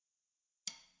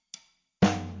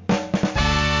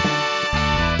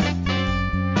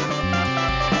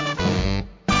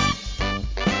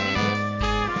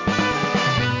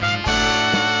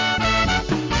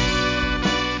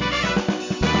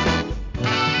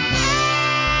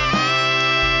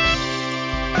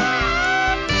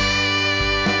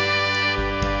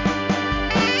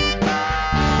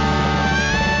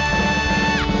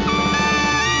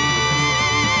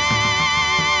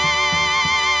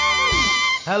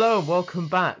Hello and welcome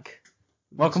back.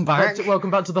 Welcome back.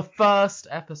 Welcome back to the first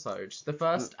episode. The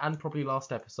first and probably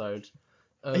last episode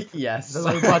of Yes. The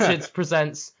Low Budgets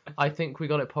presents I Think We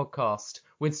Got It podcast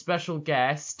with special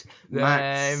guest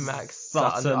Max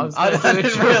Sutton.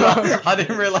 I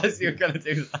didn't realise you were going to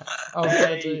do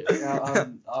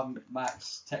that. I'm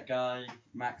Max, tech guy,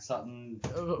 Max Sutton,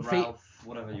 Ralph,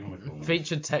 whatever you want to call me.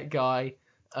 Featured tech guy.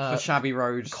 For Shabby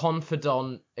Road.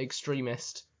 Confidant,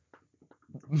 extremist.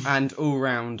 And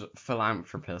all-round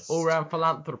philanthropist. All-round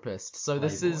philanthropist. So Playboy,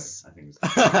 this is I think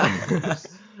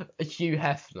it's Hugh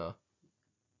Hefner.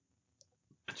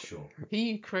 sure.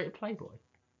 He created Playboy.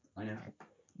 I know.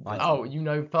 Oh, you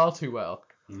know far too well.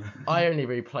 I only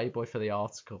read Playboy for the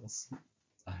articles.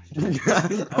 Only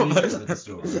for the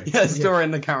story. Yeah, story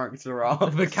in the character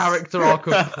arc. The character arc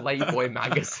of Playboy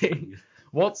magazine.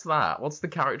 What's that? What's the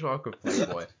character arc of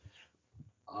Playboy?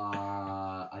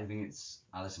 I think it's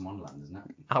Alice in Wonderland, isn't it?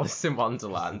 Alice in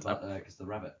Wonderland. Because the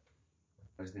rabbit.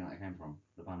 Where do you think that came from?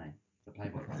 The bunny. The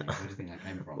Playboy bunny. Where do you think that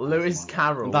came from? Lewis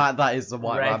Carroll. That is the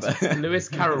white rabbit. Lewis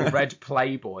Carroll read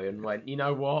Playboy and went, you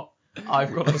know what?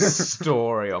 I've got a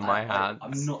story on my hands.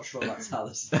 I'm not sure that's how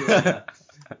that's how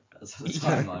the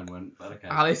timeline went, but okay.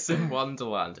 Alice in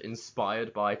Wonderland,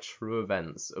 inspired by true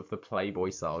events of the Playboy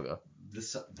saga.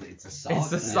 It's a saga.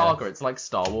 It's a saga. It's like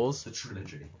Star Wars. The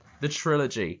trilogy. The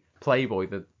trilogy. Playboy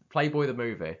the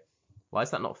movie. Why is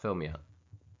that not a film yet?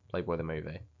 Playboy the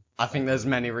movie. I think there's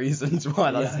many reasons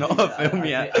why that's not a film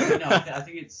yet. I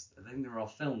think there are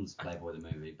films Playboy the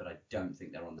movie, but I don't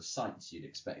think they're on the sites you'd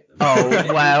expect them. Oh,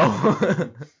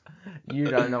 well. You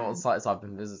don't know what sites I've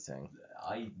been visiting.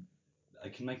 I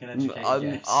can make an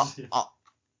educated guess.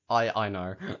 I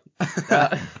know.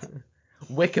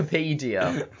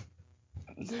 Wikipedia.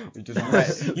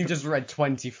 You just read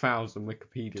 20,000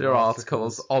 Wikipedia There are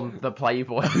articles on the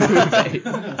Playboy movie.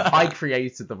 I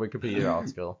created the Wikipedia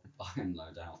article. I have no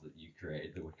doubt that you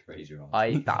created the Wikipedia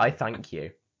article. I thank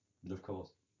you. Of course.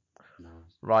 No.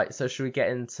 Right, so should we get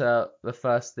into the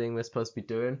first thing we're supposed to be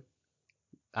doing?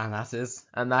 And that is?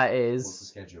 And that is... What's the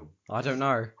schedule? I don't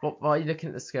know. Why are you looking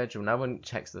at the schedule? No one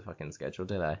checks the fucking schedule,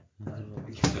 do they?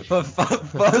 But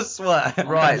first where?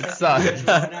 Right, so...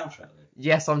 Now, Charlie.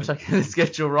 Yes, I'm checking the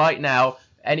schedule right now.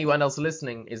 Anyone else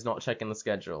listening is not checking the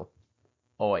schedule.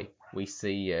 Oi, we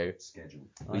see you. Schedule.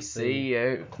 We see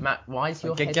you. Matt, why is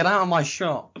your head... Get out of my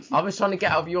shot. I was trying to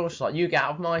get out of your shot. You get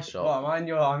out of my shot. Well,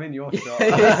 I'm in your shot.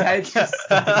 His head just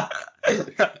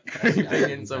creeping Yeah,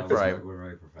 into frame. We're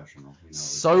very professional. You know,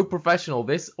 So professional.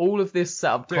 All of this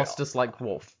setup cost us like,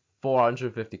 what,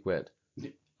 450 quid?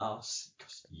 us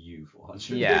cost you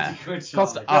 450 Yeah. quid.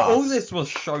 Cost Charlie. us. All this was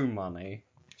show money.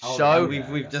 Show.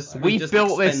 We've just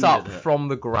built this up expended it. from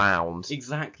the ground.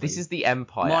 Exactly. This is the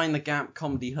empire. Mind the Gap,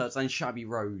 Comedy Hurts, and Shabby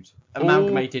Road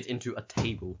amalgamated into a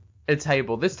table. A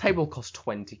table. This table cost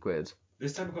 20 quid.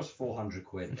 This table cost 400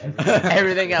 quid.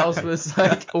 Everything else was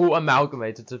like all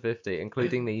amalgamated to 50,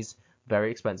 including these very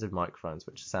expensive microphones,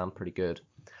 which sound pretty good.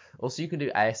 Also, you can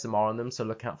do ASMR on them, so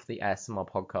look out for the ASMR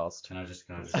podcast. Can I just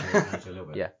do a little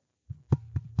bit? Yeah.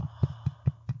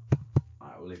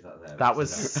 Alright, we'll leave that there. That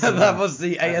was That was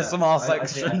the ASMR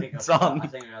section done. I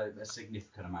think a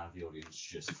significant amount of the audience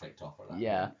just clicked off at that.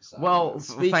 Yeah. point, so, Well,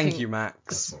 Thank you, Max.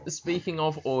 That's all. Speaking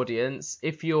of audience,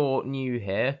 if you're new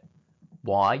here,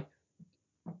 why?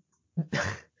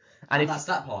 And that's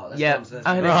that part. Let's Yeah, go on to this and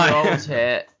bit. if you're Right. old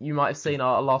here, you might have seen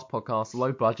our last podcast,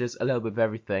 Low Budgets, a little bit of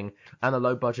everything, and the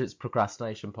Low Budgets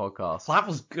Procrastination podcast. So that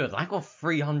was good. I got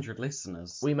 300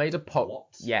 listeners. We made a What?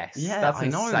 Yes, Yeah, that's I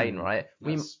know. insane, right?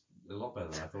 That's a lot better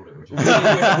than I thought it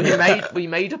would. We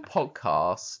made a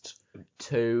podcast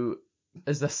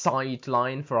as a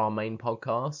sideline for our main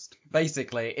podcast.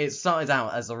 Basically, it started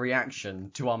out as a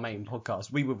reaction to our main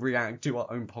podcast. We would react to our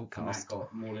own And podcast. that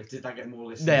got more. Did that get more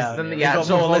listeners? Yeah, Than the we got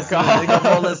actual more listeners. podcast. We got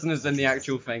more listeners than the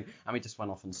actual thing, and we just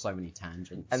went off on so many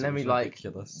tangents. And then It we was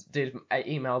ridiculous.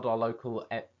 emailed our local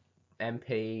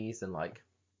MPs and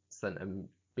sent them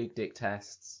big dick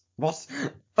tests. What?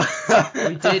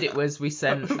 We did. We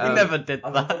sent. We never did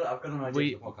I've that. got an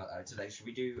idea for the podcast today. Should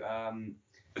we do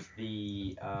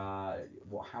the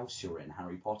what house you're in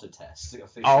Harry Potter test?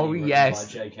 Officially written yes.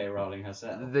 By J.K. Rowling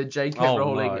herself. The J.K. Oh,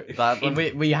 Rowling no.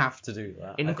 That, we have to do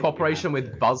that. in think we cooperation have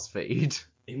with to. BuzzFeed.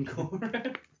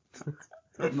 Incorrect.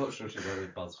 I'm not sure she'll go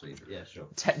with BuzzFeed, but yeah, sure.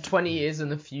 20 years in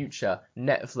the future,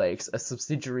 Netflix, a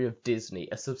subsidiary of Disney,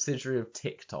 a subsidiary of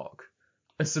TikTok,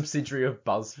 a subsidiary of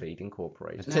BuzzFeed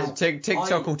Incorporated. Now,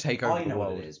 TikTok will take over I the know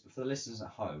world. what it is, but for the listeners at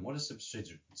home, what does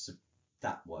subsidiary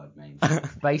that word mean?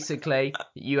 Basically,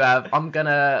 you have. I'm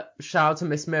gonna shout out to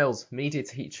Miss Mills, media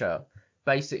teacher.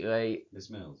 Basically,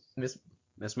 Miss Mills. Miss.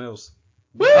 Miss Mills.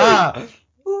 Woo! Ah!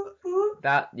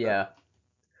 Yeah.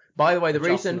 By the way, the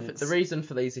Adjustments. reason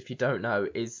for these, if you don't know,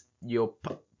 is your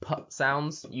p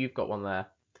sounds. You've got one there.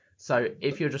 So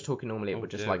if you're just talking normally, it would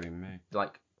just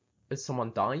like has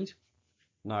someone died?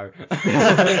 No.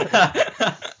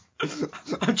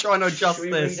 I'm trying to adjust Should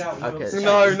we this. read out Okay. Will's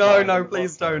No, text no, on no, the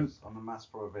please podcast? don't. On the maths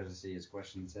probability is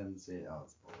question 10. Oh,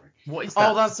 it's boring. What is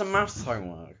that? Oh, that's some maths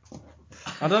homework.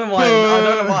 I don't know why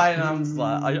I announced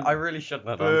that. I really shouldn't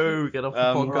have done. Boo! Get off the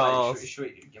Um, podcast. Right, should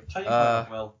we tell your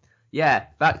phone, Will? Yeah,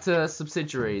 back to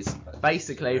subsidiaries.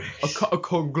 Basically, a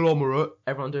conglomerate.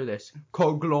 Everyone do this.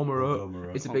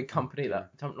 Conglomerate. It's a big company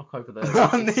that don't knock over the I'm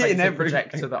expensive hitting everything.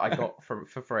 projector that I got for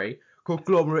free.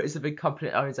 Conglomerate is a big company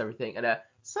that owns everything, and a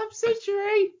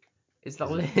subsidiary is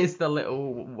the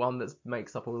little one that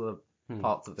makes up all the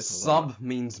parts of the conglomerate. Sub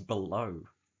means below.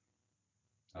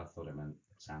 I thought it meant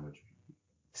sandwich.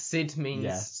 Sid means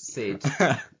Yes. Sid,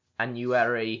 and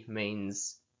Ueri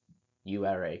means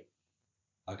Ueri.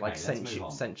 Okay, Like let's move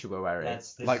on. sanctuary.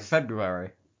 This Like February.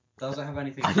 does it have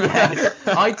anything? Yeah,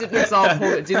 I did an example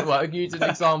that didn't work. You did an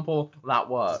example that Does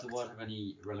worked. the word have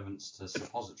any relevance to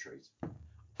suppositories?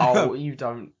 Oh, you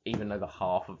don't even know the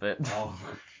half of it. Oh.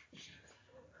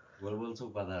 Well, we'll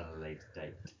talk about that at a later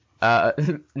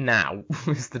date. Now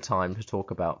is the time to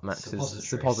talk about Max's Suppositories.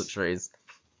 suppositories.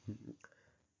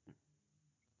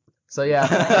 So yeah,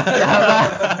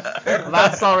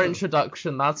 that's our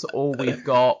introduction. That's all we've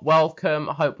got. Welcome.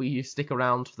 I hope you stick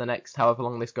around for the next however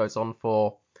long this goes on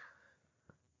for.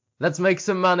 Let's make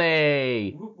some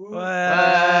money. Whoop, whoop.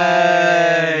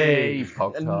 Hey!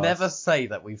 Podcast. Never say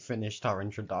that we finished our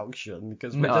introduction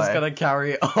because we're No. just gonna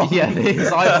carry it on. Yeah, the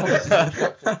entire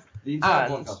The entire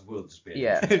And- podcast will just be.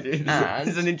 Yeah.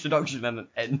 It's an introduction and an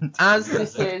end. As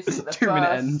this is the 2-minute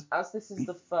end. As this is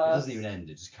the It first. doesn't even end.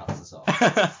 It just cuts us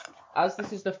off. As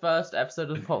this is the first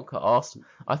episode of the podcast,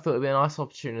 I thought it'd be a nice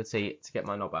opportunity to get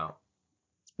my knob out.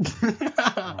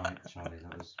 Alright, Charlie,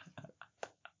 that was.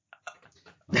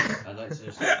 I'd like to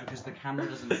just, because the camera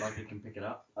doesn't look like it can pick it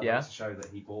up. I'd Yeah. like to show that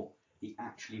he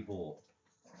actually bought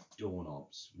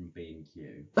doorknobs from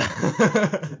B&Q.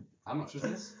 How much was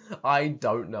this? I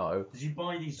don't know. Did you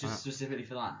buy these just specifically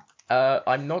for that?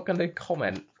 I'm not going to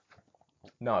comment.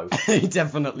 No. He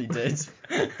definitely did.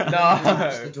 Match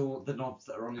the knobs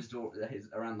that are on his door,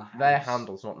 around the house. They're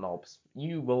handles, not knobs.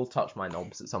 You will touch my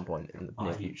knobs at some point in the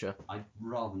near future. I'd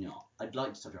rather not. I'd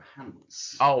like to touch your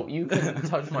handles. Oh, you can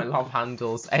touch my love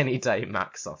handles any day,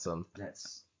 Max Sutton.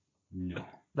 Let's not.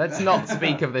 Let's not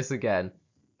speak of this again.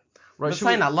 Right, But shall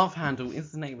saying we- that, Love Handle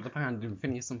is the name of the band in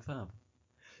Phineas and Ferb.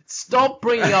 Stop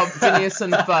bringing up Phineas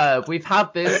and Ferb. We've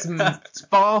had this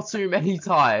far too many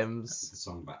times. It's a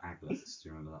song about aglets. Do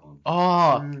you remember that one?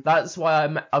 Oh, that's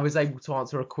why I was able to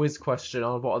answer a quiz question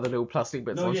on what are the little plastic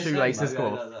bits on yes, shoelaces no,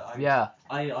 called. no, Yeah,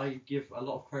 I give a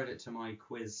lot of credit to my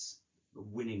quiz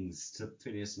winnings to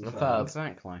Phineas and The Ferb. Ferb.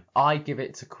 Exactly. I give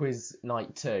it to Quiz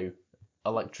Night 2,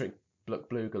 Electric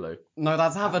Boogaloo. No,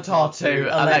 that's Avatar 2,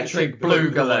 Electric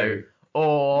Boogaloo.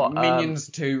 Or Minions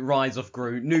 2, Rise of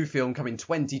Gru, new film coming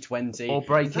 2020. or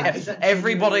Break It. Is that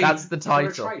Everybody- That's the is there a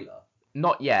title. trailer?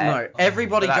 Not yet. No,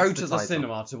 everybody But that's go the to the title.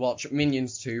 cinema to watch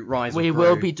Minions 2, Rise We of Gru.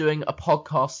 will be doing a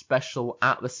podcast special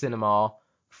at the cinema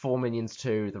for Minions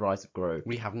 2, The Rise of Gru.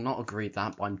 We have not agreed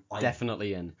that, but I'm I-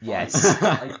 definitely in. Yes.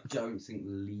 I don't think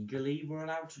legally we're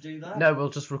allowed to do that. No, we'll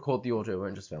just record the audio, we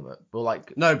won't just film it. We'll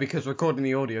like... No, because recording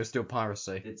the audio is still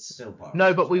piracy. It's still part.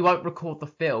 No, but we won't record the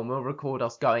film. We'll record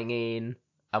us going in,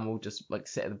 and we'll just like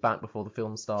sit at the back before the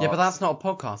film starts. Yeah, but that's not a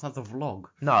podcast, that's a vlog.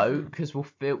 No, because we'll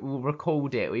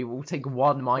record it. We will take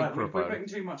one Right, microphone. we're putting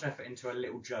too much effort into a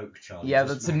little joke, Charlie. Yeah,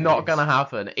 just that's not gonna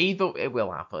happen. Either it will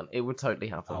happen. It would totally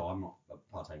happen. Oh, I'm not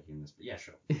partaking in this, but yeah,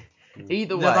 sure.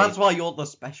 Either way, Yeah, that's why you're the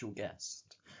special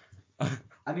guest.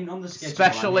 I mean, on the schedule,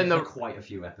 Special I'm in here the- for quite a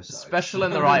few episodes. special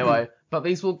in the right way. But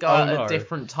these will go Oh, at no.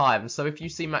 different times. So if you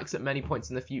see Max at many points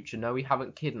in the future, no, we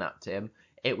haven't kidnapped him.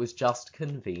 It was just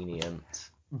convenient.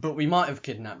 But we might have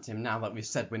kidnapped him now that we've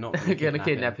said we're not We're going gonna to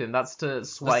kidnap him. That's to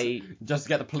sway. Just to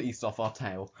get the police off our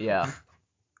tail. Yeah.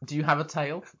 Do you have a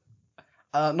tail?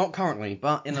 Not currently,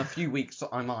 but in a few weeks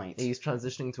I might. He's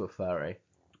transitioning to a furry.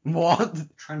 What?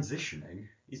 Transitioning.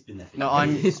 He's been there for No,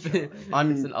 I'm- years, He's been-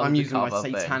 Charlie. It's an I'm using my undercover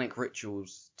thing. satanic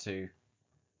rituals to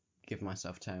give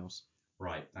myself tails.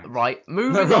 Right, thanks. Right,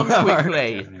 moving on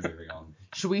quickly. Definitely moving on.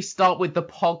 Should we start with the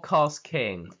podcast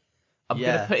king? I'm gonna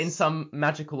Yes. put in some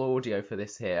magical audio for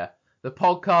this here. The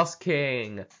podcast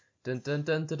king. Dun dun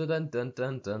dun dun dun dun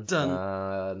dun dun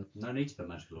dun. No need to put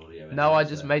magical audio in. No, there, I is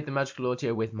just there? made the magical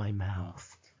audio with my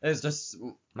mouth. It's just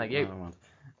Thank you. Oh,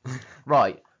 well.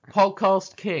 Right,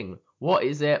 podcast king. What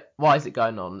is it? Why is it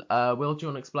going on? Will, do you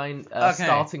want to explain? Okay.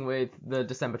 Starting with the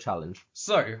December challenge.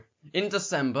 So In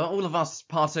December, all of us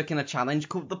partook in a challenge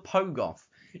called the Pogoff.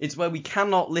 It's where we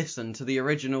cannot listen to the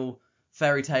original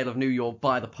Fairy Tale of New York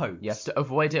by the Pogues. You have to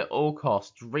avoid it at all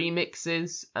costs.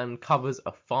 Remixes and covers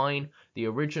are fine. The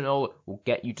original will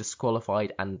get you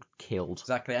disqualified and killed.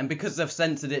 Exactly, and because they've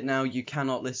censored it now, you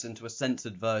cannot listen to a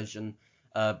censored version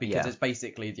because it's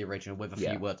basically the original with a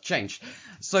few words changed.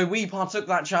 So we partook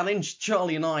that challenge.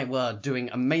 Charlie and I were doing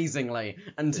amazingly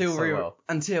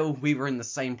until we were in the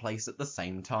same place at the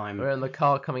same time. We're in the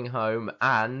car coming home,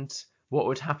 and what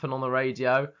would happen on the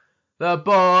radio? The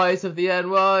boys of the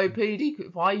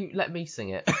NYPD. Why you let me sing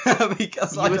it?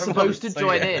 Because You I were don't supposed want to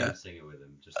join sing it. in. Sing it with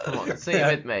him. Just Come on, sing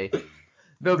it with me.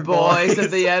 The The boys boys. of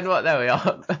the NY. There we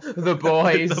are. The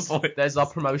boys. The boys. There's our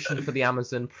promotion for the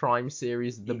Amazon Prime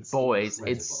series. The Boys.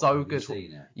 incredible. It's so Have you good.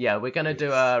 seen it? Yeah, we're gonna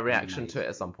do a reaction to it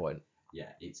at some point. Yeah,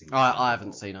 it's incredible. I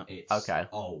haven't seen it. It's, Okay.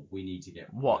 Oh, we need to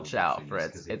get. Watch out watching for this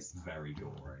it. 'cause It's very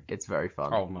gory. It's very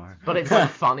fun. Oh no. But it's like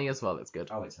funny as well. It's good.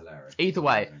 Oh, it's hilarious. Either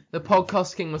way, the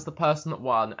podcast king was the person that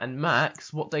won. And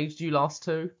Max, what day did you last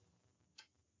to?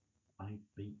 I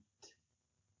beat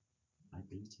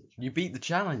it. You beat the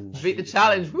challenge. You beat the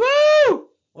challenge. Woo!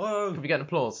 Whoa. Can we get an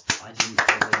applause? I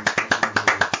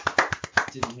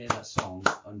didn't hear that song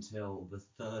until the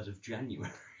 3rd of January.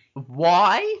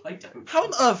 Why? I don't. How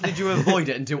on earth did you avoid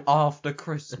it until after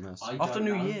Christmas? I After don't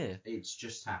New know. Year? It's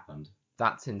just happened.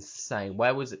 That's insane.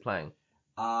 Where was it playing?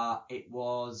 It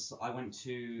was. I went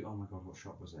to. Oh my god, what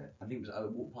shop was it? I think it was. I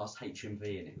walked past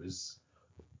HMV and it was,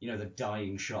 the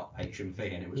dying shop HMV,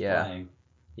 and it was playing.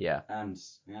 Yeah. And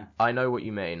yeah, I know what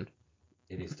you mean.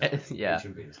 it is dying. Yeah.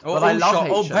 HMV is dying. But I love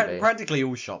HMV. Practically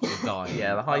all shops are dying.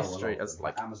 Yeah, the high Oh, a lot street of is them.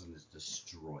 like. Amazon is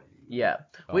destroying. Yeah.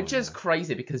 Oh, Which is no.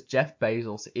 crazy because Jeff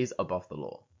Bezos is above the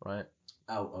law, right?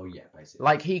 Oh yeah, basically.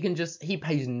 Like he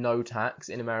pays no tax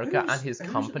in America, and his Who's at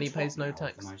company the top pays no now of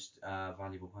tax. The most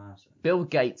valuable person. Bill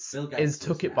Gates Bill Gates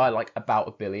took is it now. by like about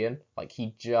 $1 billion. Like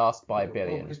he just by $1 Well,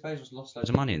 billion. because Bezos lost loads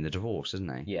of money in the divorce,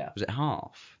 isn't he? Yeah. Was it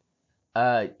half?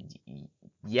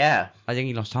 Yeah. I think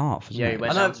he lost half. Yeah, he I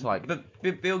went know, down to like.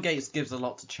 but Bill Gates gives a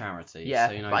lot to charity. Yeah,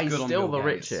 so, but he's good on still Bill the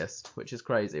Gates. richest, which is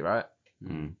crazy, right?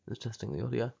 Mm. It's testing the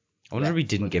audio. I wonder Yeah. if he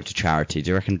didn't give to charity.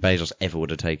 Do you reckon Bezos ever would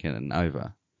have taken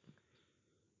over?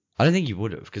 I don't think he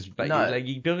would have, because No.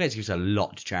 Bill Gates gives a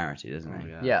lot to charity, doesn't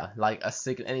he? Oh, Yeah, like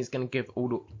and he's gonna give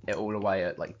it all away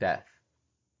at like death,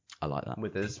 I like that.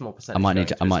 with a small I percentage. might need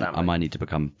to. going I his might family. need to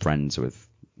become friends with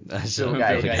Bill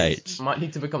Bill Gates. Gates. Might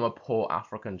need to become a poor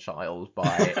African child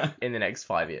in the next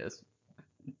 5 years.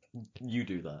 You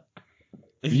do that.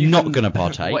 You're not gonna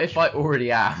partake. What if I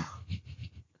already am?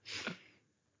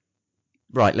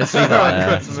 Right, let's leave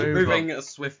that. Good. Move Moving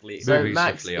swiftly. So Moving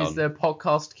Max swiftly is on. the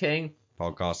podcast king.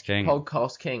 Podcast King.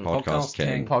 Podcast king. Podcast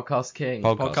King. Podcast king.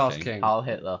 Podcast King. Heil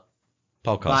Hitler.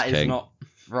 Podcast That is King. not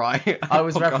right. I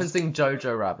was Podcast- referencing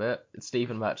Jojo Rabbit.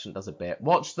 Stephen Merchant does a bit.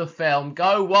 Watch the film.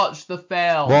 Go watch the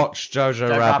film. Watch Jojo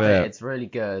Jojo Rabbit. It's really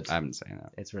good. I haven't seen it.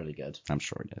 It's really good. I'm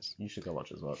sure it is. You should go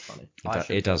watch it as well. It's funny.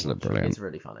 It does look brilliant. It's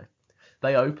really funny.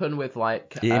 They open with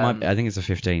like. I think it's a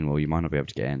 15. Well, you might not be able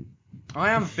to get in.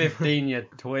 I am 15, you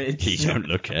twitch. You don't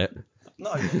look it.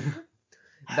 No.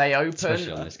 They Especially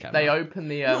on open. this camera. They open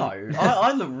the. No.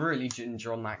 I look really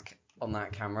ginger on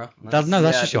that camera. That's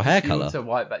just your hair you need colour. to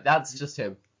wipe back. That's just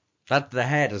him. The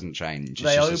hair doesn't change. It's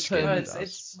They just open- the skin No, that it's,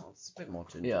 does. it's a bit more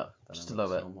ginger. Yeah, than just a it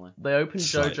little is bit. normally. They open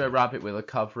Slightly. Jojo Rabbit with a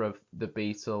cover of the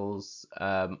Beatles.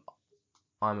 I'm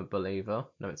a Believer.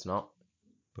 No, it's not.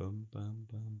 Bum, bum,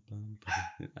 bum, bum,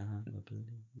 bum, I'm a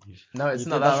believer. No, it's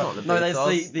You not. did That's that- not the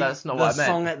Beatles. No, that's not the what I meant.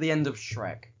 song at the end of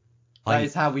Shrek. That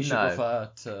is how we should no.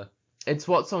 refer to. It's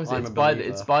what song is it? I'm It's a by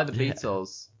Believer. the Yeah.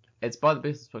 Beatles. It's by the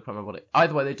Beatles, but I can't remember what it.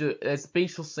 Either way, they do. There's the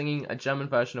Beatles singing a German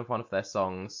version of one of their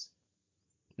songs.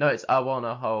 No, it's I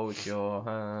Wanna Hold Your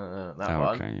Hand, that Oh,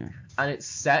 one. okay, yeah. And it's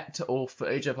set to all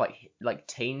footage of like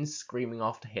teens screaming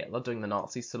after Hitler doing the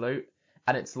Nazi salute.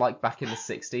 And it's like back in the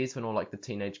 60s when all like the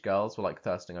teenage girls were like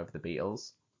thirsting over the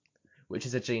Beatles, which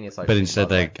is a genius opening. But instead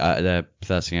by the way. they're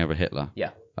thirsting over Hitler. Yeah,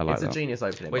 I like it's that. a genius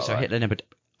opening. Wait, by so the way. Hitler never?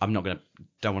 I'm not gonna.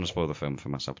 Don't want to spoil the film for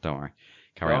myself. Don't worry.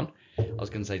 Carry Go on. I was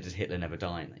gonna say, does Hitler never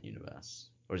die in that universe,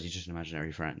 or is he just an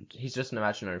imaginary friend? He's just an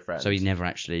imaginary friend. So he never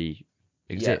actually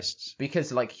exists.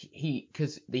 Because like he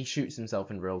shoots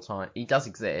himself in real time. He does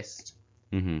exist,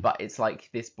 Mm-hmm. but it's like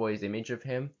this boy's image of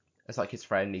him. It's like his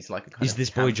friend. He's like a kind Is of this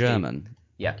boy campy- German?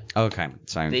 Yeah. Okay,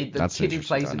 so The that's kid who interesting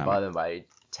plays him, dynamic. by the way,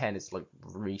 10 is like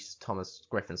Reese Thomas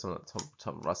Griffin, something like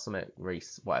Tom Russ, something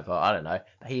Reese, whatever. I don't know,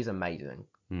 but he's amazing.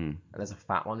 And there's a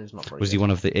fat one who's not very Was he good.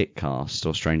 one of the It cast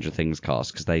or Stranger Things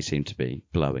cast? Because they seem to be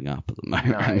blowing up at the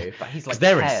moment. No, but he's like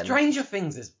there 10. Stranger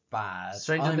Things is bad.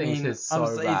 Stranger Things is so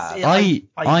it's- bad.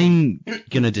 I'm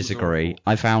gonna disagree.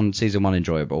 I found season 1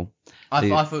 enjoyable.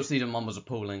 I thought season 1 was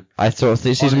appalling. I thought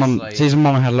season Honestly.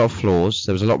 1 had a lot of flaws.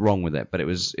 There was a lot wrong with it, but it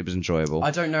was enjoyable.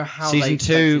 I don't know how Season they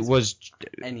 2 expected was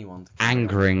anyone to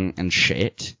angering and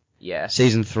shit. Yes.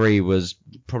 Season 3 was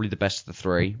probably the best of the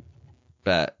 3,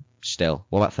 but still.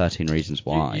 What about 13 Reasons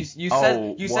Why? You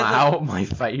Oh, said wow, that. my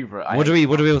favourite. What do we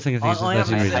all think of these I 13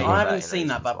 haven't, Reasons seen, Why? I haven't 13 seen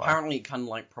that, but Reasons Why. apparently it kind of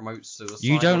like promotes suicide.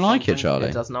 You don't or like it, something. Charlie?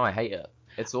 It does. No, I hate it.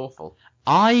 It's awful.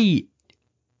 I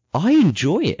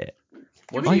enjoy it.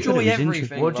 You I enjoy thought it was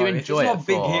everything. What do you though. enjoy If it it's not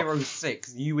Big for? Hero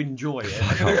 6, you enjoy it.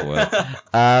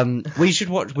 Oh, well. We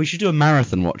should do a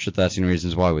marathon watch of 13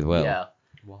 Reasons Why with Will. Yeah.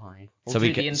 Why? We'll So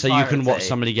do the so you can watch entirety.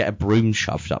 somebody get a broom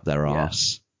shoved up their Yeah.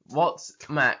 ass. What,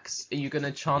 Max, are you going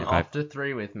to chant Yeah, babe. after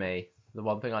 3 with me? The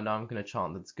one thing I know I'm going to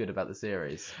chant that's good about the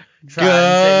series. Go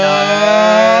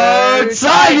No,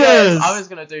 Tigers! I was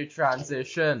going to do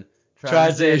transition.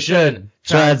 Transition.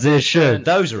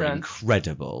 Those are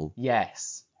incredible.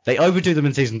 Yes. They overdo them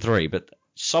in season 3, but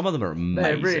some of them are amazing.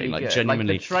 They're really like good.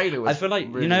 genuinely. Like, the trailer was I feel like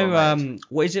really well made.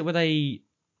 what is it where they?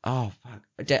 Oh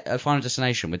fuck! Final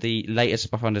Destination with the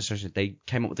latest Final Destination, they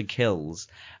came up with the kills,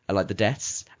 like the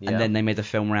deaths, Yeah. and then they made the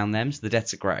film around them. So the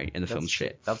deaths are great, and the film's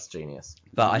shit. That's genius.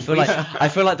 But I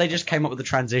feel like they just came up with the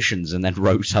transitions and then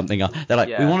wrote something up. They're like,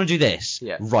 we Yeah. want to do this.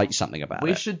 Yeah. Write something about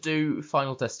We it. should do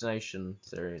Final Destination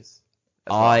series.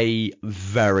 as well. I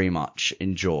very much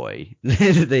enjoy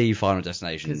the Final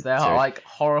Destination Because they're series. like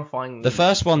horrifying. The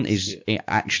first one is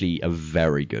actually a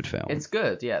very good film. It's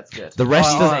good, yeah, it's good. The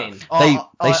rest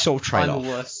they sort of trail I'm off.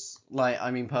 worse. Like,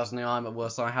 I mean, personally, I'm at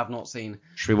worst. I have not seen.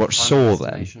 Should we watch Final Saw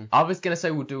then? Destination. I was gonna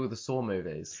say we'll do the Saw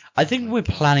movies. I think we're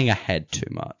planning ahead too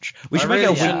much. We I should really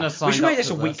make it shouldn't a have week. signed We should make up this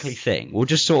to a this. weekly thing. We'll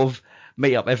just sort of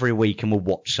meet up every week and we'll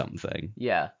watch something.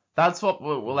 Yeah, that's what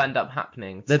will end up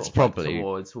happening. That's sort of, like, probably-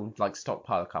 towards. We'll like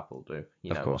stockpile a couple, do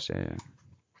you know? Of course, yeah.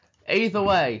 Either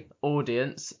way,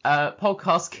 audience,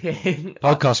 Podcast King.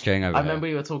 Podcast King over I here. remember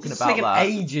we were talking It's about taken that.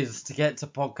 ages to get to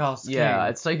podcast. Yeah, King.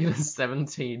 it's taken us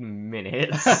 17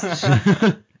 minutes,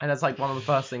 and it's like one of the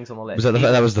first things on the list. Was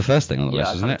that was the first thing on the yeah, list,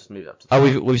 I wasn't kinda it? just moved up to the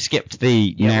Oh, top. we've skipped the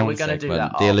Yeah, well, noun we're gonna do segment, that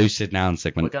the after. elusive noun We're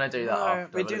segment. gonna do that No,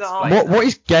 after. we but do that explain after. What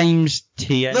is games Look,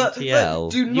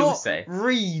 TNTL? do You not say.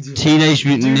 read. Teenage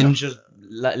Mutant Do not-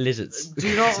 Ninja Lizards.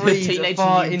 Do not read Teenage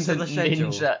far Mutant into the schedule.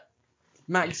 Ninja.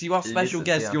 Max, you are special Lizards,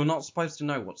 guest. yeah. You're not supposed to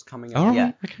know what's coming All up. right,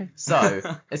 Yeah. okay. So,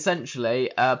 essentially,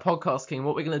 Podcast King,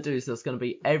 what we're going to do is there's going to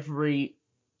be every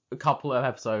couple of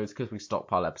episodes, because we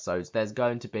stockpile episodes, there's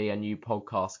going to be a new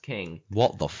Podcast King.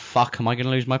 What the fuck? Am I going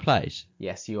to lose my place?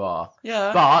 Yes, you are.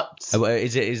 Yeah. But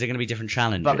Is there going to be different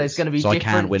challenges? but there's going to be so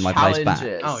different I can win my place challenges.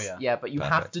 back. Oh, yeah. Yeah, but you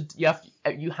Perfect.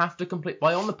 have to complete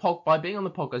by being on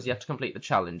the podcast. You have to complete the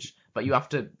challenge, but you have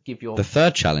to give your The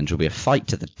third challenge will be a fight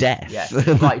to the death. yeah.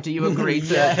 Right? Do you agree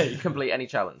to Yay. complete any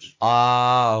challenge?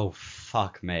 Oh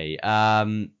fuck me.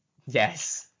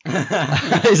 Yes. Is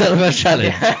that the first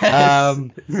challenge? Yes.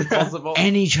 Is it possible?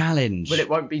 Any challenge. But it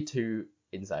won't be too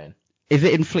insane. If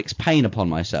it inflicts pain upon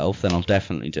myself, then I'll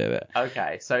definitely do it.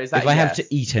 Okay, so is that If I have yes?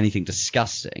 to eat anything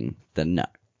disgusting, then no.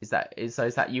 Is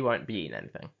that you won't be eating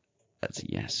anything? That's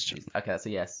a yes. Okay, that's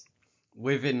a yes.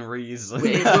 Within reason.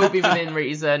 It will be within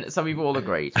reason. So we've all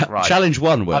agreed, right? Challenge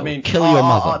 1, Will. I mean, kill your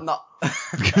mother. no.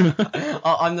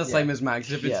 I'm the same as Max.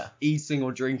 If it's Yeah. eating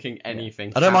or drinking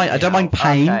anything, I don't mind. I don't mind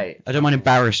pain. Okay. I don't mind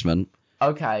embarrassment.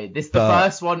 Okay, the But-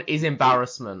 first one is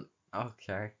embarrassment,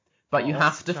 Okay. but you What's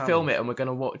have to the film challenge? it, and we're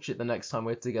gonna watch it the next time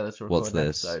we're together to record What's an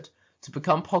this? episode. To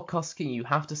become Podcast King, you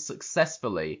have to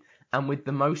successfully and with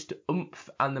the most oomph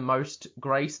and the most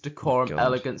grace, decorum, God.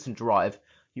 elegance, and drive,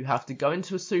 you have to go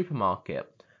into a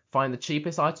supermarket, find the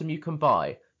cheapest item you can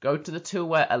buy, go to the till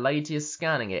where a lady is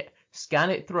scanning it, scan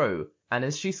it through, and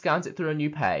as she scans it through and you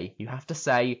pay, you have to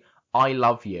say, "I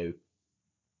love you."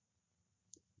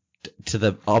 To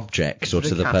the object or To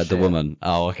to the the cashier. woman?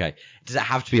 Oh, okay. Does it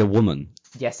have to be a woman?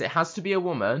 Yes, it has to be a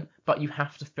woman, but you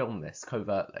have to film this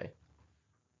covertly.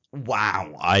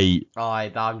 Wow.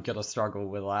 I'm gonna struggle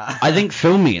with that. I think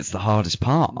filming is the hardest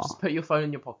part. Just put your phone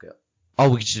in your pocket. Oh,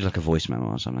 we could do like a voice memo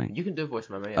or something. You can do a voice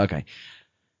memo, yeah. Okay.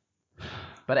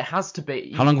 But it has to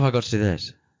be. How long have I got to do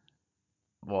this?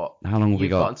 What? How long have we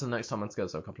You've got got? until next time on together,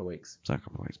 so a couple of weeks. So a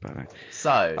couple of weeks back.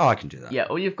 So, Oh, I can do that. yeah,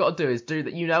 all you've got to do is do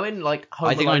that. You know, in like Home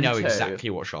I think I Alone know 2, exactly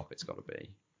what shop it's got to be.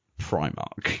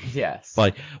 Primark. Yes.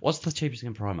 Like, what's the cheapest thing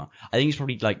in Primark? I think it's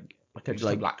probably like just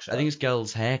a black shirt. I think it's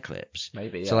girls' hair clips.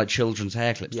 Maybe, yeah. So like children's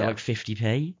hair clips. Yeah. They're like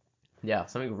 50p. Yeah,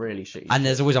 something really shitty. And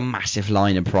there's always a massive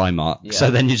line in Primark. Yeah.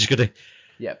 So then you just gotta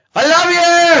Yep. I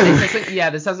love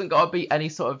you! This hasn't got to be any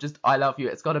sort of just I love you.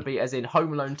 It's got to be as in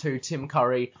Home Alone 2, Tim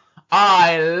Curry,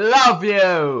 I love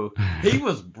you! He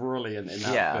was brilliant in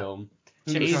that film.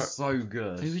 He was so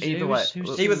good. Either way.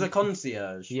 He was a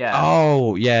concierge. Yeah.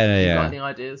 Oh, yeah. You got any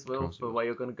ideas, Will, for where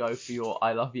you're going to go for your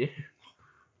I love you?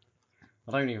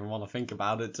 I don't even want to think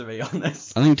about it, to be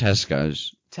honest. I think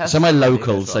Tesco's. Somewhere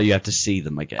local, so you have to see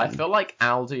them again. I feel like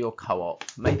Aldi or Co-op,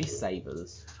 maybe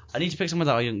Savers. I need to pick somewhere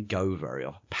that I don't go very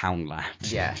often.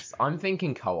 Poundland. Yes, I'm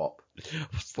thinking Co-op.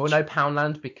 Well, no,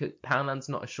 Poundland, because Poundland's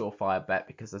not a surefire bet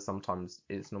because there's sometimes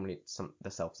it's normally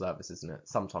the self-service, isn't it?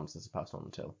 Sometimes there's a person on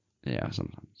the till. Yeah,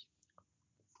 sometimes.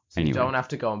 So anyway. You don't have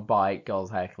to go and buy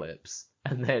girls' hair clips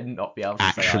and then not be able to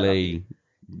actually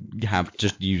have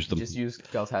just use them. Just use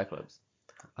girls' hair clips.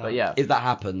 But yeah, if that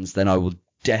happens, then I will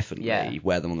definitely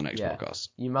wear them on the next podcast.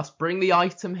 You must bring the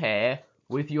item here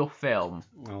with your film.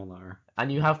 Oh no!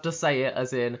 And you have to say it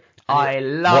as in I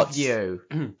love you.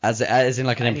 As in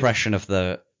like an impression of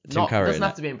the Tim Curry. It doesn't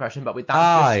have to be an impression, but with that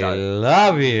I gusto.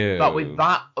 love you. But with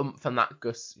that and that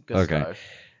gusto. Okay.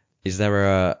 Is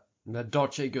there the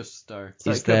Dolce Gusto?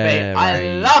 So it could be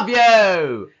I love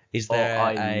you. Is there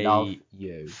I love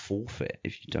you forfeit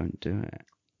if you don't do it?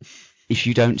 If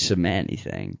you don't submit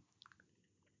anything,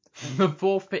 the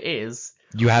forfeit is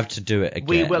you have to do it again.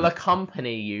 We will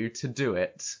accompany you to do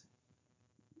it,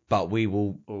 but we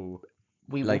will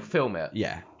film it.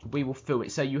 Yeah, we will film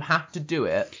it. So you have to do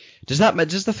it. Does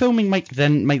the filming make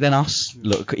then us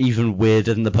look even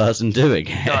weirder than the person doing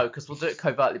it? No, because we'll do it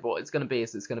covertly. But what it's going to be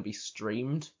is it's going to be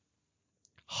streamed.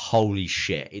 Holy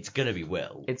shit! It's gonna be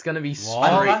Will. It's gonna be.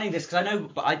 I'm running this because I know,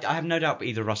 but I have no doubt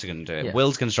either of us are gonna do it. Yeah.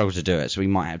 Will's gonna struggle to do it, so we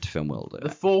might have to film Will do it. The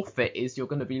forfeit is you're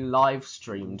gonna be live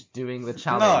streamed doing the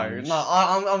challenge. No,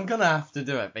 I'm gonna have to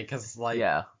do it because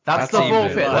that's the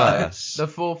forfeit. The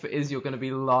forfeit is you're gonna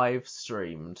be live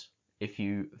streamed if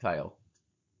you fail.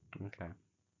 Okay.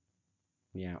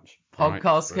 Ouch.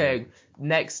 Podcast King.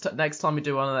 Next time we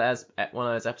do one of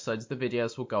those episodes, the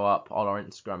videos will go up on our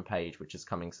Instagram page, which is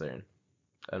coming soon.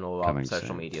 And all our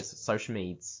social medias. Social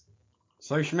meds.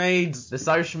 Social meds. The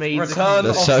social meds. Return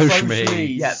of social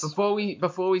meds. Yeah,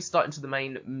 before we start into the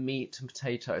main meat and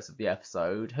potatoes of the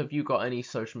episode, have you got any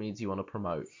social meds you want to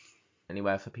promote?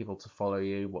 Anywhere for people to follow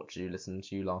you, watch you, listen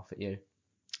to you, laugh at you?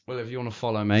 Well, if you want to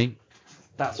follow me,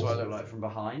 that's what I look like from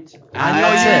behind.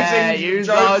 And you're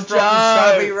using Joe from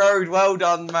Shabby Road. Well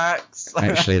done, Max.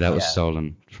 Actually, that was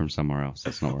stolen from somewhere else.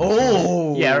 That's not.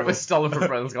 Yeah, it was stolen from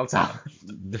Britain's Got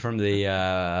Talent. From the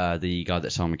guy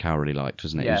that Simon Cowell really liked,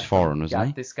 wasn't it? He was foreign,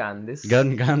 wasn't he?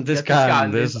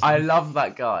 Gandis. I love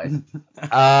that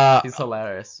guy. He's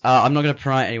hilarious. I'm not going to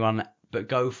promote anyone. But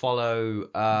go follow.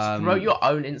 Promote your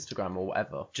own Instagram or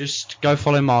whatever. Just go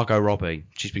follow Margot Robbie.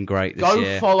 She's been great this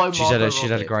year. Go follow Margot Robbie. She's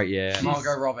had a great year.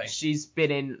 Margot Robbie. She's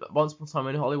been in Once Upon a Time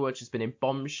in Hollywood. She's been in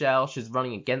Bombshell. She's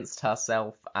running against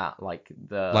herself at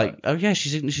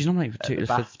she's nominated for two. The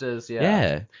BAFTAs.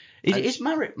 Yeah. Is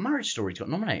Marriage Story's got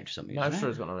nominated for something? Marriage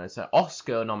Story's got nominated. So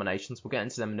Oscar nominations. We'll get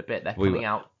into them in a bit. They're coming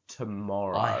out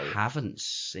tomorrow. I haven't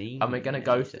seen. And we're gonna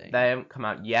go. They haven't come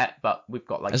out yet, but we've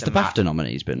got Has the BAFTA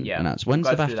nominees been announced? When's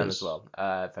the BAFTAs? Them as well.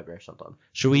 February sometime.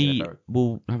 Shall we?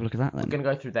 We'll have a look at that then. We're gonna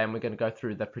go through them. We're gonna go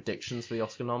through the predictions for the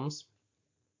Oscar noms.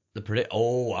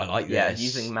 Oh, I like this. Yeah,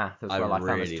 using math as well. I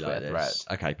really like this.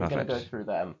 Okay, perfect. We're gonna go through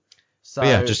them.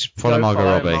 So just follow Margot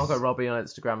Robbie. Margot Robbie on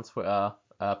Instagram, Twitter,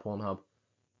 Pornhub.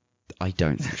 I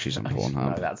don't think she's on Pornhub.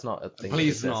 No, that's not a thing.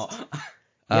 Please not.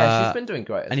 Yeah, she's been doing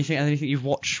great. Anything you've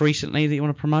watched recently that you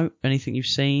want to promote? Anything you've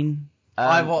seen?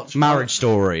 I watched Marriage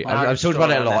Story. I've talked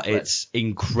about it a lot. Netflix. It's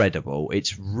incredible.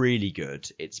 It's really good.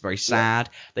 It's very sad.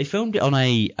 They filmed it on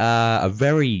a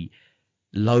very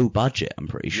low budget. I'm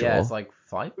pretty sure. Yeah, it's like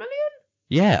 5 million.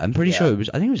 Yeah, I'm pretty sure it was.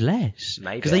 I think it was less.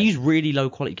 Maybe because they use really low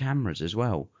quality cameras as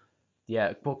well.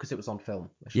 Yeah, well, because it was on film.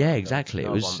 Yeah, exactly. It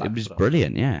was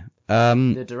brilliant. Yeah.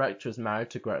 The director is married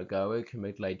to Greta Gerwig, who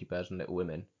made Lady Bird and Little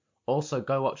Women. Also,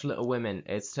 go watch Little Women.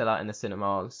 It's still out in the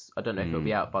cinemas. I don't know if it'll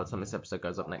be out by the time this episode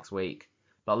goes up next week.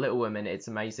 But Little Women, it's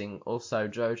amazing. Also,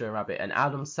 Jojo Rabbit and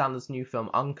Adam Sandler's new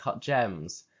film, Uncut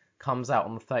Gems, comes out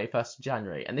on the 31st of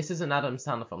January. And this is an Adam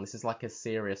Sandler film. This is like a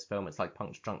serious film. It's like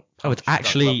Punch Drunk. It's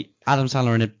actually Adam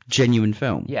Sandler in a genuine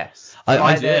film? Yes.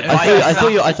 I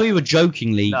thought you were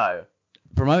jokingly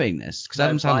promoting this, because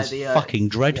Adam Sandler's fucking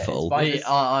dreadful.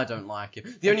 I don't like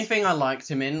him. The only thing I liked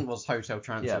him in was Hotel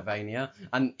Transylvania,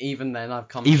 and even then I've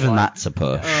come to that's a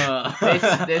push.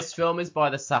 This film is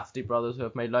by the Safdie brothers, who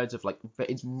have made loads of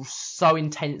it's so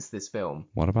intense, this film.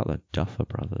 What about the Duffer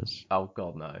brothers? Oh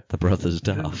god, no. The Brothers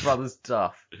Duff. The Brothers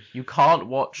Duff. You can't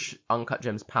watch Uncut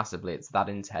Gems passively, it's that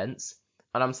intense.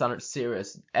 Adam Sandler's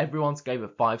serious. Everyone's gave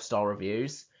it 5-star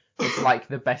reviews. It's like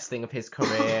the best thing of his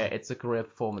career. It's a career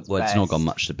performance. Well, it's best. not got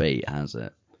much to beat, has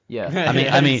it? Yeah.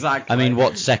 Exactly. I mean,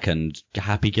 what's second?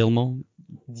 Happy Gilmore?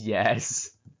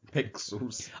 Yes.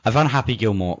 Pixels. I found Happy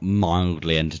Gilmore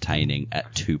mildly entertaining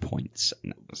at 2 points.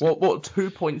 And that was What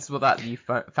 2 points were that you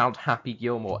found Happy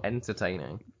Gilmore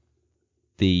entertaining?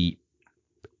 the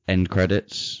end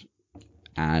credits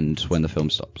and when the film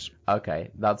stops. Okay,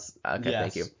 that's okay.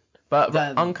 Yes. Thank you. But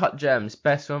Then- Uncut Gems,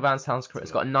 best film of Van Sandler's career.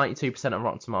 It's got 92% on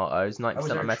Rotten Tomatoes,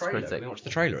 90% on Metacritic. Watch the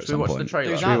trailer at Should we some watch point. the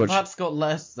trailer? Dude, Should we watch- that's got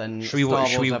less than Should we Star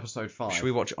watch- Wars Episode 5. Should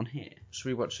we watch it on here? Should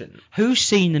we watch it? Who's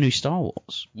seen the new Star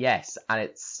Wars? Yes, and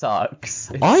it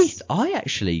sucks. I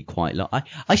actually quite like.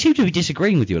 I seem to be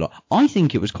disagreeing with you a lot. I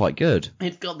think it was quite good.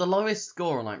 It's got the lowest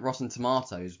score on like Rotten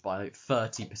Tomatoes by like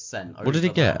 30%. What did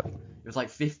it get? It was like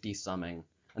 50 something,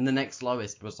 and the next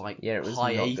lowest was like Yeah, it was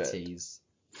high not good. 80s.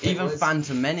 Even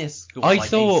Phantom Menace scored I like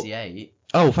thought- 88.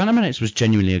 Oh, Phantom Menace was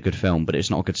genuinely a good film, but it's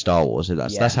not a good Star Wars.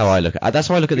 That's Yeah. how I look at. That's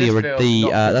how I look at Good film, not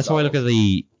good that's how I look Star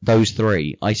at those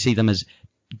three. I see them as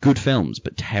good films,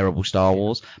 but terrible Star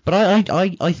Wars. But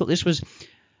I thought this was.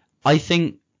 I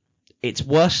think it's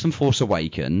worse than Force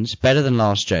Awakens, better than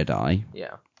Last Jedi.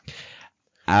 Yeah.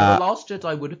 Well, the Last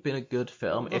Jedi would have been a good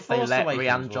film The if they Force let Awakens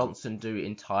Rian wasn't. Johnson do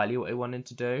entirely what he wanted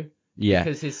to do. Yeah.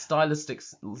 Because his stylistic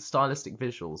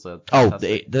visuals are Oh,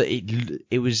 fantastic.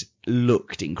 it was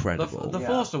looked incredible. The Yeah.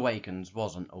 Force Awakens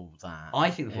wasn't all that. I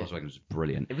think the Force Awakens was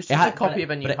brilliant. It was just a copy of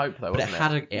A New Hope, though, but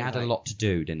wasn't it had a lot to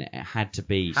do, didn't it? It had to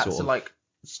be Had sort to of like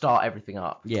start everything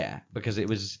up. yeah, because it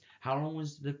was. How long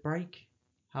was the break?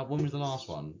 When was the last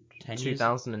one? 10 years.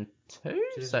 2002? So it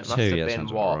must 2002, have yeah, been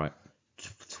sounds what? about right.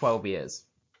 12 years.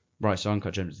 Right, so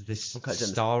Uncut Gems. This Uncut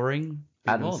Gems. starring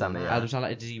Adam more than Sandler. that. Yeah. Adam Sandler.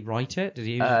 Did he write it? Did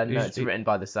he? No, it's written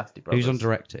by the Safdie brothers. Who's on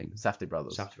directing? Safdie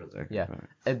brothers. Safdie Brothers. Okay, Yeah.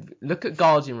 right. Look at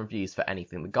Guardian reviews for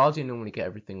anything. The Guardian normally get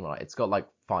everything right. It's got like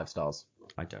 5 stars.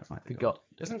 I don't like You the got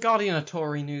Isn't Guardian a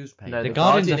Tory newspaper? No, The The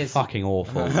Guardian's Guardian a is- fucking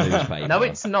awful newspaper. no,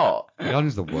 it's not. The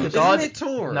Guardian's the worst. Guardian- Isn't it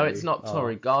Tory? No, it's not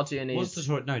Tory. Guardian What's the is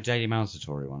Tory? No, Daily Mail's the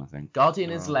Tory one, I think.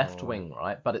 Guardian is Oh. left wing,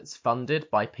 right? But it's funded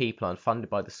by people and funded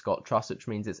by the Scott Trust, which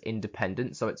means it's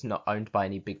independent, so it's not owned by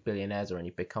any big billionaires or any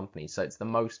big companies. So it's the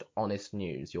most honest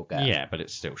news you'll get. Yeah, but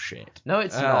it's still shit. No,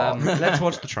 it's not. Let's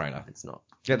watch the trailer. It's not.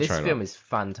 Get the This trailer. film is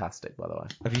fantastic, by the way.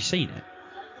 Have you seen it?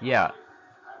 Yeah.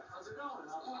 How's it going?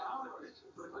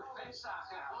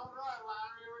 All right,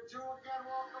 Larry, you're a Jew again.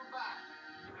 Welcome back.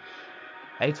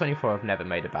 A24 have never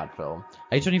made a bad film.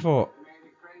 A24. Made it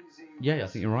crazy. Yeah, I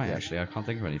think you're right, actually. I can't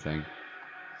think of anything.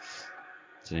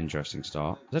 It's an interesting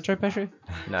start. Is that Joe Pesci?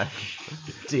 No.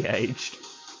 De-aged.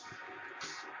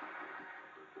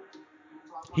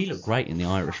 He looked great in The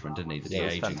Irishman, didn't he? The Yeah, it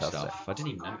was de-aging fantastic. stuff. I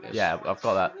didn't even notice. Yeah, I've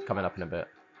got that coming up in a bit.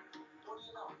 What do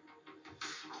you know?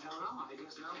 I don't know. I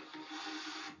guess no.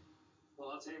 Well,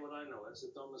 I'll tell you what I know. That's the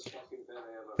dumbest fucking bit I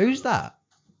ever. Who's that?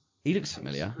 He looks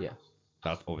familiar. Yeah.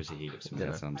 That's obviously he looks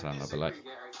familiar. Yeah. Adam Sandler, but like,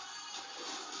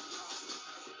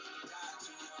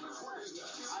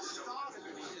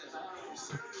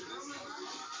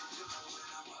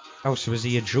 oh, so is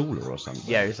he a jeweler or something?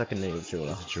 Yeah, he's like a new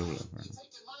jeweler. He's a jeweler.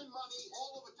 Taking my money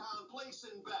all over town,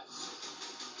 placing bets.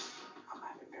 I'm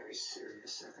having very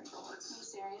serious second thoughts. Are you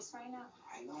serious right now?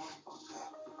 I know I fucked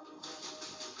up.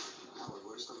 Howard,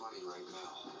 where's the money right now?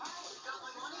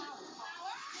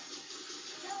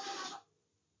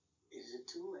 Is it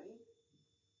too late?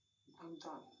 I'm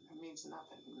done. It means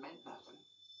nothing. It meant nothing.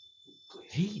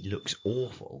 Please. He looks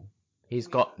awful. He's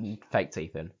got fake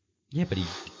teeth in. Yeah, but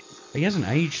he hasn't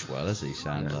aged well, has he,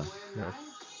 Sandler? No.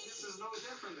 This is no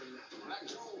different than that. Black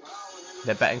Joe, Howard,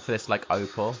 They're betting for this like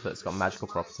opal that's got magical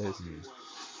properties.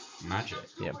 Magic.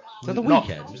 Yeah. Is that The Not-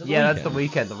 Weeknd? Was that The Yeah, that's the Weeknd?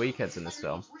 weekend. The weekend's in this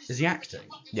film. Is he acting?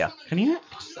 Yeah. Can he act?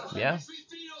 Yeah.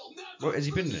 What, has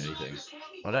he been in anything?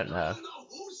 I don't know. I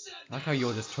like how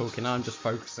you're just talking. I'm just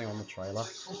focusing on the trailer.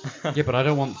 Yeah, but I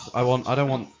don't want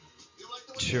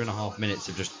 2.5 minutes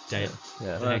of just dead.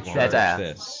 Yeah. Dead Dead air.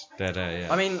 This. Dead air.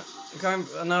 Yeah. I mean, going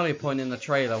an earlier point in the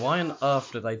trailer, why on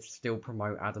earth do they still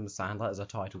promote Adam Sandler as a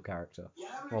title character?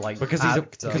 Or like because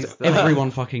actor?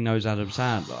 everyone fucking knows Adam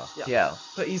Sandler. Yeah.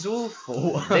 But he's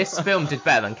awful. This film did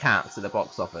better than Cats at the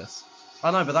box office.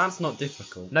 I know, but that's not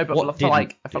difficult. No, but What for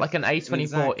like didn't- an A24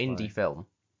 Exactly. indie film.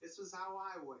 this is how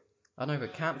I win. I know,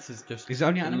 but Cats is just. Is it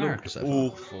only out in looked America so far?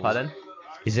 awful. Pardon?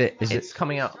 Is it? It's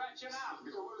coming out What is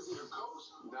he, the coach?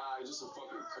 Nah, he's just a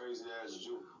fucking crazy ass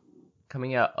Jew.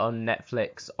 coming out on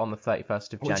Netflix on the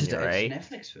 31st of January. It's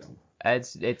a Netflix film.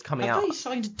 It's coming Have out. they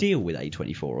signed a deal with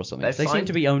A24 or something? They've They seem signed-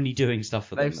 to be only doing stuff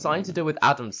for them. They've signed to deal with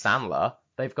Adam Sandler.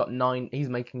 They've got 9. He's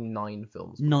making 9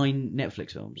 films. 9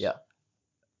 Netflix films. Yeah.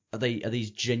 Are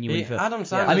these genuine films? Adam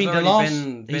Sandler's I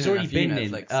mean, he's already been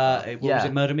in. What was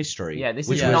it, Murder Mystery? Yeah, this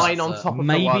which is was 9 on top of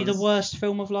maybe the the worst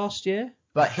film of last year.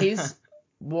 But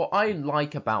what I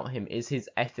like about him is his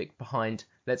ethic behind,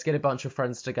 let's get a bunch of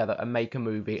friends together and make a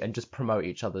movie and just promote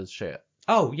each other's shit.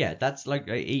 Oh yeah, that's like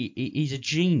he's a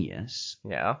genius.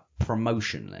 Yeah.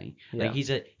 Promotionally, Yeah. like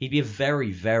he'd be a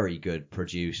very, very good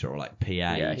producer or like PA.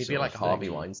 Yeah, he'd be like Harvey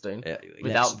thing. Weinstein.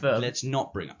 Without let's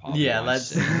not bring up Harvey Yeah,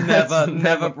 Weinstein. let's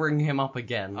never bring him up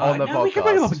again. On the no, we can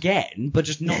bring him up podcast. again, but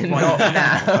just not Not right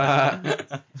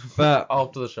now. But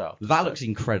After the show. that looks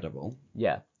incredible.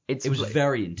 Yeah. It was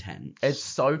very intense. It's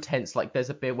so tense. Like, there's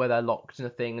a bit where they're locked in a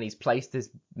thing and he's placed this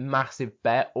massive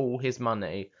bet, all his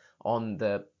money, on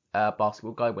the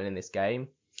basketball guy winning this game.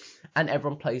 And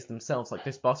everyone plays themselves. Like,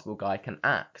 this basketball guy can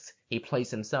act. He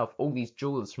plays himself. All these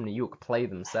jewelers from New York play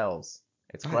themselves.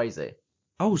 It's crazy.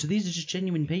 Oh, so these are just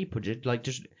genuine people,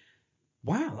 just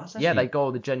wow, that's actually... Yeah, they got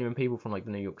all the genuine people from, like,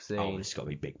 the New York scene. Oh, it's got to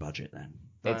be big budget then.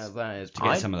 That is To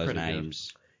get some of those pretty good.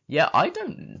 names. Yeah, I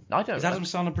don't. Is Adam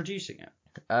Sandler producing it?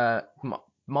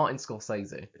 Martin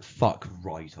Scorsese. Fuck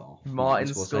right off. Martin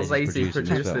Scorsese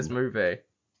produced this movie.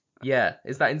 Yeah,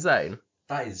 is that insane?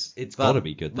 It's got to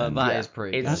be good then. That is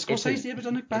pretty good. Has Scorsese ever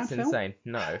done a bad It's film? insane.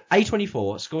 No. A24,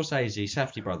 Scorsese,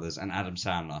 Safdie Brothers, and Adam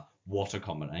Sandler. What a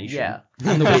combination. Yeah.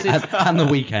 And the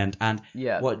Weekend, and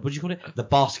Yeah. what do you call it? The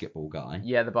basketball guy.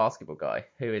 Yeah, the basketball guy.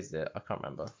 Who is it? I can't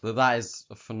remember. But that is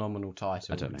a phenomenal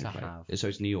title I don't know. to Right. have. So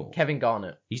it's New York. Kevin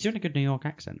Garnett. He's doing a good New York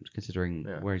accent considering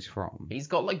where he's from. He's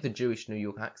got like the Jewish New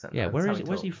York accent. Yeah, though. where's That's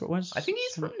he how from? talks. I think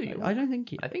he's from New York. I don't think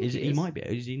he. I think is, he he is. might be.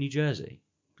 Is he New Jersey?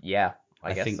 Yeah,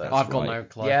 I guess think so. that's I've got right. no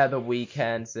clue. Yeah, the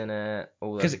Weekend's in it.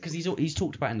 Because he's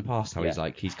talked about in the past how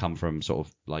he's come from sort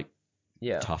of like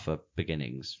yeah, tougher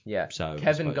beginnings. yeah. So I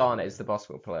Kevin suppose- Garnett is the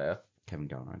basketball player. Kevin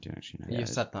Garnett, I do actually know. You've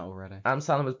said that already. Adam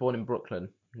Sandler was born in Brooklyn,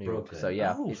 New York. So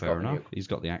yeah, Oh, he's fair got New enough. York. He's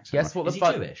got the accent. Guess what Is the he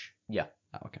bud- Jewish? Yeah.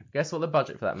 Oh, okay. Guess what the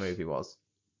budget for that movie was?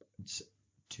 It's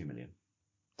 2 million.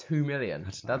 2 million.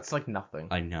 That's That's like nothing.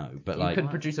 I know, but You like could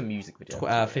produce a music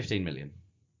video. 15 million.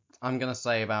 I'm going to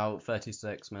say about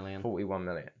 36 million. 41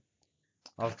 million.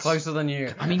 I was closer than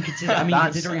you. I mean,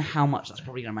 considering how much that's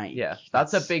probably gonna make. Yeah,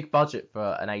 that's a big budget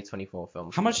for an A24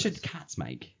 film. How much did Cats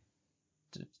make?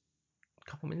 A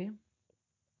couple million?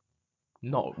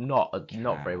 Not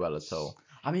very well at all.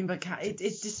 I mean, but it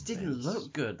just didn't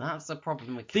look good. That's the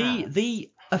problem with Cats.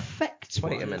 The effects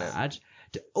Wait were a minute. bad.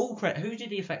 All credit. Who did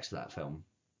the effects for that film?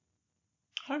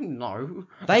 I don't know.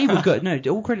 They were good. No,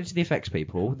 all credit to the effects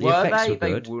people. The effects were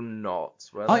good. They were not.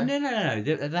 Were Oh they? no.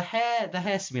 The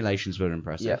hair simulations were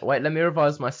impressive. Yeah. Wait. Let me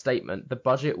revise my statement. The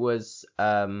budget was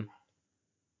For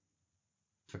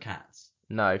Cats.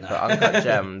 no for Uncut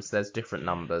Gems. There's different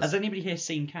numbers. Has anybody here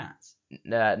seen Cats?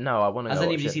 No, I want to. Has go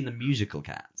anybody watch seen the musical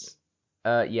Cats?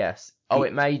 it. Yes. Oh,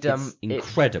 it made It's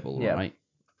incredible, yeah. right?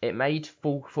 It made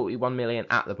 41 million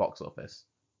at the box office.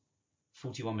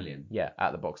 41 million. Yeah,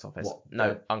 at the box office. What?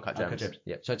 No, Uncut Gems. Uncut Gems.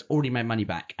 Yeah. So it's already made money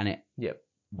back, and it. Yeah.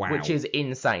 Wow. Which is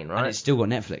insane, right? And it's still got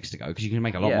Netflix to go because you can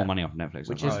make a lot Yeah. more money off Netflix.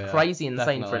 Which I is think. crazy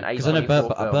insane for an A24 Because I know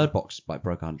film. Bird Box like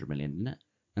broke 100 million, didn't it?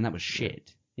 And that was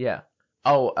shit. Yeah.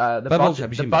 Oh, the Bird Box, have budget you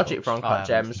the seen budget Bird for Box? Uncut I Gems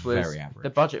haven't. was Very average. the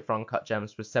budget for Uncut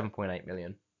Gems was 7.8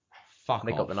 million. Fuck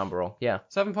They off. got the number wrong. Yeah.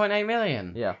 7.8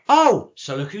 million. Yeah. Oh,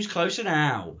 so look who's closer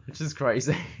now. Which is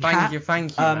crazy. Thank you,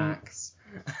 Max.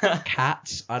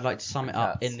 Cats. I'd like to sum it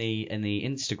up Cats. in the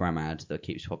Instagram ad that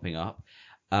keeps popping up,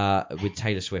 with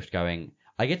Taylor Swift going,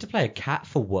 "I get to play a cat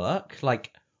for work."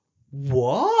 Like,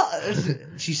 what?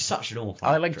 She's such an awful.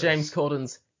 I like actress. James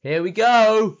Corden's Here We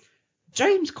Go.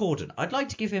 James Corden. I'd like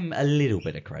to give him a little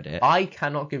bit of credit. I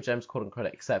cannot give James Corden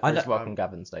credit except for his work on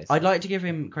Gavin Stacey. I'd like to give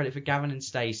him credit for Gavin and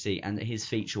Stacey and his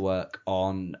feature work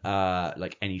on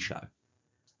like any show,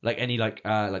 like any like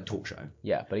talk show.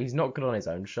 Yeah, but he's not good on his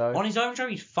own show. On his own show,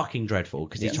 he's fucking dreadful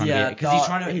because he's Yeah. trying Yeah, to because he's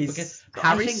trying to he's- because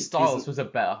Harry I think Styles was a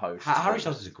better host. Harry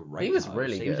Styles is a great. He was host.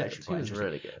 really He good. was actually quite interesting.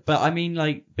 really good. But I mean,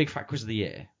 like Big Fat Quiz of the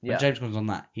Year. When Yeah. James Corden's on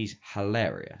that, he's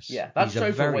hilarious. Yeah, that he's a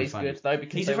show's very always funny. good though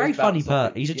because He's they a very always funny bounce off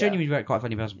person. it. He's a Yeah. genuinely very quite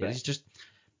funny person, but Yeah. it's just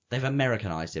they've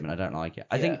Americanized him, and I don't like it.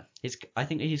 I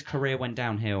think his career went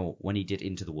downhill when he did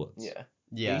Into the Woods. Yeah.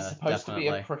 Yeah, He's supposed definitely.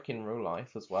 to be a prick in real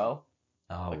life as well.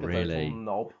 Oh Like a really? total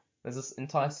knob. There's this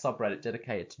entire subreddit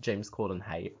dedicated to James Corden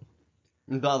hate.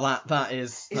 But that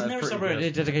is. Isn't there a pretty subreddit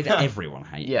good. dedicated to everyone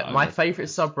hate? Yeah, though? my Like, favourite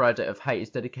subreddit of hate is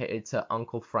dedicated to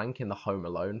Uncle Frank in the Home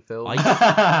Alone film.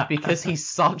 Because he's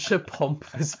such a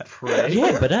pompous prick.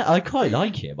 yeah, but I quite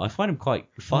like him. I find him quite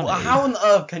funny. Well, how on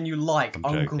earth can you like I'm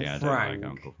Uncle joking, I don't Frank? like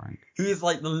Uncle Frank. He is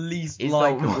like the least He's the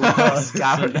likable worst person.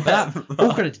 character. But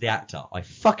all credit to the actor. I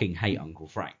fucking hate Uncle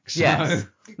Frank. So. Yes.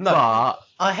 No, But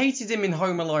I hated him in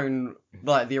Home Alone,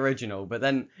 like the original, but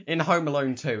then in Home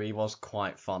Alone 2, he was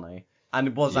quite funny. And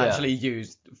it was Yeah. actually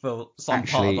used for some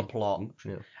part of the plot.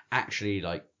 Actually,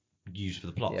 like, used for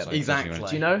the plot. Yeah. So Exactly.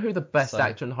 do you know who the best So-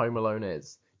 actor in Home Alone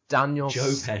is? Daniel Joe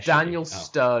Pesci. Daniel Oh.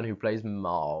 Stern, who plays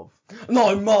Marv.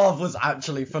 No, Marv was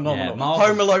actually phenomenal. Yeah, Marv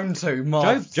Home was- Alone 2,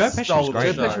 Marv Joe Pesci stole was the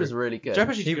great. Joe Pesci show. was really good. Joe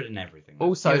Pesci's good in everything. though.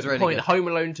 Also, He was really point, good. Home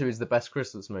Alone 2 is the best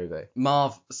Christmas movie.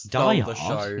 Marv stole Die the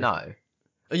Hard? show. No.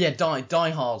 Oh, yeah, Die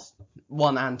Hard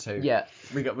 1 and 2. Yeah.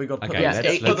 We got to put, Okay, Yeah,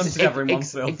 let's put them together in one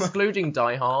film. excluding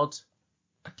Die Hard.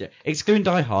 Yeah. Excluding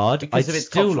Die Hard, Because I'd of its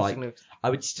still cultural like. significance. I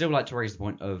would still like to raise the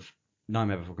point of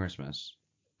Nightmare Before Christmas.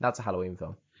 That's a Halloween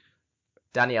film.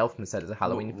 Danny Elfman said it's a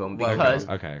Halloween film well, because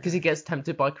Okay. he gets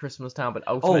tempted by Christmas Town, but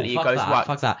Oh, ultimately fuck he goes that! whack.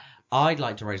 Fuck that! I'd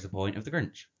like to raise the point of the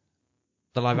Grinch,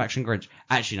 the live-action Grinch.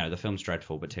 Actually, no, the film's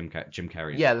dreadful, but Jim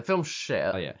Carrey's. Yeah, the film's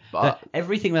shit. Oh yeah. But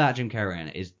Everything without Jim Carrey in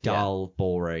it is Yeah. dull,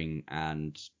 boring,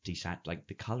 and decent. Like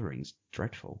the coloring's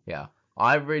dreadful. yeah,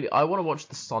 I want to watch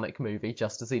the Sonic movie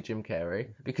just to see Jim Carrey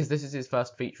because this is his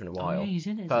first feature in a while. Oh, yeah, he's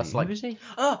in it. First, Isn't he? like- Who is he?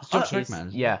 Oh, It's George he's- Strait, man.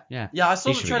 yeah. Yeah. yeah, I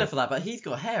saw He the should be trailer good. for that, but he's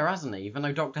got hair, hasn't he? Even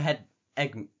though Dr.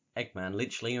 Eggman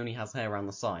literally only has hair around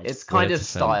the sides. It's kind Well, of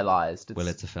it's a film. stylized. Well,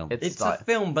 it's a film. It's a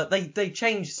film, but they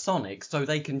changed Sonic so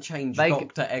they can change They-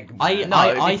 Dr. Eggman. No,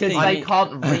 I because think- they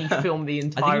can't refilm the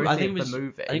entirety I think of it was the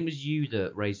movie. I think it was you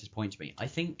that raised this point to me. I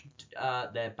think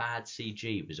their bad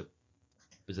CG was a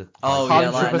Oh, yeah,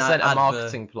 like an 100% a advert.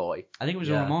 marketing ploy I think it was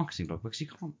all Yeah. a marketing block because you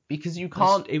can't. because you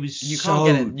can't. It was You so can't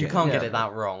get it. You good. can't get Yeah. it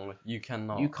that wrong. You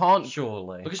cannot. You can't.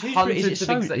 Surely. Because who's Hundreds is it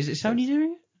of Sony? Is it Sony executives.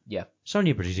 doing it? Yeah.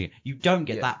 Sony are producing it. You don't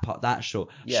get Yeah. that part that short.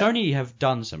 Yeah. Sony have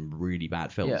done some really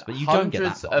bad films, Yeah, but you don't get that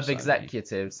hundreds part of Sony.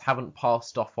 executives haven't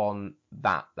passed off on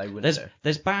that. They wouldn't There's do.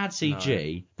 there's bad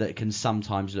CG that can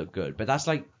sometimes look good, but that's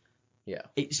like Yeah.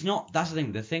 it's not. That's the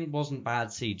thing. The thing wasn't bad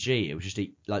CG. It was just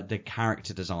like the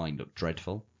character design looked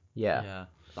dreadful. Yeah. Yeah.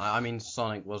 I mean,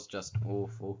 Sonic was just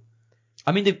awful.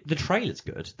 I mean, the trailer's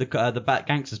good. The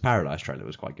Gangster's Paradise trailer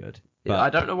was quite good. But, I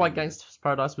don't know why Gangster's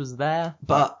Paradise was there.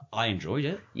 but I enjoyed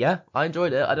it. Yeah, I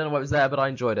enjoyed it. I don't know why it was there, but I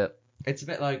enjoyed it. It's a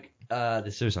bit like the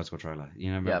Suicide Squad trailer.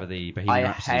 You know, remember the Bohemian I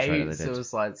Rhapsody trailer hate they did?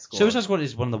 Suicide Squad. Suicide Squad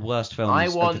is one of the worst films I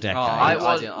of want, the decade. I I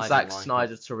want didn't Zack like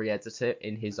Snyder to re-edit it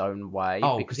in his own way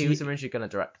Oh, because 'cause he he- was originally going to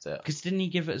direct it. Because didn't he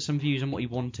give it some views on what he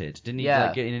wanted? Didn't he Yeah.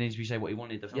 like, get in an interview say what he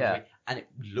wanted the film Yeah. to be? And it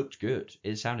looked good.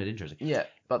 It sounded interesting. Yeah,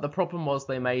 but the problem was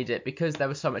they made it because there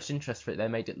was so much interest for it. They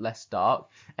made it less dark,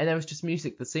 and there was just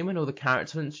music. The scene when all the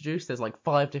characters were introduced, there's like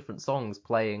 5 different songs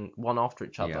playing one after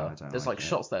each other. Yeah, I don't There's like like it.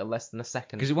 shots that are less than a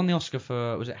second. Because it won the Oscar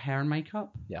for was it hair and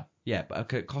makeup? Yeah. Yeah, but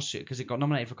costume because it got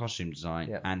nominated for costume design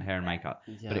Yeah. and hair and makeup,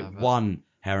 Yeah, but it won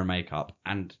hair and makeup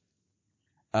and.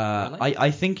 Really?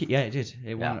 I think it did.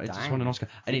 It won. Yeah, It just dang. won an Oscar,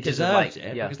 and it Because of, deserved like,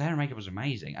 it yeah. because the hair and makeup was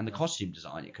amazing, and the costume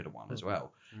design it could have won as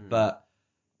well. Hmm. But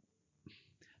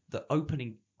the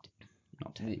opening,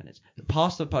 not 10 minutes,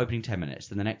 past the opening 10 minutes,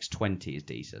 then the next 20 is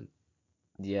decent.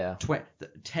 Yeah.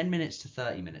 10 minutes to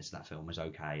 30 minutes of that film is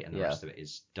okay, and the Yeah. rest of it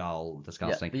is dull,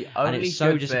 disgusting. the And only it's so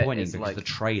good bit disappointing is, because like- the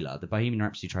trailer, the Bohemian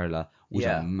Rhapsody trailer, was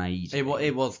Yeah. amazing.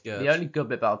 It was good. The only good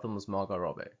bit about them was Margot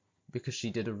Robbie because she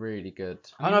did a really good.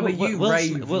 I know, but you Will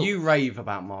rave. Smith- Will- You rave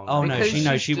about Margot. Oh no, Because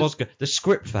she she's was good. The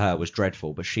script for her was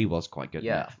dreadful, but she was quite good. in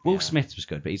Yeah. it. Will Yeah. Smith was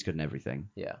good, but he's good in everything.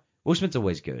 Yeah. Will Smith's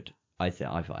always good. I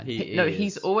find.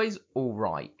 He's always all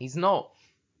right. He's not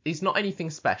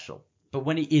anything special. But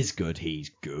when he is good, he's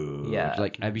good. Yeah.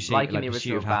 Like, have you seen Like in like the Pursuit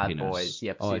original of Bad Happiness? Boys.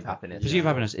 Yeah, Pursuit of Happiness. Pursuit Yeah. of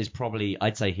Happiness is probably,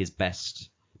 I'd say, his best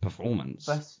performance.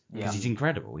 Best- Because yeah. he's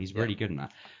incredible. He's really good in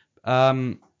that.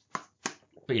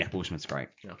 But yeah, Will Smith's great.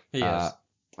 He is. Uh,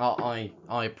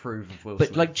 I approve of Will But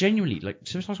Smith. like genuinely, like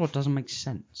Suicide Squad doesn't make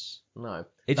sense. No.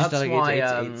 It just That's doesn't. why,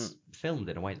 It's filmed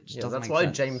in a way that just Yeah, doesn't that's make why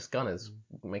sense. James Gunn is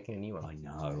making a new one. I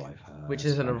know, I've heard. Which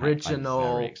is an I'm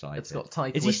original. very excited. It's got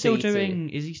Taika Is he still Waititi. doing?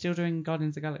 Is he still doing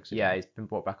Guardians of the Galaxy? Yeah, he's been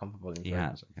brought back on for volume 3. he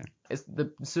has. Okay. It's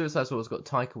the Suicide Squad's got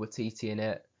Taika Waititi in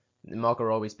it. Margot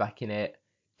Robbie's back in it.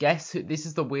 Guess who? This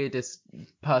is the weirdest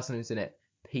person who's in it.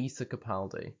 Peter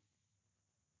Capaldi,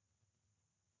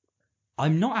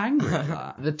 I'm not angry at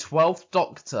that. the 12th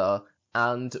Doctor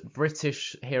and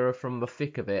British hero from The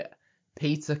Thick of It.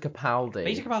 Peter Capaldi.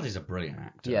 Peter Capaldi's a brilliant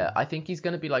actor. Yeah, I think he's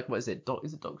gonna be like, what is it?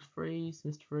 Is it Doctor Freeze,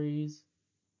 Mr. Freeze?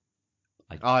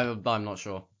 I'm not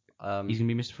sure. He's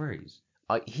gonna be Mr. Freeze.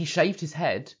 He shaved his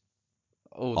head.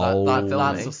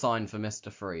 That's a sign for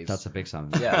Mr. Freeze. That's a big sign.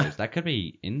 Yeah. That could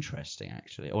be interesting,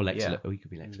 actually. Or Lex. He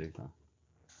could be Lex Luthor.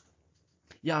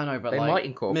 Yeah, I know, but They might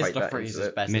incorporate Mr. that Freeze into is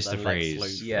it. better Mr. than Freeze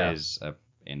Lex Luthor. Yeah. is an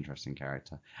interesting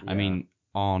character. Yeah. I mean,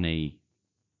 Arnie.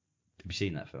 Have you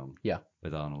seen that film? Yeah.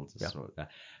 With Arnold. Yeah.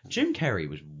 Jim Carrey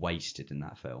was wasted in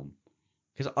that film.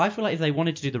 Because I feel like if they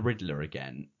wanted to do the Riddler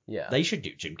again, Yeah. they should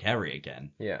do Jim Carrey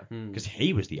again. Yeah. Because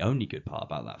he was the only good part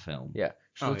about that film. Yeah.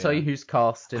 Shall Oh, I tell yeah. you who's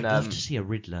cast in? I'd love to see a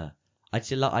Riddler.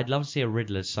 I'd love to see a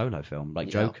Riddler solo film, like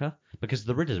Yeah. Joker, because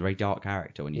the Riddler's a very dark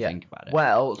character when you Yeah. think about it.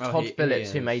 Well, Oh, Todd he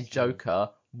Phillips, who is, made yeah. Joker,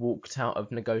 walked out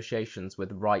of negotiations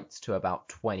with rights to about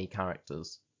 20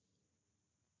 characters,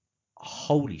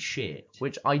 Holy shit.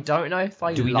 which I don't know if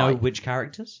I Do we know which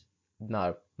characters?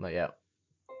 No, not yet.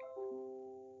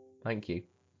 Thank you.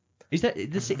 Is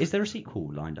there a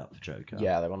sequel lined up for Joker?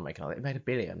 Yeah, they want to make another. It made $1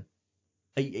 billion.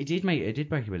 It did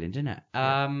break $1 billion, didn't it?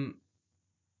 Yeah.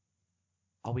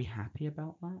 Are we happy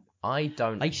about that? I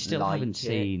don't. I still like haven't it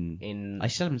seen. In I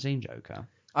still haven't seen Joker.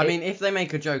 I mean, if they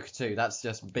make a Joker 2, that's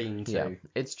just Bean 2. yeah,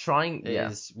 it's trying.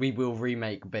 Yeah, We will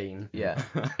remake Bean. yeah,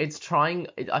 it's trying.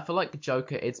 I feel like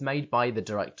Joker. It's made by the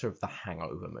director of the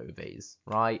Hangover movies,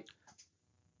 right?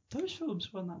 Those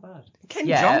films weren't that bad. Ken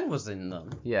Yeah. Jeong was in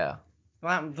them. Yeah,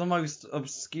 The most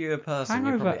obscure person you're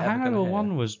Hangover probably ever Hangover gonna hear.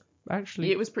 1 was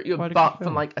actually. it was pretty good, quite a but good for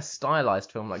film. like a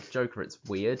stylized film like Joker, it's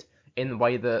weird in the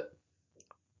way that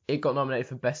it got nominated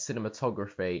for best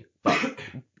cinematography,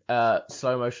 but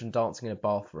slow motion dancing in a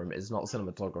bathroom is not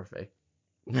cinematography.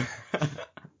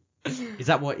 Is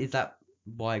that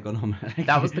why it got nominated?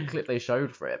 That was the clip they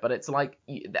showed for it, but it's like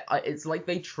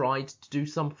they tried to do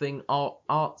something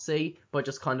artsy, but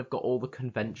just kind of got all the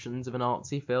conventions of an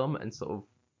artsy film and sort of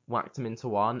whacked them into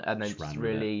one, and then Just just ran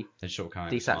with really. They sort of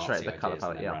kind of desaturated the colour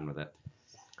palette, yeah. Ran with it.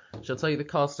 Shall I tell you the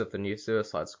cast of the new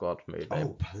Suicide Squad movie?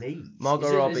 Please.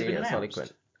 Margot Robbie as Harley Quinn.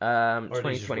 Or are these just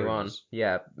 2021. rumours?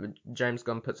 Yeah, James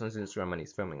Gunn puts on his Instagram when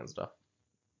he's filming and stuff.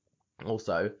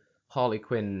 Also, Harley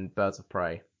Quinn Birds of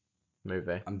Prey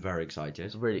movie. I'm very excited.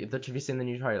 It's really. Have you seen the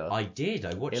new trailer? I did.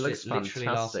 I watched It looks literally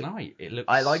fantastic. last night. It looks.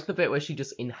 I like the bit where she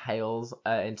just inhales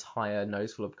an entire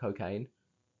nose full of cocaine.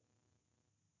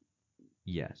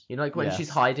 Yes. You know, like when Yes. she's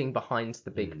hiding behind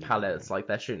the big pallets, like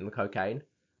they're shooting the cocaine.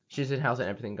 She just inhales it and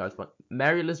everything goes. But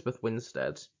Mary Elizabeth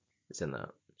Winstead is in that.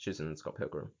 She's in Scott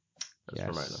Pilgrim. That's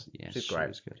Ramona. Yes. She's she great.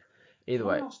 was good. Either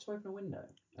way, Can I ask to open a window?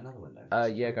 Another window.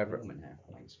 yeah, go for it. Warm in here,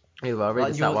 thanks. either way, I'll read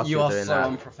Like, this out whilst you you're are doing so that.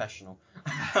 unprofessional.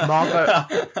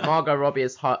 Margot Robbie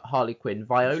is Harley Quinn.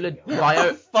 Viola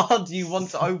How far do you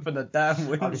want to open a damn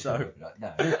window?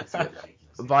 No, it's ridiculous.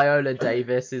 Viola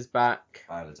Davis is back.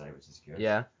 Viola Davis is good.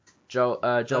 Yeah. Joel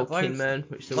Those- Kinnaman,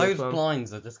 which is the Those worst one.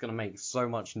 blinds are just going to make so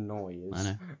much noise. I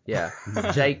know. Yeah.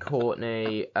 Jay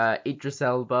Courtney, Idris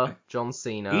Elba, John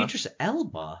Cena. Idris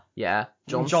Elba. Yeah.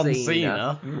 John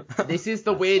Cena. This is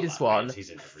the weirdest one.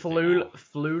 He's in everything now.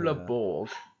 Flula Yeah. Borg.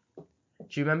 Do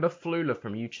you remember Flula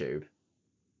from YouTube?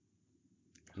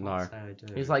 No.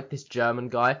 He's like this German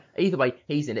guy. Either way,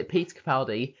 he's in it. Peter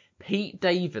Capaldi, Pete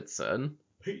Davidson,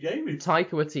 Pete Davidson. Taika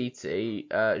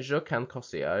Waititi, Joaquin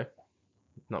Cosio,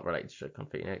 not related to Joaquin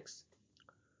Phoenix.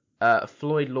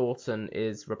 Floyd Lawton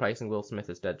is replacing Will Smith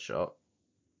as Deadshot.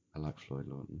 I like Floyd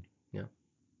Lawton.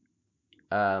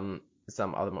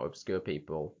 Some other more obscure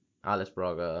people. Alice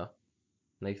Braga,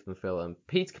 Nathan Fillion.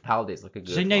 Peter Capaldi is like a good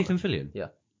Say one. Nathan Fillion.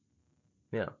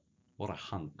 Yeah. What a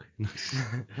hunk.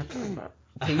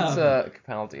 Peter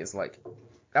Capaldi is like,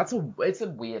 it's a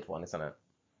weird one, isn't it?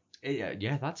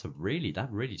 Yeah, that really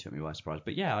took me by surprise.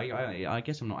 But yeah, I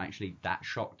guess I'm not actually that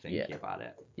shocked thinking about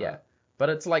it. Yeah. But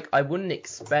it's like, I wouldn't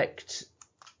expect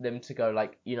them to go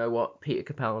like, you know what, Peter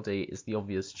Capaldi is the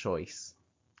obvious choice.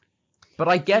 But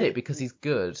I get it because he's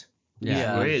good.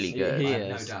 Yeah, He's really good. he I have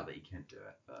no is. doubt that he can do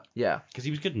it, but Yeah. Because he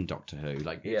was good in Doctor Who.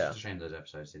 Like, it's Yeah. just a shame those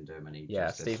episodes didn't do him any Yeah,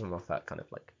 justice. Stephen Moffat kind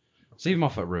of like. Stephen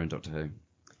Moffat ruined Doctor Who.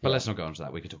 But let's not go on to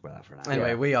that. We could talk about that for an hour.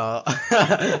 Anyway,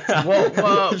 Yeah. we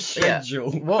are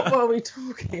Schedule. What were we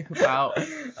talking about?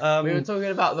 We were talking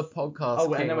about the podcast. Oh,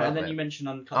 King and then Rabbit. you mentioned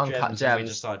Uncut Uncut Gems, and we Gems.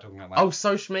 just started talking about that. Oh,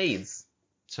 Social Meds.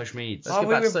 Social Media. Let's Oh, get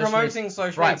we back were to social promoting media.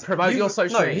 social Right, media. promote your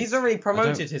social No, media. he's already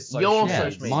promoted don't- his social Your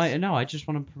media. social media. No, I just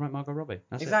want to promote Margot Robbie.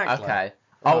 That's Exactly. Okay. Right.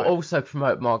 I'll also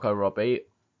promote Margot Robbie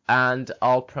And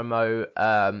I'll promote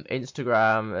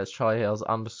Instagram as Charlie Hills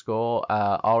 _.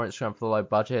 Our Instagram for the low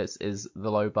budgets is the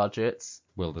low budgets.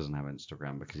 Will doesn't have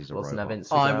Instagram because he's a Doesn't robot. have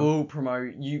Instagram. I will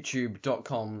promote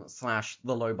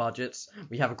youtube.com/thelowbudgets.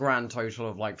 We have a grand total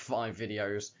of like 5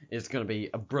 videos. It's going to be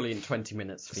a brilliant 20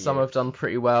 minutes for Some you. have done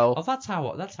pretty well. Oh, that's how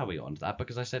we got onto that,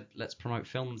 because I said let's promote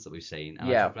films that we've seen, and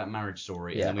Yeah. I talked about Marriage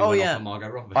Story, Yeah. and then we Oh, went yeah. off on Margot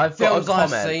Robbie. I've got Films a I've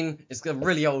comment. seen. It's a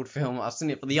really old film. I've seen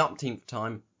it for the umpteenth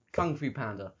time. Kung Fu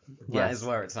Panda. That Yes. is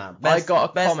where it's at. I got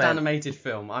a best comment. animated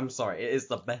film. I'm sorry, it is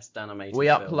the best animated We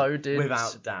film. uploaded-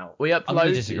 Without doubt. We uploaded. I'm going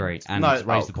to disagree and No,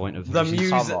 raise the point of the she's-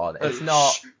 music. Come on, it's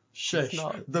not. Shush. It's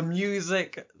not. The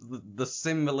music, the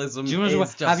symbolism. Do you know is what?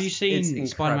 just, Have you it's seen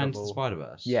Spider-Man to the incredible.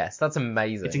 Spider-Verse? Yes, that's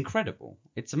amazing. It's incredible.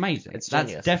 It's amazing. It's That's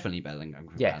genius. definitely better than Kung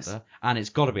Fu Yes. Panda, and it's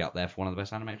got to be up there for one of the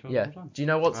best animated films Yeah. of all time. Do you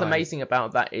know what's Right. amazing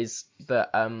about that is that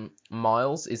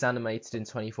Miles is animated in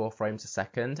 24 frames a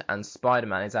second, and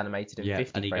Spider-Man is animated in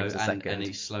 50 and he frames goes a second. and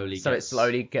it slowly So it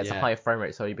slowly gets a yeah, higher frame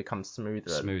rate, so he becomes smoother.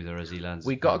 smoother as he learns.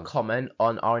 We his got a powers. comment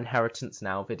on our Inheritance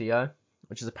Now video,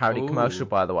 which is a parody Ooh. commercial,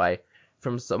 by the way,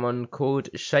 from someone called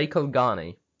Sheikh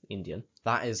Ghani, Indian.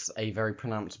 That is a very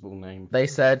pronounceable name. They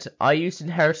said, I used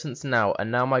Inheritance Now,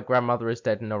 and now my grandmother is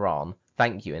dead in Iran.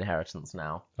 Thank you, Inheritance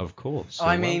Now. Of course.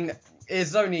 I you're mean, welcome.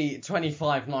 it's only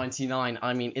 $25.99.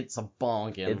 I mean, it's a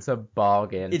bargain. It's a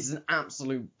bargain. It's an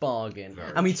absolute bargain.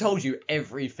 Very And we true. told you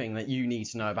everything that you need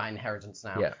to know about Inheritance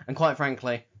Now. Yeah. And quite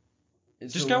frankly,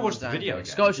 it's Just all go watch the down video here. again.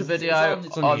 Just go watch the video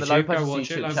It's on on the YouTube, Low go Budget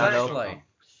watch it, YouTube Low channel. Budget. Exactly.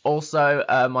 Also,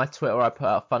 my Twitter, I put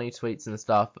out funny tweets and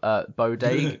stuff.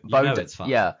 Bodega. You know it's fun.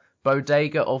 Yeah.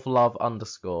 Bodega of Love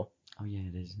 _. Oh yeah,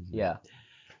 it is. Isn't it? Yeah.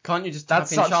 Can't you just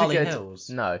That's type in such a Charlie good. Hills?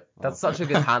 No, that's such a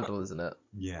good handle, isn't it?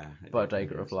 Yeah.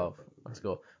 Bodega of Love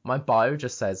 _. My bio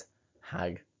just says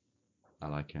Hag. I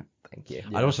like it. Thank you.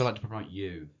 Yeah. I'd also like to promote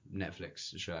You,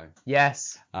 Netflix show.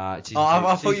 Yes. Season Oh, I two-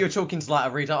 thought you were talking to like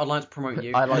a reader. I'd like to promote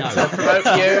you. I'd like No. to promote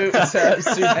you to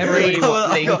Supreme I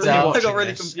got Leader.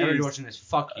 really this, confused. everybody watching this,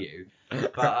 fuck you.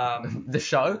 But The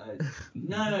show?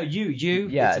 no, you.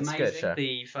 Yeah, it's it's a amazing. good show.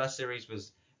 The first series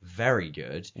was very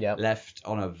good. Yep. Left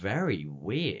on a very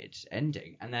weird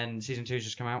ending, and then season 2's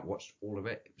just come out. Watched all of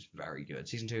it. It was very good.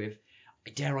 Season 2,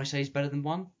 if dare I say, is better than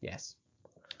 1. Yes.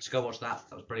 Just go watch that.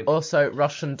 That was brilliant. Also,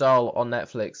 Russian Doll on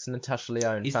Netflix. Natasha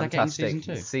Lyonne. Is that getting Fantastic. season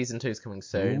 2? Season 2 is coming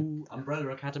soon. Ooh, Umbrella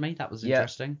Academy. That was Yeah.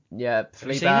 interesting. Yeah.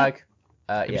 you seen Fleabag.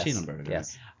 you Yes. seen Umbrella Academy?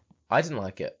 Yes. I didn't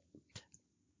like it.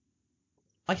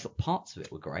 I thought parts of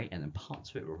it were great, and then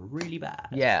parts of it were really bad.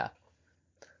 Yeah.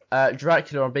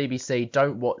 Dracula on BBC,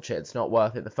 don't watch it, it's not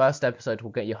worth it. The first episode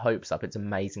will get your hopes up, it's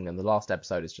amazing, and the last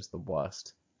episode is just the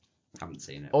worst. Haven't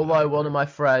seen it. Although one of my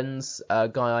friends, a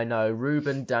guy I know,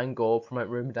 Ruben Dangor, promote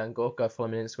Ruben Dangor, go follow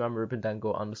him on Instagram, Ruben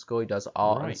Dangor _, he does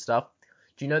art Right. and stuff.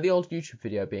 Do you know the old YouTube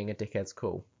video, Being a Dickhead's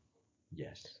Cool?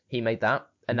 Yes. He made that,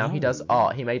 and now he does No.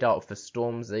 art. He made art for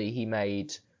Stormzy, he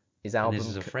made his And album. this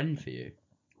is a friend for you.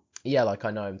 Yeah, like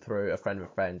I know him through a friend of a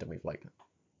friend, and we've like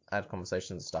had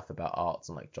conversations and stuff about arts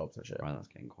and like jobs and shit. Right, that's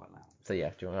getting quite loud. So yeah,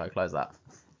 do you want to close that?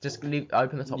 Just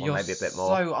open the top You're one maybe a bit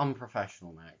more. so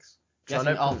unprofessional, Max. Shall I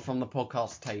Getting open- up from the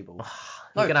podcast table.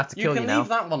 You're gonna have to kill you you can now. leave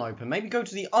that one open. Maybe go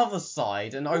to the other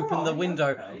side and open the Alright, window.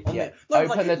 okay. On Yeah. the... No, Open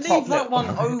like, the leave top that lip. one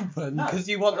open No, because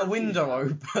you want the I refuse. window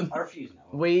open. I refuse now.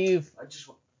 We've. I just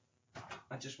want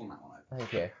that one open.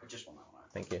 Thank you. I just want that one open.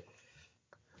 Thank you.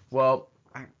 Well,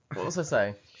 what was I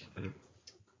saying?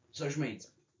 Social media.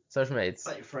 Social media.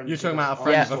 Like your friends You're talking with about a us.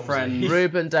 friend Yeah. of a friend.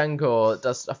 Ruben Dangor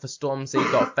does stuff for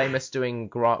Stormzy. Got famous doing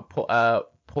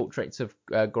portraits of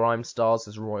grime stars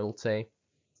as royalty.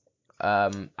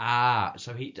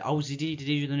 So did he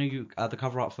do the new the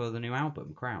cover art for the new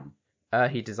album, Crown?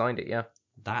 He designed it. Yeah.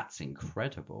 That's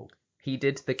incredible. He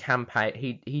did the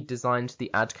campaign. He designed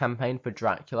the ad campaign for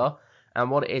Dracula, and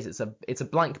what it is, it's a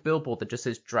blank billboard that just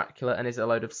says Dracula, and there's a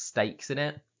load of stakes in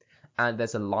it, and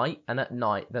there's a light, and at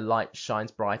night the light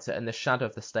shines brighter, and the shadow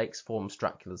of the stakes forms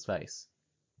Dracula's face.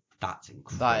 That's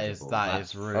incredible. That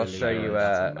is really I'll show you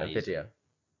that's a amazing. video.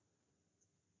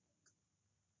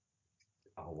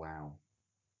 Oh wow,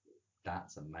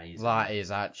 that's amazing. That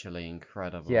is actually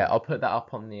incredible. Yeah, I'll put that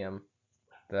up on the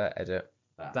edit.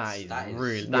 That is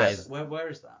really- that is- Where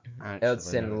is that? It's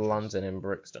Actually. in London, in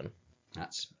Brixton.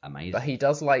 That's amazing. But he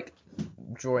does like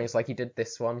drawings, like he did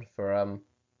this one for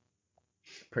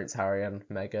Prince Harry and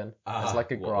Meghan. It's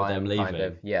like a what, with them grime kind leaving?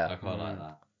 of. Yeah. I quite like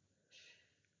that.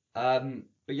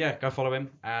 But yeah, go follow him.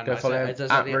 And Go I follow said- him I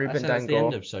said at at the- I Ruben said that's the Dangor.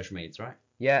 end of social medias, right?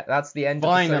 Yeah, that's the end of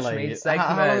the social Finally. media segment.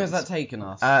 How long has that taken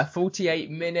us?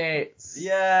 48 minutes.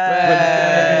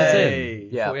 Yay!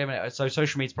 Yeah. 48 minutes. So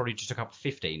social media's probably just took up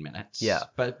 15 minutes. Yeah.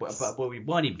 But we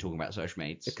weren't even talking about social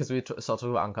medias. Because we started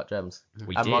talking about Uncut Gems.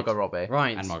 We and did. Margot Robbie.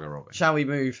 Right. And Margot Robbie. Shall we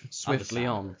move swiftly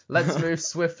on? Let's move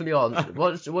swiftly on.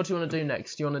 What do you want to do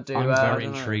next? Do you want to do... I'm very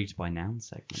don't know. intrigued by noun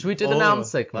segment. Should we do the noun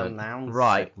segment? The noun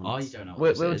Right. segment. I don't know what Will,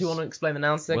 this do is. you want to explain the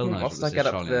noun segment? knows Whilst what I this get is,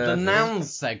 up Charlie. The the... noun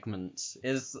segment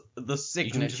is the Are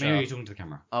you talking to me or are signature. you talking to the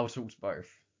camera? I'll talk to both.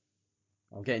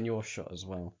 I'm getting your shot as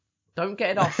well. Don't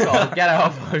get it off shot. Get it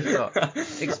off shot.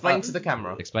 Explain to the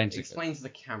camera. Explain to the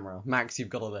camera. Max, you've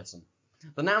got to listen.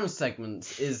 The noun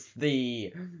segment is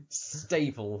the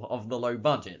staple of the low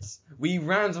budgets. We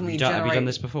randomly generate... Have you done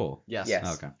this before? Yes. Yes.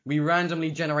 Oh, okay. We randomly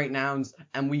generate nouns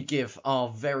and we give our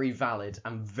very valid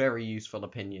and very useful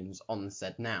opinions on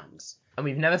said nouns. And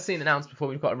we've never seen the nouns before.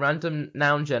 We've got a random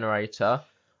noun generator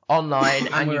online,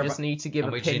 and you just need to give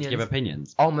And we just need to give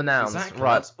opinions. on the nouns. Exactly.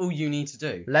 Right. That's all you need to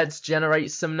do. Let's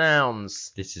generate some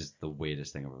nouns. This is the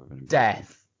weirdest thing I've ever been involved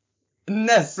Death.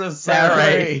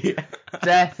 Necessary.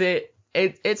 Death.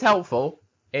 It's helpful.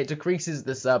 It decreases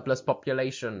the surplus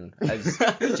population, as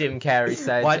Jim Carrey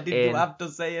said. Why did you have to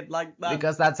say it like that?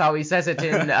 Because that's how he says it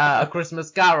in A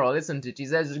Christmas Carol, isn't it? He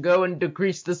says, "Go and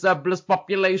decrease the surplus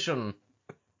population."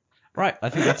 Right, I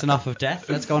think that's enough of death.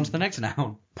 Let's go on to the next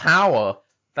noun. Power.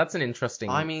 That's an interesting.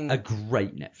 I mean, A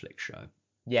great Netflix show.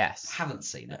 yes, Haven't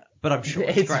seen it, but I'm sure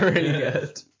it's great. really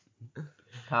good.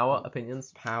 Power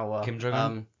opinions. power. Kim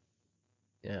Jong-un?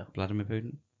 Yeah. Vladimir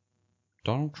Putin.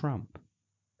 Donald Trump.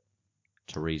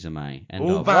 Theresa May. End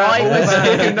All of. bad. Why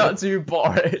would you not do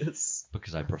Boris?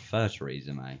 Because I prefer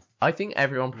Theresa May. I think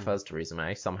everyone prefers Theresa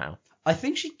May somehow. I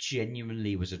think she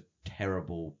genuinely was a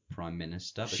terrible prime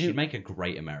minister, but She- she'd make a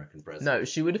great American president. No,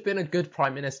 she would have been a good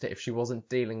prime minister if she wasn't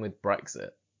dealing with Brexit.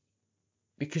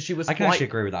 Because she was I can quite, actually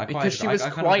agree with that. because she was I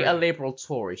kind of quite agree. a liberal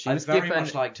Tory. She I was very given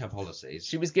much liked her policies.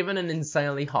 she was given an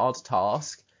insanely hard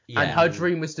task, Yeah. and her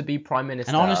dream was to be prime minister.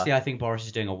 And honestly, I think Boris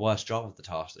is doing a worse job of the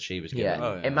task that she was given. yeah.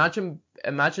 Oh, yeah.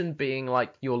 Imagine being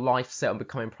like your life set on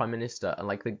becoming prime minister, and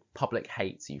like the public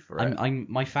hates you for it.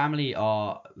 My family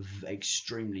are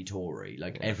extremely Tory.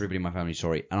 Like everybody in my family is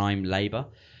Tory, and I'm Labour.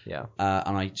 Yeah.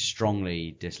 And I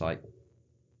strongly dislike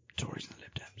Tories and the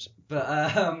Lib Dems.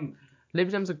 But Lib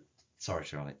Dems are sorry,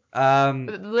 Charlie.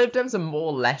 but the Lib Dems are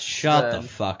more less. Shut than... the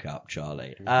fuck up,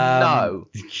 Charlie. No.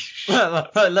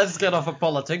 Let's get off of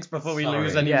politics before we Sorry.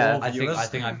 lose any Yeah. more viewers. I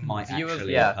think I might Viewers,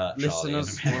 actually yeah, hurt Charlie.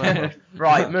 listeners, in a minute. whatever.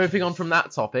 Right, moving on from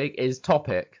that topic is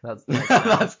topic. That's the next one.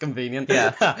 That's convenient.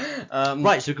 Yeah.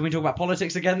 Right, so can we talk about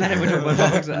politics again then? If we're talking about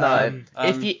topics? No.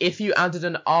 Um, if you added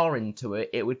an R into it,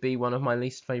 it would be one of my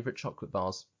least favourite chocolate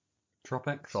bars.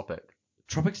 Tropics. Tropic.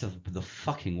 Tropics are the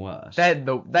fucking worst. They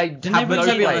Didn't have they no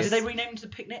rename, place. did they rename to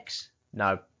picnics?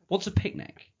 No, What's a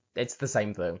picnic? it's the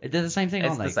same thing. They're the same thing, It's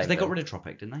aren't they? the 'Cause same they got thing. rid of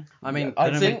Tropic, didn't they? I mean, I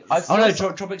They don't think make- I've Oh no,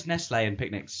 still- Tropic's Nestle and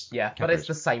Picnics. Yeah, but Cadbury's. it's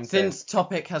the same thing. since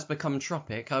topic has become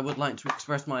tropic, I would like to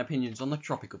express my opinions on the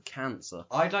Tropic of Cancer.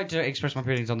 I'd like to express my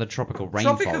feelings on the tropical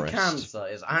Tropic of rainforest. Cancer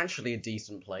is actually a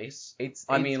decent place. It's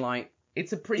I mean, like,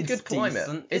 it's a pretty it's good climate.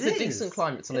 decent. It's It a decent is.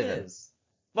 climate to live It in. is.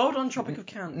 Well done, Tropic of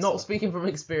Cancer. Not speaking from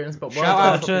experience, but well Shout done, out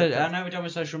Tropic of to, I Cancer. know we're done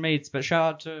with social medias, but shout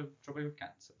out to Tropical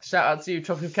Cancer. Shout out to you,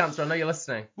 Tropic of Cancer. I know you're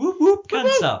listening. Whoop whoop,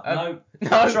 Cancer. No,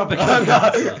 Tropical No,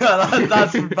 Cancer.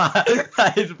 that's bad.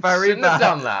 That is very shouldn't have bad.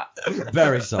 done that.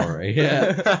 Very sorry.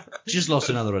 Yeah. Just lost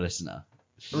another listener.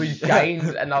 We gained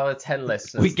another 10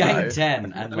 listeners. We gained though.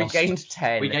 10 and We lost. gained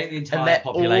 10. We gained the And entire they're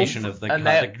population all- of the and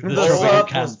they're- tropical the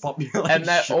surplus cancer. population. And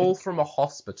they're all from a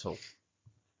hospital.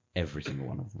 Every single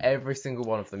one of them. Every single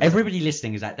one of them. Everybody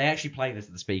listening is that they actually play this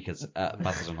at the speakers at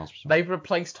Basildon Hospital. They've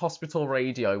replaced hospital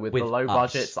radio with the With low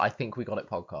us. budgets. I think we got it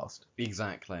podcast.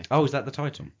 Exactly. Oh, is that the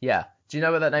title? Yeah. Do you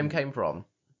know where that name came from?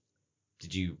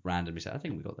 Did you randomly say, I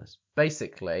think we got this?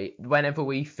 Basically, whenever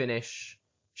we finish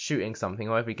shooting something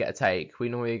or if we get a take, we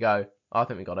normally go, oh, I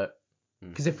think we got it.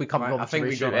 Because if we come Right, along I to think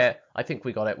we reshoot got it, I think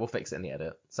we got it. We'll fix it in the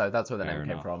edit. So that's where the Fair name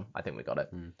came enough. from. I think we got it.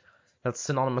 That's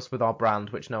synonymous with our brand,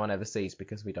 which no one ever sees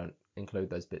because we don't include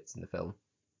those bits in the film.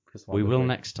 Because why We would will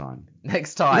next time.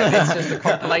 Next time, it's just a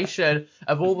compilation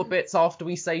of all the bits after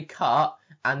we say cut,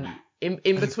 and in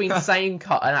between saying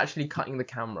cut and actually cutting the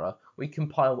camera, we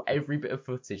compile every bit of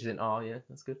footage. And oh yeah,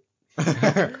 that's good.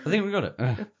 I think we got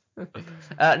it.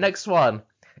 Next one,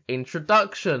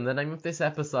 introduction. The name of this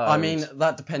episode. I mean,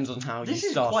 that depends on how This you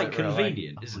is start quite it, really.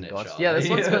 convenient, isn't it, Gosh. Charlie? Yeah, this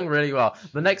one's going really well.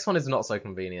 The next one is not so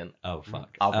convenient. Oh,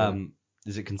 fuck. Oven.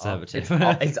 Is it conservative?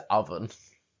 It's oven.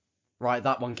 Right,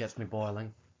 that one gets me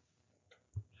boiling.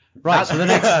 Right, so the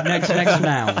next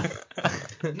noun.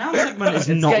 Noun segment is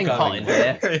It's not getting going hot in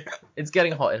here. It's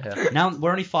getting hot in here. Now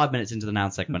we're only 5 minutes into the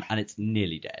noun segment and it's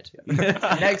nearly dead.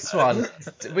 Next one.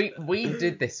 We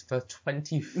did this for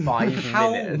 25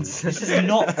 minutes. This is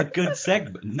not a good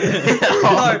segment.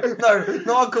 No,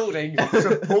 not according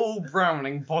to Paul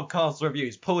Browning podcast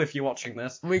reviews. Paul, if you're watching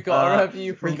this, We got a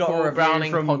review we from got a Paul review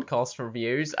Browning from- podcast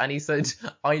reviews, and he said,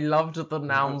 "I loved the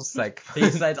noun segment." he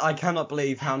said, "I cannot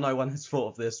believe how no one has thought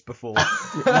of this before."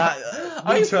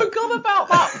 I forgot about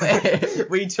that bit.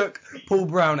 We took Paul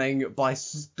Browning by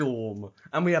storm,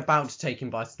 and we're about to take him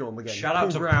by storm again. Shout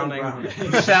out to Paul Browning.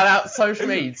 Shout out social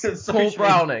medias. Social Paul media.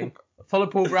 Browning. Follow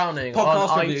Paul Browning Podcast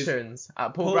on reviews. iTunes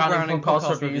at Paul Paul Browning, Browning podcast,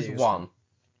 podcast reviews reviews. 1.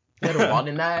 We had a 1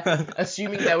 in there,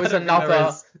 assuming there was think another. there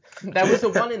is. There was a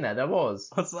 1 in there. There was.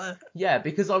 What's that? Yeah,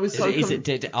 because I was so.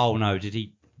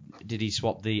 Did he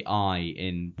swap the I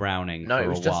in Browning No, for it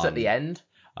was a just one? at the end,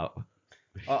 Oh.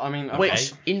 I mean, okay.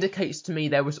 which indicates to me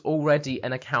there was already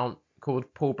an account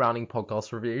called Paul Browning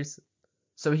Podcast Reviews.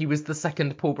 So he was the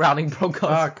second Paul Browning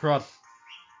podcast. crud.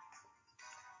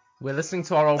 We're listening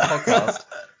to our old podcast.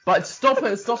 But stop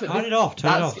it. Turn it off.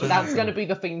 That's going to be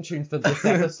the theme tune for this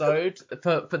episode,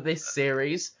 for this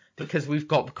series, because we've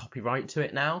got the copyright to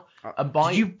it now. And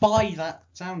Did you buy that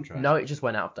soundtrack? No, it just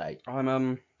went out of date.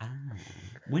 I'm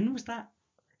When was that?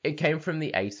 It came from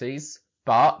the 80s,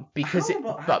 but because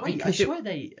I because it, swear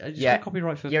they just Yeah. got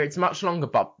copyright for. yeah, it's much longer,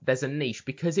 but there's a niche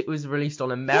because it was released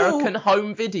on American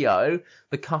Home Video.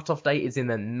 The cutoff date is in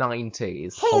the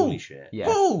 90s. Holy shit. Yeah.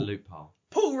 Paul! Loophole.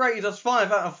 Paul rated us 5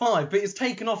 out of 5, but he's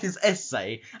taken off his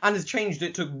essay and has changed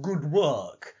it to good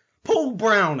work. Paul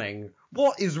Browning,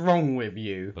 what is wrong with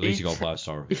you? At least you got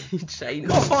 5-star review. Shane.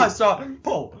 Not 5-star.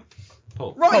 Paul,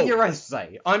 Paul. write Paul. your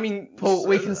essay. I mean, Paul,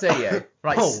 we can see you.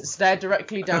 Right, Paul. stare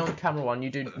directly down camera 1. You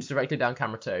do directly down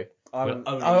camera 2. I'm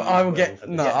only I'm use get Will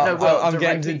no, for this. I'm, Will, I'm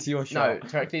getting directly- into your No, shot.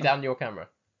 directly down your camera.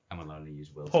 And we'll only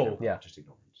use Will. Paul. Yeah. Just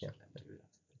ignore him. Just Yeah. let him do that.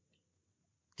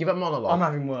 Give a monologue. I'm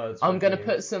having words. I'm with going to you.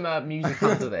 put some music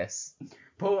under this.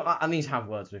 Paul, I need to have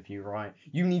words with you, right?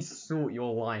 You need to sort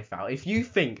your life out. If you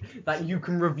think that you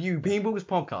can review people's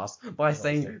podcasts by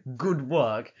saying good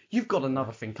work, you've got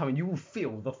another thing coming. You will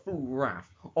feel the full wrath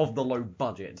of the low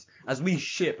budget as we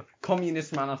ship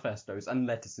communist manifestos and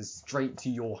lettuces straight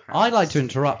to your house. I'd like to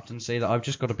interrupt and say that I've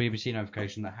just got a BBC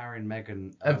notification that Harry and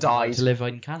Meghan Have died. to live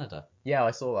in Canada. Yeah,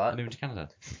 I saw that. Moving to Canada.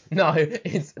 No,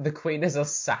 it's the Queen has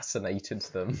assassinated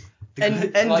them.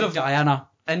 End Like of Diana.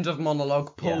 end of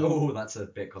monologue. Paul. Oh, that's a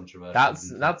bit controversial.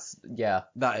 That's yeah.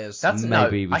 That is. That's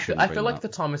Maybe we no. shouldn't I bring feel like that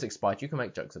the time has expired. You can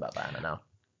make jokes about Diana now.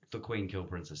 The Queen killed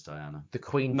Princess Diana. The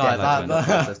Queen No, dead that- like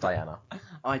Princess Diana.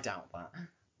 I doubt that.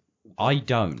 I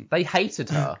don't. They hated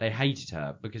her. They hated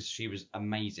her because she was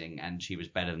amazing and she was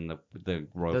better than the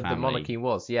royal The family. monarchy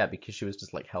was, yeah, because she was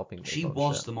just like helping people. She and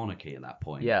was shit. the monarchy at that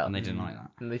point. Yeah. And they didn't like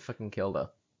that. And they fucking killed her.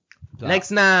 That- Next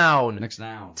noun. Next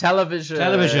now. Television.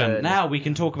 Television. Now we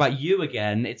can talk about you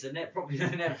again. It's probably a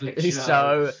Netflix show.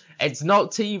 So it's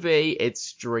not TV, it's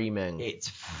streaming. It's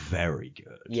very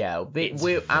good. Yeah, It's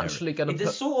we're very- actually gonna It's put.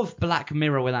 a sort of Black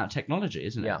Mirror without technology,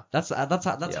 isn't it? Yeah. That's Yeah.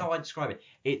 how I describe it.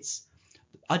 It's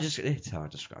how I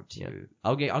describe it to you.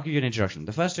 I'll give you an introduction.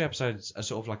 The first 2 episodes are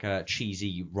sort of like a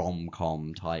cheesy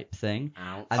rom-com type thing.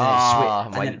 Ouch. And then, my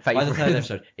and then by the favourite. 3rd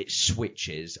episode, it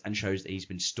switches and shows that he's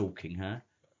been stalking her.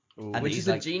 And Which he's is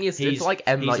a like- genius. he's- It's like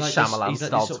M. he's Night like Shyamalan he's like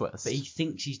style this twist. But he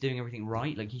thinks he's doing everything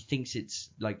right. Like, he thinks it's,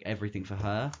 like, everything for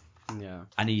her. Yeah.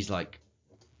 And he's like,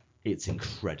 it's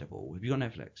incredible. Have you got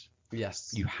Netflix?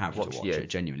 Yes. You have Watch to watch you. it.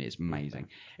 Genuinely, it's amazing.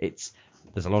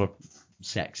 There's a lot of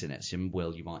sex in it. So,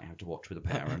 Will, you might have to watch with a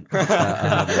parent. no,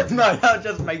 that would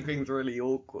just make things really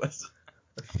awkward.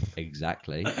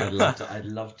 Exactly. I'd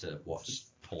love to watch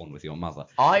porn with your mother.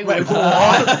 I would.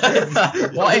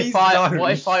 What if I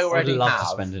I'd already love have to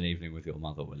spend an evening with your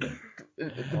mother, William.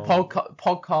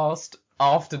 podcast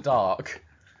After Dark?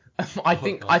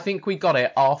 I think we got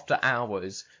it After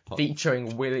Hours,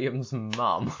 featuring William's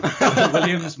mum.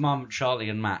 William's mum, Charlie,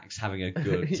 and Max having a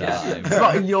good time.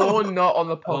 But you're not on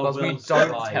the podcast. We Will's don't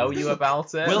survived. tell you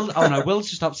about it. Will's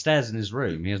just upstairs in his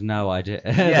room. He has no idea.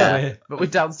 Yeah, but we're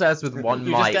downstairs with one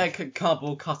You just mic. get a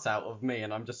cardboard cutout of me,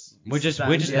 and I'm just. We're just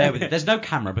standing there with it. There's no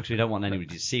camera because we don't want anybody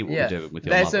to see what Yeah. we're doing with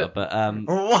your There's mother. a- But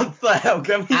What the hell?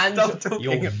 Can we And stop talking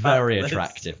you're about very this?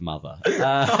 attractive mother.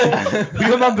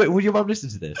 Will your mum listen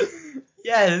to this?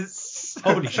 Yes.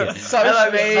 Holy shit.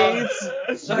 Social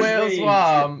Meads, Will's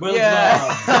mum.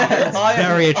 Yeah.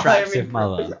 Very attractive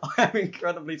mother. I am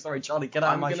incredibly sorry, Charlie. Get out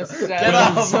I'm of my gonna shot. say- Get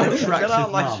out Will's of my, attractive get out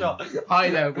of my mum. shot. Hi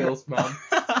there, Will's mum.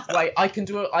 Wait, I can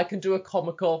do a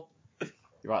comical.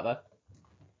 You right there?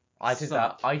 I did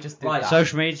that. I just did Right, that.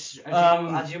 Social media.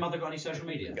 Has your mother got any social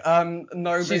media?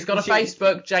 No. She's but got a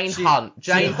Facebook, Jane Hunt.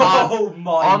 Jane Oh Hunt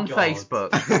my on God.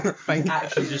 Facebook. Thank you.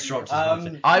 Actually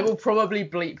disrupted. I will probably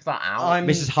bleep that out.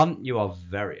 Mrs. Hunt, you are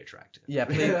very attractive. Yeah,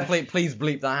 please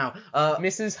bleep that out.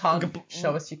 Mrs. Hunt,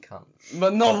 show us your cunt.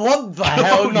 But not what the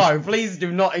hell? No, please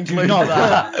do not include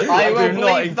that. I will do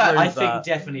not bleep that. include I think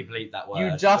definitely bleep that word.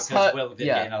 You just because heard- Will did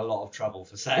yeah. get in a lot of trouble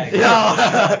for saying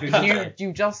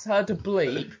You just heard a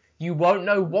bleep. You won't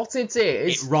know what it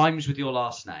is. It rhymes with your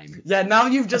last name. Yeah, now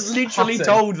you've just literally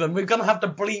Hutton. told them. We're gonna have to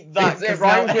bleep that. It 'cause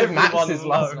rhymes now with everyone Max's will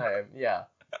last know. name. Yeah.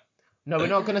 No, we're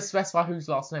not going to specify whose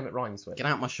last name it rhymes with. Get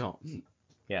out my shop.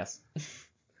 Yes.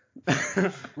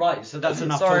 Right, so that's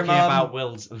enough Sorry, talking Mum. About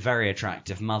Will's very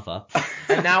attractive mother.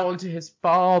 And now on to his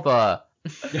father.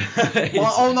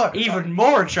 Oh no, Even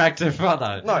more attractive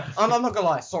father. no, I'm not gonna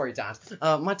lie. Sorry, Dad.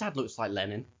 My dad looks like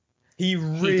Lenin. He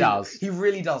does. He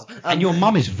really does. And your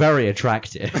mum is very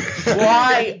attractive.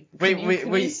 Why?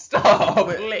 We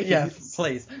stop, Yeah,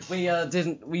 please.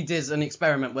 We did an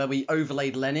experiment where we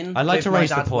overlaid Lenin. I'd like with to my raise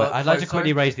the dad's point. work I'd like to photo.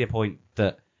 quickly raise the point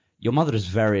that your mother is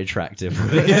very attractive.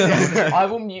 I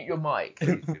will mute your mic.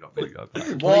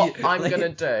 What Please- I'm going to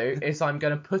do is I'm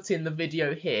going to put in the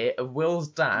video here of Will's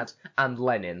dad and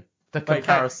Lenin. The Wait,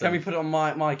 comparison. can we put it on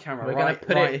my camera? We're going right, to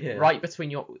put right it here. right between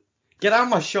your... Get out of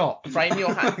my shot. Frame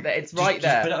your hand. It's right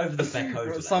Just put it there. over the back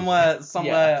overlay.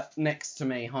 Somewhere next to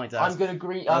me. Hi, Dad. I'm going to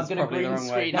green That's probably the green wrong way.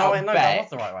 screen No, out wait, no, Beck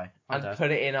that's the right way. Hi, and Dad. put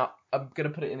it in a... I'm going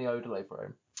to put it in the overlay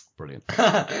frame. Brilliant.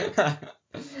 I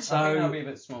think that'll be a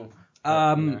bit small.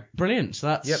 Brilliant. So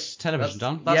that's Yep. television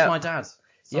done. That's Yeah. my dad.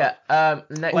 So- Yeah,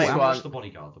 next Oh, and one. watch The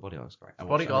Bodyguard. The Bodyguard's great. I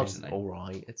watched that Bodyguard's recently.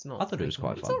 alright. It's not... I thought it was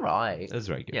quite It's fun. alright. It was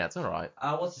very good. Yeah, it's alright.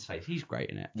 What's his face? He's great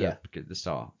in it. Yeah. The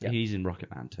star. Yeah. He's in Rocket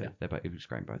Man too. Yeah. They're both. He was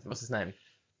great in both. What's his name?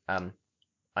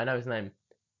 I know his name.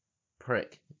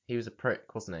 Prick. He was a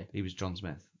prick, wasn't he? He was John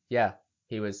Smith. Yeah.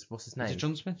 He was... What's his name? Is it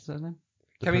John Smith? Is that his name?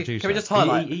 The Can we producer. just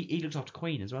highlight- He looked after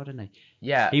Queen as well, didn't he?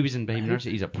 Yeah. He was in Bohemian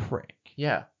Rhapsody. He's a prick.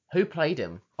 Yeah. Who played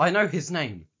him? I know his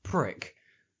name. Prick.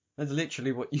 That's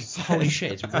literally what you said. Holy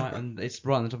shit! It's right on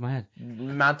the top of my head.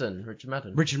 Madden. Richard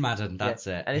Madden. Richard Madden. That's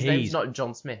Yeah. it. And his He's... name's not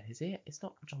John Smith, is it? It's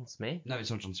not John Smith. No, it's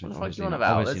not John Smith. What the fuck obviously you on not.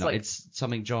 about? Obviously It's not. like- It's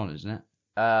something John, isn't it?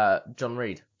 John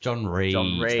Reed. John Reed.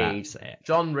 John Reed. That's it.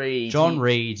 John Reed. John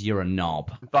Reed, you're a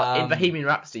knob. But in Bohemian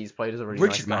Rhapsody, he's played as a really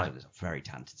Richard nice guy. Madden is a very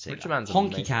talented singer. Richard Madden's Honky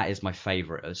amazing. Cat is my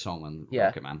favourite song on Yeah.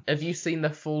 Rocket Man. Have you seen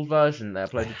the full version they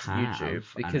uploaded to have, YouTube? and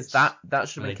Because it's- that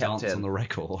should When be they kept dance in. on the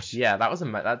record. Yeah, that was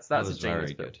that's that a was genius very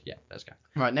bit. good. Yeah, let's go.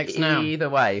 Right, next now. Either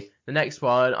way, the next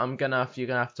one you're gonna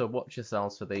have to watch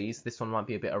yourselves for these. This one might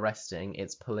be a bit arresting.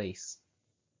 It's Police.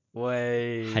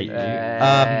 Wait. Hate you.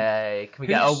 Hey, can we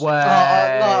get a who's- way?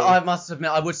 I must admit,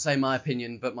 I would say my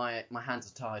opinion, but my hands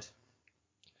are tied.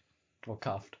 Or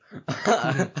cuffed.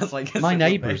 That's like My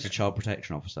neighbour is a child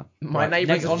protection officer. My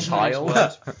neighbour's next- a on to the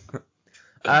next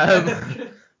child.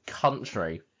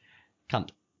 Country. Cunt.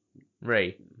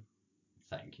 Re.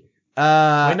 Thank you.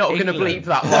 We're not going to England. bleep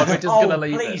that one. We're just going to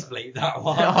leave please it. bleep that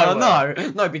one.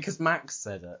 I No, because Max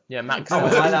said it. Yeah, Max. Oh, am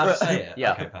I allowed to say it?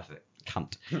 Yeah. Okay, perfect.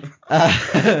 Cunt.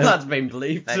 That's been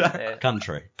bleeped.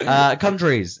 Country.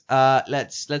 Countries.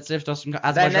 Let's lift off some. They're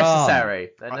Azerbaijan. necessary.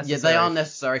 They're necessary. Yeah, they are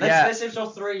necessary. Yeah. Let's lift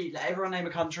off three. Let everyone name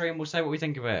a country and we'll say what we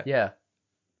think of it. Yeah.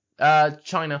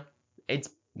 China. It's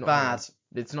not Bad.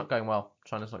 It's not going well.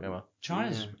 China's not going well.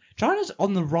 China's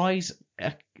on the rise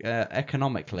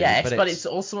economically. Yes, but it's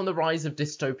also on the rise of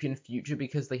dystopian future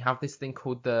because they have this thing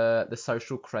called the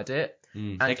social credit, They're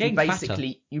and getting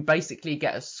you basically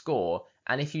get a score,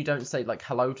 and if you don't say like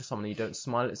hello to someone, you don't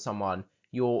smile at someone,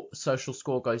 your social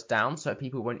score goes down, so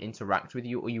people won't interact with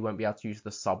you, or you won't be able to use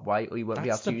the subway, or you won't be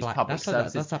able to use public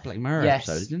services. That's that Black Mirror Yes,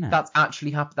 episode, isn't it? that's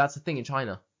actually That's a thing in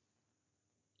China.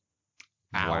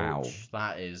 Wow.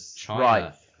 That is. China.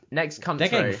 Right. Next country.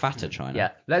 They're getting fatter, China. Yeah.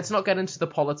 Let's not get into the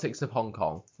politics of Hong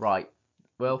Kong. Right.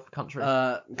 Well, country.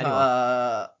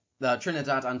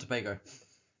 Trinidad and Tobago.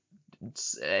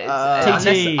 It's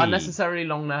TT. unnecessarily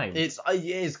long name. It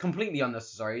is completely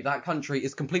unnecessary. That country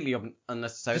is completely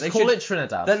unnecessary. Just call it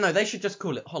Trinidad. They should just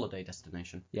call it holiday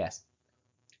destination. Yes.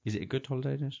 Is it a good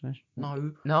holiday destination?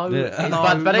 No. No, Yeah. but it's a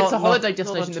not- holiday not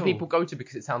destination at that all. people go to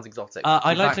because it sounds exotic.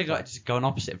 I'd like to Exactly. go on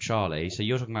opposite of Charlie. So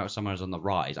you're talking about somewhere who's on the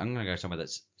rise. I'm going to go somewhere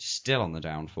that's still on the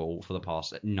downfall for the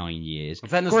past 9 years.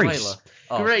 Venezuela. Greece.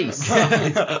 Oh. Greece.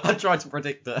 I tried to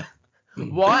predict it.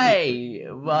 Why?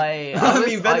 I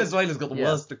mean, Venezuela's got the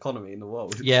worst economy in the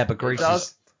world. Yeah, but Greece does.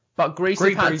 is But Greece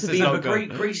Greece had is to be. so No, good.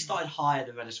 Greece started higher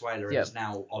than Venezuela and Yeah. is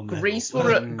now on Greece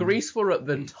level. were at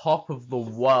the top of the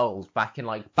world back in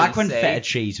like Back when BC. feta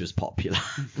cheese was popular.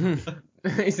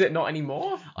 Is it not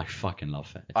anymore? I fucking love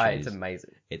feta cheese. It's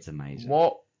amazing. It's amazing.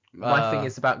 What my thing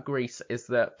is about Greece is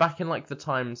that back in like the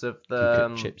times of You the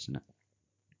put chips in it.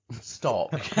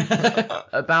 stop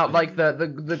about like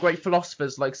the great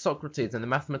philosophers like Socrates and the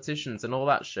mathematicians and all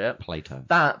that shit. Plato.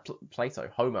 Plato,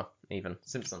 Homer, even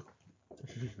Simpson.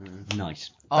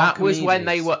 Nice. That was when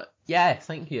they Archimedes. were. Yeah,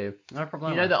 thank you. No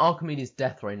problem. You know that Archimedes'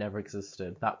 death ray never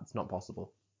existed. That's not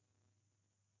possible.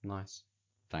 Nice.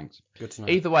 Thanks. Good to know.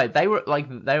 Either way, they were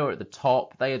at the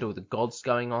top. They had all the gods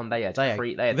going on. They had They-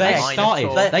 Crete. They had they the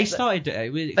Minotaur. They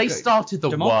started They started the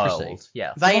democracy. world.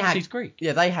 Yeah. They Democracy's had Greek.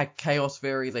 Yeah, they had chaos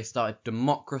theory. They started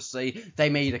democracy. They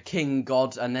made a king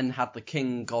god, and then had the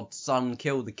king god's son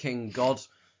kill the king god.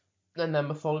 And their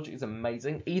mythology is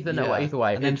amazing. Either Yeah.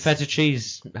 way. And then feta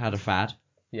cheese had a fad.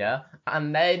 Yeah.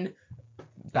 And then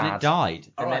And bad. it died.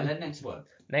 And Alright, then- then next word.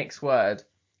 Next word.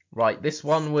 Right, this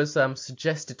one was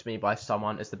suggested to me by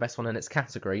someone. It's the best one in its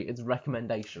category. It's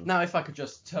recommendation. Now, if I could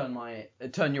just turn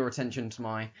your attention to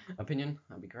my opinion,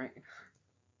 that'd be great.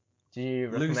 Do you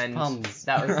Loose recommend? puns.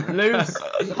 That was loose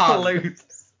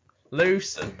puns.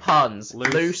 Loose puns.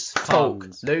 Loose Loose talk.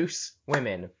 puns. Loose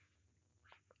women.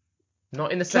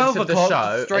 Not in the sense 12 of the o'clock,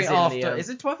 show. straight as in after. the, Is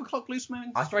it 12 o'clock, Loose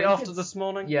Women? I Straight think after it's- this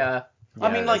morning? Yeah. I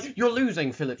mean, that's- like, you're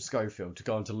losing Philip Schofield to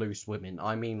go into Loose Women.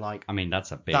 I mean, like, I mean,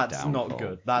 that's a big that's downfall. not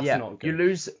good. That's yeah, not good. you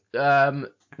lose the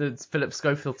Philip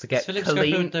Schofield to get Philip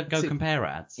Colleen. Schofield to go compare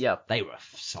ads. Yeah. They were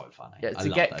so funny. Yeah, I to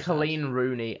love get those Colleen ads.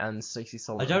 Rooney and Stacey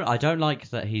Solomon. I don't like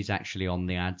that he's actually on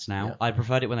the ads now. Yeah. I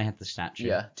preferred it when they had the statue.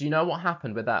 Yeah. Do you know what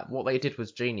happened with that? What they did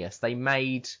was genius. They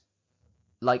made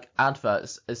like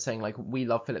adverts as saying like we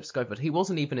love Philip Schofield. He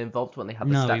wasn't even involved when they had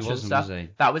the No, he statue and wasn't, stuff.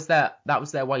 was he? That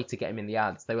was their way to get him in the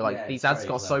ads. They were like Yeah, these it's ads very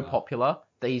got so clever. popular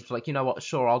that he's like, you know what,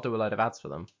 sure, I'll do a load of ads for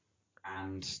them.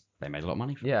 And They made a lot of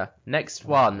money. Yeah. Next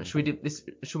one. Should we do this?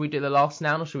 Should we do the last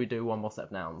noun or should we do one more set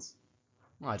of nouns?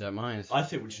 I don't mind. I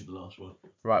think we should do the last one.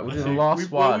 Right, we'll do the last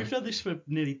Well, one. we've done this for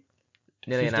nearly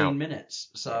Nearly an 15 hour. minutes.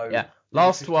 So Yeah. maybe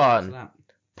Last 15 minutes one. of that.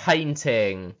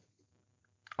 Painting.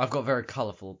 I've got a very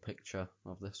colourful picture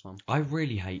of this one. I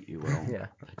really hate you, Will. Yeah.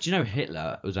 Do you know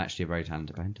Hitler was actually a very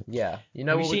talented painter? Yeah. You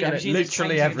know Have what you we're seen gonna his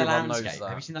literally painting of the everyone knows landscape? that.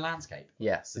 Have you seen the landscape?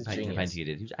 Yes, The it's painting genius. he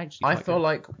did. He was actually I quite feel good.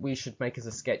 like we should make as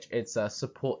a sketch. It's a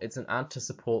support. It's an ad to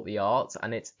support the arts,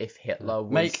 and it's if Hitler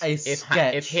was Make a if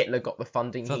sketch Hitler got the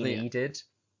funding for he the- needed.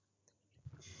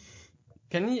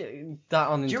 Can you that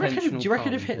Do unintentional? you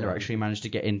reckon if pun? Hitler actually managed to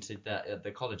get into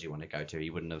the college he wanted to go to, he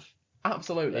wouldn't have?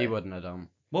 Absolutely. He wouldn't have done.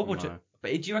 World War No. II.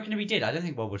 But do you reckon if he did? I don't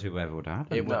think World War II ever would have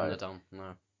happened. It wouldn't No. have done.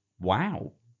 No.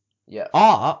 Wow. Yeah.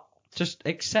 Art, just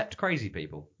accept crazy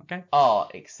people, okay?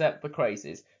 Except the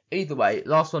crazies. Either way,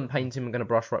 last one painting. We're gonna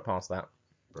brush right past that.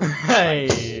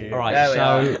 Hey. All right, There we so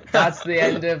are. That's the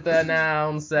end of the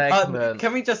noun segment.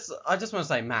 Can we just? I just want to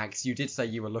say, Max, you did say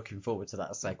you were looking forward to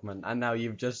that segment, and now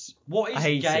you've just. what is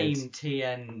hated. game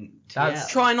TN? That's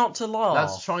Try not to laugh.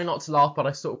 Let's try not to laugh, but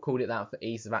I sort of called it that for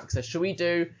ease of access. Should we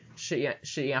do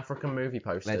shitty African movie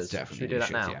posters? Let's Should we definitely do that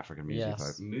shitty now? African music.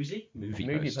 Yes. Movie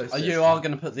Movie posters. posters. You are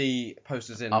going to put the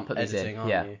posters in I'll put these editing, in, aren't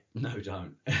yeah. you? No,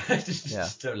 don't. just, Yeah.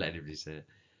 just don't let anybody see it.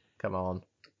 Come on.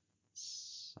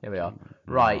 Here we are.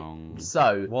 Right. Wrong.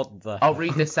 So What the? I'll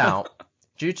read this out.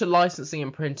 Due to licensing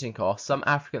and printing costs, some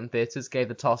African theatres gave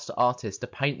the task to artists to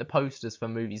paint the posters for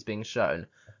movies being shown.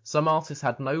 Some artists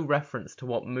had no reference to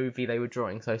what movie they were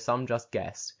drawing, so some just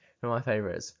guessed. One of my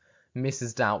favourites,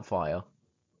 Mrs. Doubtfire.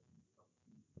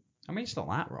 I mean, it's not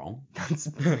that wrong.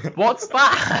 What's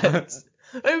that? Who's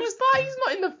that? He's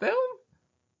not in the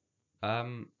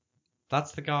film.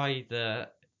 That's the guy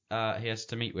that he has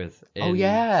to meet with in Oh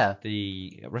yeah,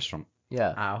 the restaurant.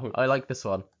 yeah. Ow. I like this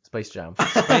one. Space Jam.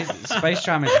 Space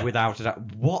Jam is without a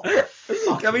doubt. What? the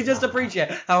fuck Can we is just that? appreciate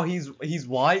how he's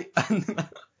white?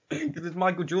 Because it's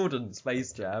Michael Jordan,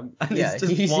 Space Jam, and Yeah,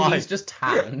 he's just white. he's just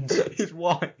tanned. He's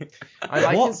white. I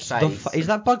like What his the face. is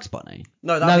that Bugs Bunny?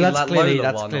 No, No, that'd be that's clearly Lola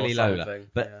that's one clearly or Lola. something.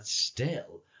 But Yeah.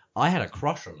 still, I had a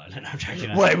crush on Lola. No, I'm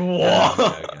joking. Wait, No,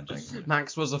 what? I'm joking.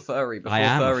 Max was a furry before I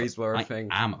am furries were a I thing.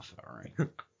 am a furry.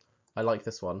 I like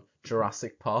this one.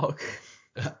 Jurassic Park.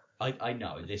 I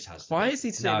know this has. To Why be. is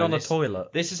he sitting No, on this- a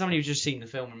toilet? This is somebody who's just seen the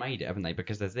film and made it, haven't they?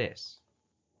 Because there's this.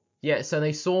 Yeah, so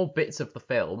they saw bits of the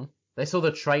film. They saw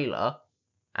the trailer,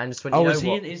 and just went, you Oh, know is he?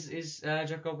 what? Is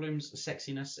Jeff Goldblum's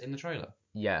sexiness in the trailer?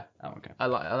 Yeah, Oh, okay. I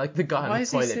like the guy Why on the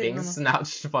is he toilet sitting being on a-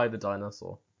 snatched by the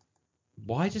dinosaur.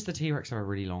 Why does the T-Rex have a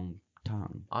really long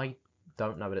tongue? I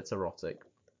don't know, but it's erotic.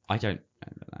 I don't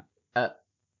know that.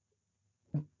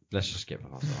 Let's just skip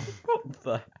past that. What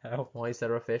the hell? Why is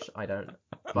there a fish? I don't.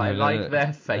 But I like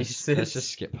their faces. Let's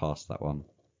just skip past that one.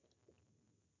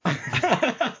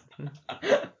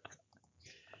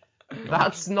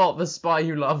 That's not The Spy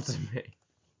Who Loved Me.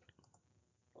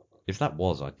 If that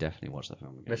was, I'd definitely watch that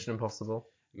film again. Mission Impossible.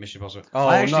 Mission Impossible. Oh,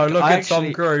 look at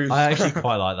Tom Cruise. I actually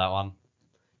quite like that one.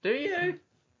 Do you?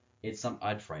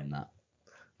 I'd frame that.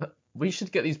 We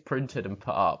should get these printed and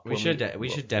put up. We should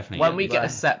definitely. When we get a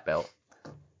set built.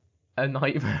 A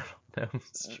Nightmare on Elm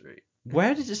Street.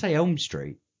 Where does it say Elm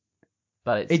Street?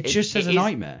 But it just says a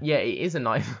nightmare. Yeah, it is a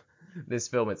nightmare. This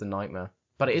film is a nightmare.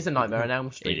 But it is a Nightmare on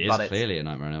Elm Street. It is clearly a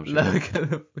Nightmare on Elm Street. Look at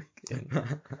the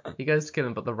fucking... He goes to kill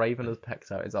him, but the raven has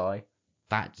pecked out his eye.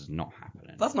 That does not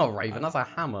happen. That's not a raven, that's a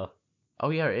hammer.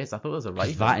 Oh yeah, it is. I thought it was a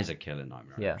raven. That is a killer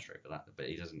Nightmare on Yeah. Elm Street, but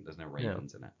he doesn't. There's no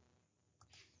ravens in it.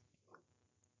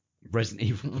 Resident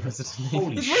Evil.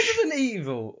 Holy Is Resident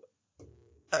Evil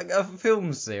a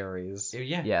film series?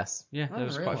 Yeah. Yes. Yeah, I there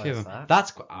was didn't quite a few of realise them.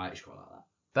 that. I actually quite like that.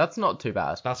 That's not too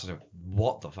bad. That's just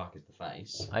what the fuck is the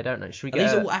face? I don't know. Should we Are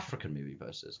get these all African movie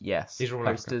posters? Yes. These are all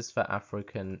posters for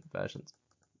African versions.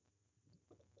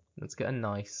 Let's get a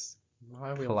nice Why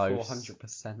are we Close. on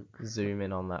 400%? zoom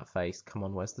in on that face. Come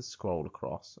on, where's the scroll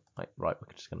across? Right,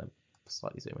 we're just gonna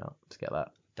slightly zoom out to get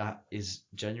that. That is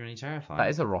genuinely terrifying. That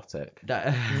is erotic.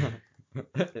 That,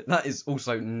 That is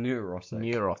also neurotic.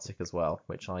 Neurotic as well,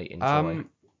 which I enjoy.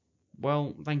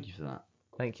 well, thank you for that.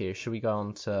 Thank you. Should we go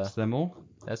on to... Is there more?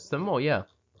 There's some more, yeah.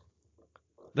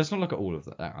 Let's not look at all of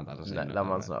that. That doesn't. No, look that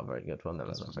one's not a very good one. That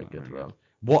That's one's not a very not good very one.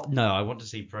 What? No, I want to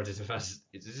see Predator versus.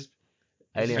 Is this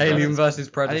Alien versus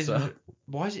Predator.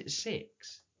 Why is it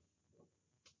 6?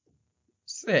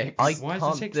 6? I Why is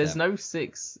can't... it 6 There's then? no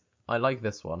 6. I like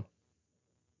this one.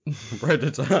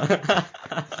 Predator.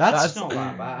 That's not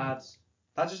that bad.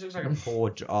 That just looks like a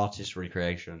poor artist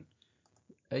recreation.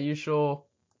 Are you sure?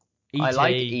 E.T. I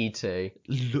like E.T.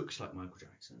 looks like Michael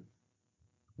Jackson.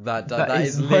 That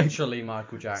is is literally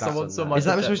Michael Jackson. Someone saw that. Michael Is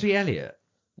that Jackson. supposed to be Elliot?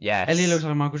 Yes. Elliot looks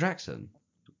like Michael Jackson.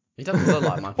 He doesn't look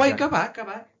like Michael Wait, Jackson. go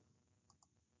back.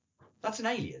 That's an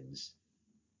Aliens.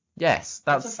 Yes,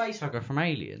 That's a that's... facehugger from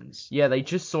Aliens. Yeah, they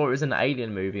just saw it was an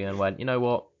Alien movie and went, you know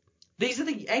what? These are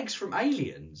the eggs from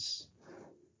Aliens.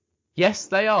 Yes,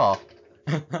 they are.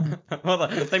 Well,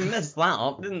 they messed that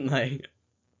up, didn't they?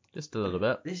 Just a little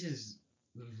bit. This is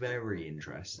very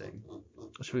interesting.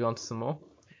 Should we go on to some more?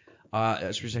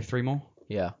 Should we say 3 more?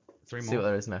 Yeah. 3 See more. what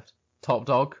there is left. Top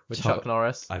Dog with Chuck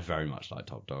Norris. I very much like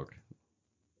Top Dog.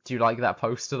 Do you like that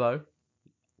poster though?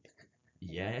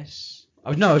 Yes.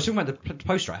 Oh no, I was talking about the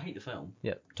poster. I hate the film.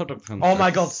 Yeah. Top Dog film. Oh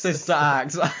my god, Sister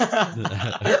Act.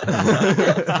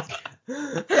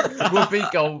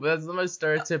 Whoopi Goldberg. That's the most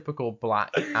stereotypical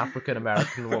black African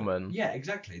American woman. Yeah,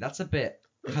 exactly. That's a bit.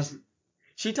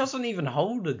 She doesn't even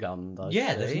hold a gun, does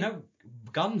Yeah, she? there's no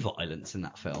gun violence in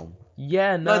that film.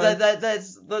 Yeah, no. No,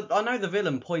 there's I know the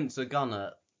villain points a gun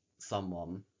at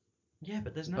someone, Yeah,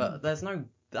 but there's no. but there's no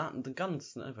the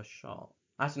gun's never shot.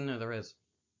 Actually, no, there is,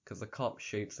 because the cop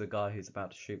shoots the guy who's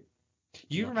about to shoot.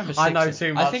 You remember? I know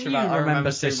too much I think about- you I remember remember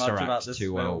too Sister much about Act this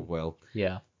too well, film. Will.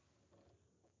 Yeah.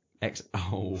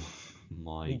 Oh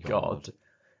my god. God.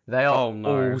 They are Oh,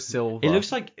 no. all silver. It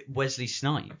looks like Wesley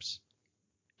Snipes.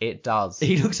 It does.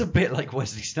 He looks a bit like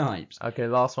Wesley Snipes. Okay,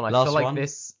 last one. I Last feel like one.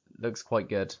 this looks quite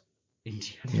good.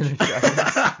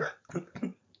 Indiana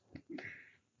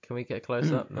Can we get a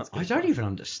close up? I don't even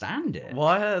understand it.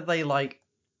 Why are they like?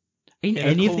 In In a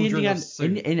any of the cauldron of Indiana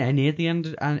soup. in any of the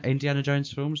Indiana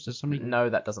Jones films, does somebody? No,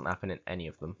 that doesn't happen in any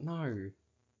of them. No.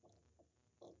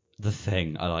 The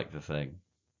Thing. I like The Thing.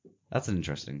 That's an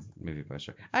interesting movie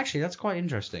poster. Actually, that's quite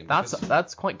interesting. That's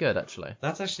because quite good actually.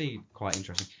 that's actually quite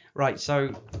interesting. Right,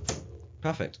 so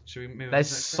perfect. Should we move? on There's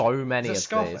to the next so bit? many Is of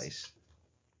that these.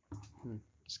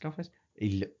 Scarface.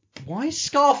 Scarface. Why is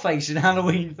Scarface in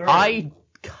Halloween 3? I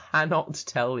cannot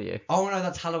tell you. Oh no,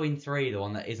 that's Halloween 3, the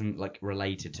one that isn't like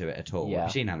related to it at all. Yeah. Have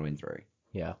you seen Halloween 3?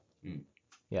 Yeah. Mm.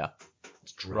 Yeah.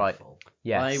 It's dreadful. Right.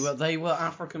 Yes. They were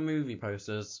African movie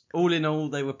posters. All in all,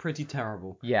 they were pretty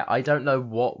terrible. Yeah, I don't know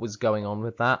what was going on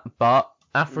with that, but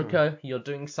Africa, you're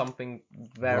doing something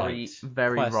very, Right.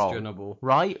 very wrong. Questionable.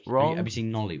 Right? Wrong? Have you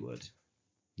seen Nollywood?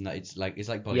 No, it's like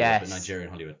Bollywood, Yes. but Nigerian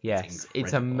Hollywood. Yes, it's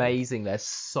incredible. amazing. They're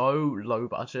so low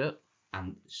budget.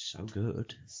 And so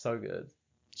good. So good.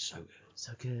 So good.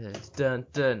 So good. Dun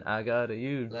dun, I got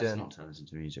you. Let's Dun. not turn this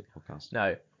into a music podcast.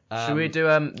 No. Should we do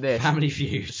this? Family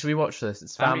Feud? Should we watch this?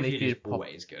 It's Family Feud. is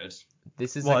always good.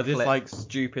 This is What, a are this clip. like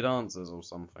stupid answers or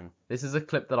something? This is a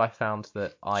clip that I found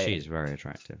that I. She is very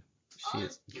attractive. She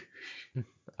is.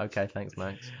 Okay, thanks,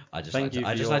 Max. I just Thank you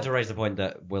for like to raise the point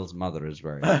that Will's mother is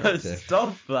very that. attractive.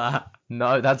 Stop that.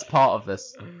 No, that's part of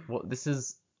this. What this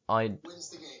is, Wins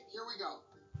the game. Here we go.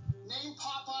 Name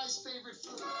Popeye's favorite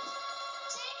food.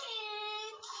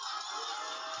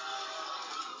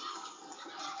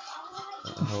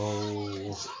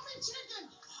 Oh. Chicken.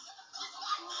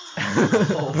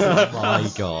 Oh my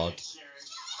god.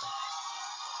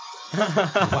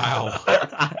 Wow.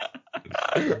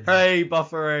 Hey,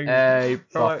 buffering. Hey,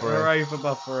 buffering. Hooray for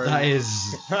buffering. That is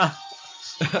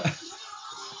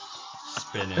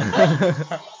spinning.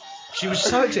 She was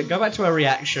so excited. Go back to her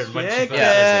reaction when she first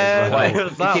Yeah, says it as Wait, well.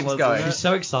 it that keeps wasn't going. it? She's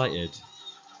so excited.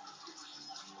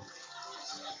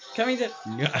 Can we do...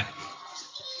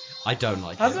 I don't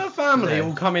like Has it. her family No.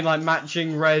 all come in like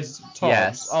matching red tops?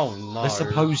 Yes. Oh no. They're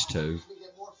supposed to.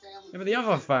 Yeah, but the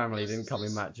other family didn't come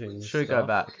in matching. Should we stuff. go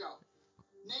back? Here we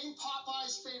go. Name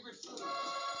Popeye's favorite food.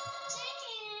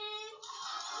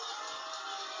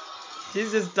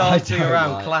 She's just I dancing don't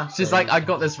around, like- clapping. She's like, I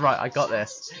got this right. I got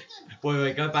this.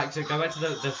 Wait, go back to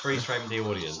the freeze frame of the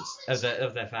audience of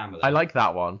their family. I like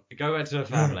that one. Go back to her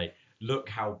family. Look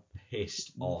how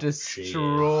pissed off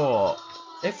Distraught.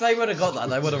 If they would have got that,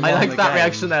 they would have won I like the that game.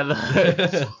 reaction there. Look.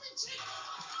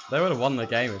 They would have won the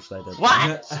game if they did.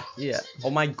 What? Yeah. Oh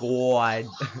my god.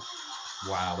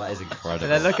 Wow, that is incredible.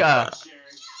 And then look at her.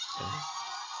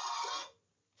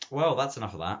 Well, that's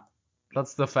enough of that.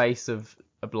 That's the face of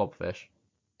a blobfish.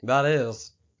 That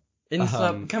is.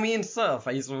 Um, Can we insert a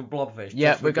face of a blobfish? Yeah,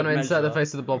 just for we're going to good insert the measure?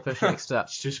 face of the blobfish next up.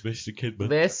 It's just Mr. Kidman.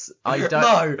 This, I don't...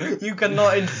 No, you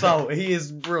cannot insult. He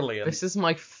is brilliant. This is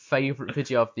my favourite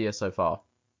video of the year so far.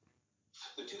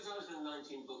 The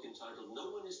 2019 book entitled No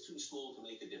One Is Too Small to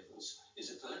Make a Difference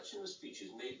is a collection of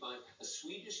speeches made by a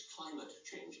Swedish climate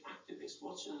change activist.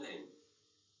 What's her name?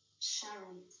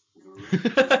 Sharon.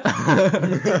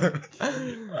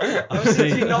 How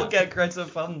did you not get Greta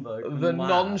Thunberg? The Wow.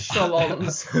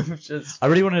 nonchalance of just I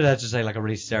really wanted her to say like a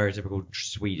really stereotypical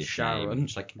Swedish Sharon. name.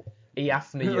 Just like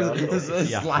Iafna It's Jördl.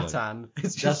 Yeah. Zlatan.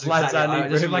 It's just that's Zlatan. exactly,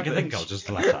 that's all I Ibrahimovic. can think of. Just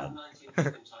Zlatan.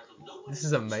 This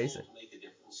is amazing.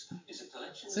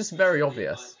 This is very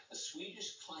obvious. A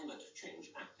Swedish climate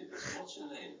change activist. What's her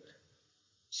name?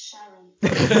 Sharon.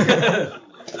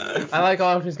 I like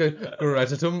how I just go,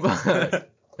 Greta Thunberg.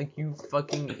 Like, you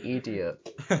fucking idiot.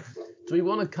 Do we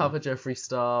want to cover Jeffree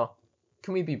Star?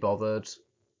 Can we be bothered?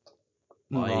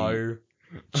 No.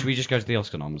 Should we just go to the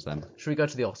Oscar noms then? Should we go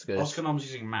to the Oscars? Oscar noms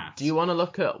using maths. Do you want to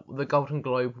look at the Golden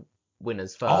Globe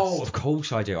winners first? Oh, of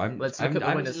course I do. Let's I look at haven't, the I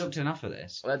haven't winners. looked enough at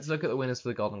this. Let's look at the winners for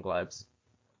the Golden Globes.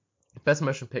 Best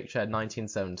Motion Picture,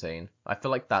 1917. I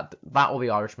feel like that or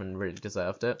The Irishman really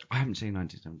deserved it. I haven't seen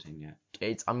 1917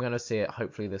 yet. I'm gonna see it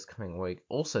hopefully this coming week.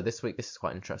 Also, this week this is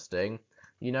quite interesting.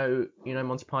 You know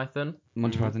Monty Python.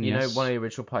 Monty Python, You know yes. one of the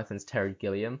original Pythons, Terry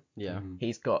Gilliam. Yeah.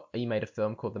 He made a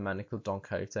film called The Man Who Killed Don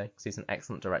Quixote because he's an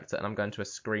excellent director, and I'm going to a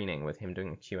screening with him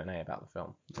doing a Q&A about the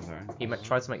film. He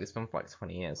tried to make this film for like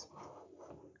 20 years,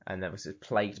 and it was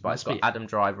plagued by. It's got Adam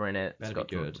Driver in it. It's Better got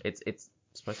be good. It's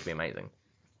supposed to be amazing.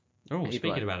 Oh, He'd speaking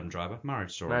like- of Adam Driver,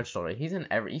 Marriage Story. Marriage Story.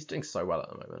 He's doing so well at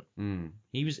the moment.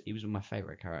 He was my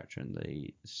favourite character in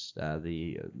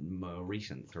the more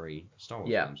recent 3 Star Wars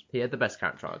Yeah, films. he had the best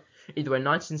character arc. Either way,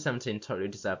 1917 totally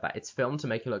deserved that. It's filmed to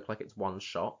make it look like it's one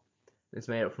shot. It's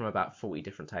made up from about 40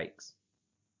 different takes.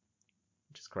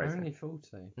 Which is crazy. Only 40.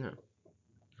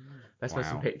 Best Wow.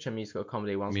 Motion Picture, Musical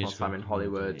Comedy, Once Upon a Musical Time in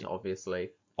Hollywood, comedy. obviously.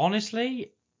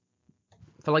 Honestly,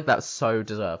 I feel like that so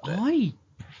deserved it. I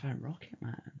prefer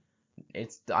Rocketman.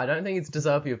 I don't think it's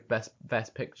deserving of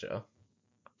best picture.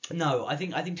 No, I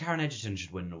think Taron Egerton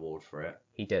should win an award for it.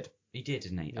 He did. He did,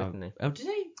 didn't he? Didn't he? Oh, did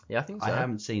he? Yeah, I think so. I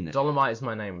haven't seen it. Dolomite Is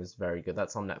My Name was very good.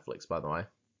 That's on Netflix, by the way.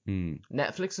 Hmm.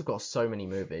 Netflix have got so many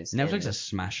movies. Netflix in- are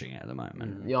smashing it at the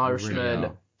moment. The They Irishman, really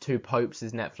are. Two Popes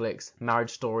is Netflix.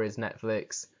 Marriage Story is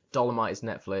Netflix. Dolomite is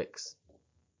Netflix.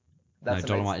 No, amazing.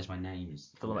 Dolomite Is My Name.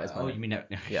 Dolomite Is My Oh, Name. you mean no?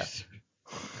 Yeah.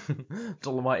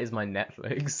 Dolomite is my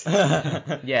Netflix.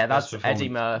 Yeah. Yeah, that's Best Eddie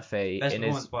performance. Murphy Best in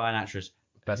performance his by an actress.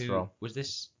 best Who- role. Was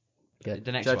this Yeah,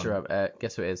 the next Jojo one? Rabbit,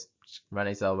 guess who it is?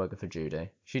 Renee Zellweger for Judy.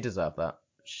 She deserved that.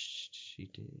 She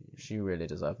did. She really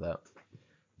deserved that.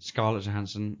 Scarlett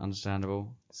Johansson,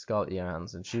 understandable. Scarlett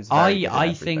Johansson. She was very good at I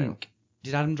everything. think.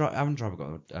 Did Adam Driver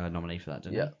got a nominee for that?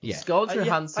 Didn't Yeah. he? Yeah. Scarlett I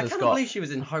Johansson can't has got. believe she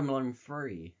was in Home Alone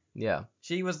 3. Yeah.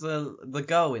 She was the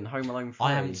girl in Home Alone 3.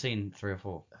 I haven't seen 3 or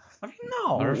 4. Have you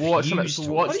not? I Watch them, refuse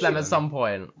to watch watch them them. at some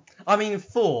point. I mean,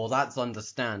 4, that's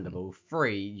understandable.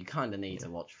 3, you kind of need to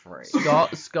watch 3.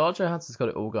 Scarlett Johansson's got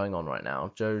it all going on right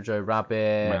now. Jojo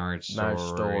Rabbit, Marriage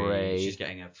Story. She's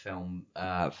getting a film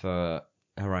for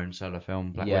her own solo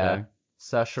film, Black Yeah. Widow.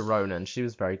 Saoirse Ronan. She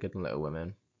was very good in Little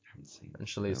Women. haven't seen And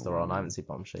Charlize that Theron. one. I haven't seen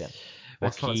Bombshell yet.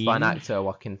 Best performance by an actor,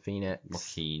 Joaquin Phoenix.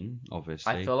 Joaquin,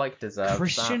 obviously. I feel like deserves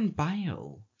Christian that.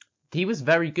 Bale. He was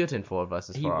very good in Ford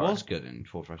versus He Ferrari. was good in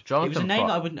Ford vs. Jonathan It was a name Pri-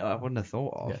 that I wouldn't have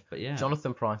thought of, Yeah. but yeah.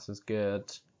 Jonathan Pryce was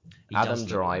good. He Adam does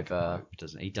look like a Driver. Pope,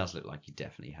 doesn't he? He does look like he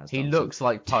definitely has. He done looks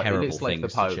like Pope. He terrible looks like the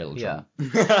things to Pope. children.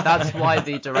 Yeah. That's why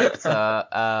the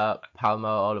director Palmer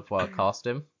Oliver cast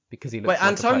him, because he looks Wait, like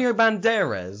Antonio a Pope.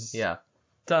 Banderas? Yeah.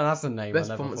 That's a name. Best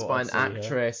I never performance thought by I'd an see here.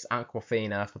 actress,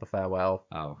 Aquafina for The Farewell.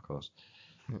 Oh, of course.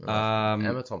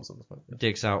 Emma Thompson was one.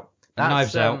 Digs Out. That's,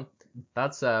 Knives Out.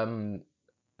 That's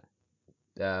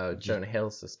Jonah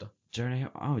Hill's sister. Journey.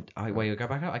 Oh, wait, you go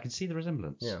back out. I can see the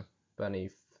resemblance. Yeah, Bernie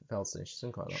Felsen. She's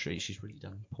in quite a lot. She's really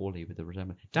done poorly with the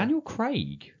resemblance. Daniel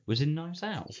Craig was in Knives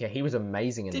Out. Yeah, he was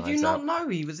amazing in Did Knives you Out. not know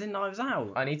he was in Knives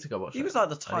Out? I need to go watch it. He was like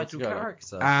the I need to title go look.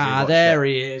 character. Ah, watched there it.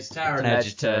 he is. Taron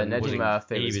Egerton, Eddie wasn't-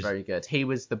 Murphy he was very good. He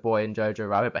was the boy in Jojo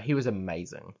Rabbit, but he was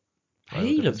amazing.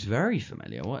 He looks very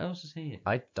familiar. What else is he in?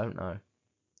 I don't know.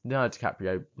 Leonardo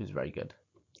DiCaprio was very good.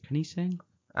 Can he sing?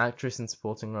 Actress in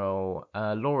supporting role,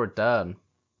 Laura Dern.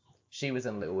 She was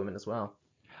in Little Women as well.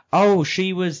 Oh,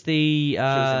 she was the. She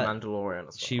was in Mandalorian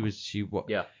as well. What?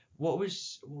 Yeah. What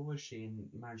was she in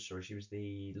Marriage Story? She was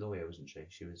the lawyer, wasn't she?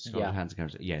 She was Scarlett Yeah. Johansson's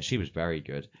character. Yeah, she was very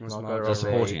good. Margot The Robbie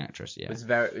supporting actress. Yeah, was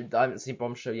very. I haven't seen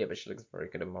Bombshell yet, but she looks very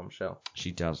good in Bombshell.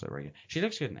 she does look very good. She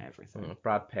looks good in everything.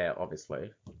 Brad Pitt,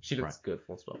 obviously. She looks good,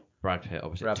 full stop. Brad Pitt,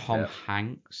 obviously. Brad Tom Pitt.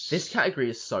 Hanks. This category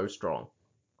is so strong.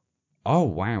 Oh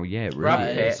wow, yeah, it really Brad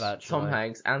It Pitt, is, actually. Tom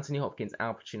Hanks, Anthony Hopkins,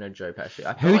 Al Pacino, Joe Pesci.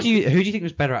 I feel Who like do you think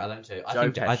was better out of them two?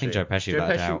 I think Joe Pesci Joe without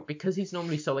a Pesci, doubt. because he's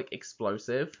normally so like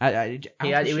explosive. It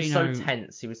It was so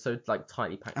tense. He was so like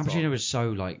tightly packed Al on. Pacino was so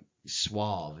like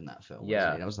suave in that film. Yeah.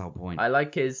 Wasn't he? That was the whole point. I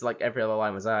like his like every other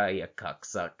line was you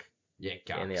cocksuck. Yeah,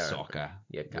 in the cocksucker.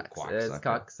 You Quacksucker.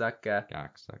 cocksucker.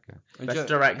 Cocksucker. Best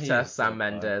director Sam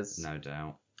Mendes. No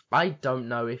doubt. I don't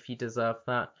know if he deserved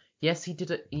that. Yes, he did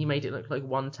it. He made it look like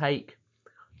one take,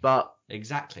 but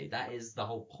Exactly. That is the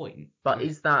whole point.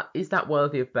 is that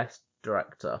worthy of best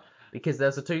director? Because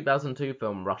there's a 2002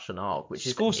 film Russian Ark, which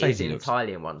is Scorsese looks-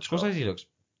 entirely in one shot. Scorsese looks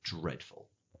dreadful.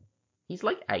 He's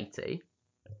like 80.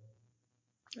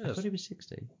 I thought he was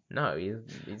 60. No,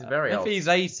 he's very If old. he's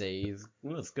 80,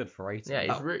 that's good for 80.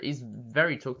 Yeah, he's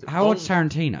very talkative. How old's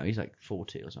Tarantino? He's like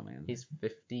 40 or something. He's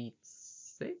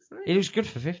 56, I think? He looks good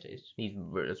for 50s.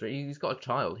 He's got a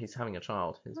child. He's having a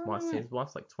child. His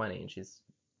wife's like 20 and she's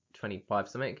 25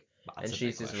 something, and That's a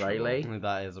she's bit Israeli.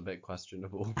 That is a bit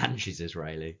questionable. And she's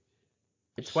Israeli.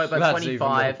 It's about That's even more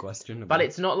 25, questionable. but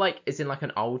it's not like it's in like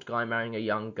an old guy marrying a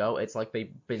young girl. It's like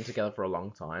they've been together for a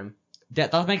long time.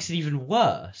 That makes it even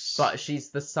worse. But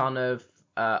she's the son of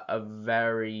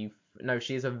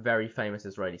she's a very famous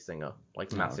Israeli singer,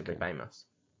 like massively famous.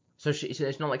 So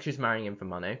it's not like she's marrying him for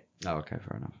money. Oh, okay,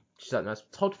 fair enough. She's like, no,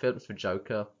 Todd Phillips for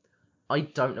Joker. I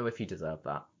don't know if he deserved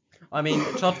that. I mean,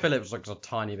 Todd Phillips looks a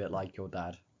tiny bit like your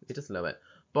dad. He just a little bit.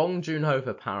 Bong Joon-ho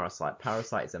for Parasite.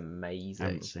 Parasite is I amazing.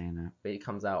 haven't seen it. It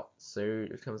comes out soon.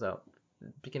 It comes out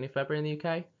beginning of February in the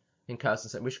UK. In Kirsten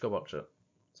said we should go watch it.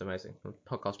 It's amazing.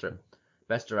 Podcast trip.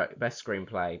 Best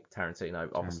screenplay, Tarantino.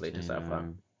 Obviously deserve that.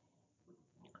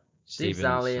 Steve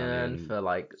Zalian for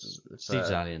like. Steve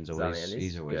Zalian's always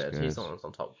he's always good. He's the one that's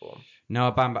on top form.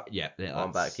 No, Baumbach. Yeah,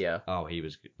 Baumbach, yeah. Oh, he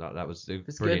was good. That was the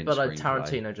It's brilliant good, but screenplay.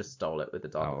 Tarantino just stole it with the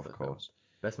Dark. Oh, of course.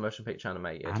 Best motion picture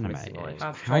animated. Animated. Missing Link.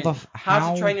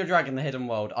 How to Train Your Dragon: The Hidden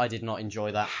World. I did not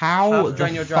enjoy that. How to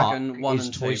Train Your Dragon 1 is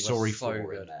and 2 Toy was Story so 4 in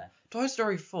good. there? Toy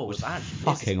Story 4 was actually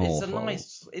fucking it's awful.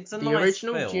 It's a The nice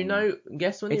original. film. Do you know?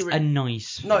 Guess when It's the a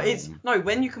nice No, film.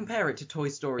 when you compare it to Toy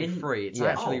Story 3, it's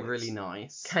actually really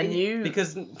nice.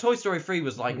 Because Toy Story 3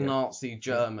 was like Nazi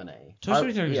Germany. Toy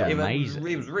Story 3 was yeah. amazing.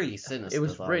 It was really sinister. It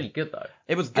was though. really good though.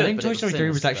 It was good. I think but Toy it was Story 3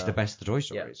 was sinister. actually the best of the Toy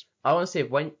Stories. I want to see if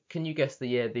can you guess the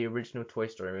year the original Toy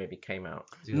Story movie came out?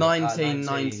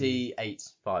 1998.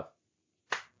 5.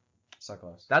 So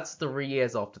close. That's 3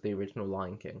 years after the original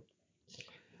Lion King.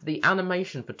 The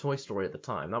animation for Toy Story at the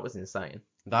time, that was insane.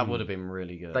 That would have been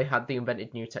really good. They had the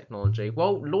invented new technology.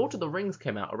 Well, Lord of the Rings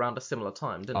came out around a similar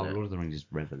time, didn't it? Lord of the Rings is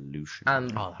revolutionary.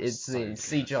 And it's so good.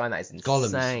 CGI and that is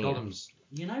insane. Gollum's.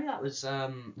 You know that was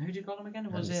who did Gollum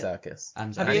again? Was Andy it? Serkis.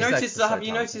 And Have Andy you Serkis noticed? is so Have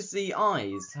you talented. noticed the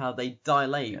eyes? How they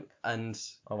dilate and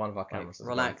Oh, one of our cameras is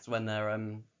relax when they're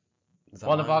gone.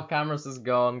 One of our cameras is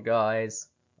gone, guys.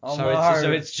 Oh, so, no.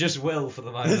 so it's just Will for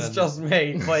the moment. It's just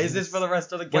me. Wait, is this for the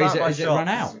rest of the? Get Wait, out my is it shot. run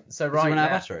out? So Has it right run out now, of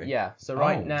battery? yeah. So Oh,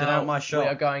 right get now, out my shot. we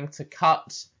are going to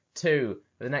cut to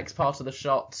the next part of the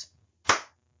shot. Can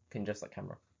you adjust that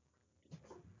camera?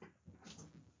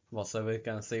 What? So we're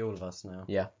gonna see all of us now.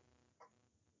 Yeah.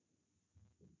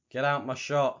 Get out my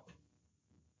shot.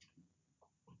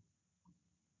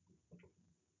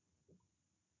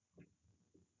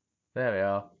 There we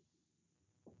are.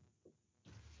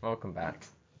 Welcome back.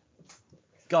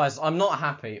 Guys, I'm not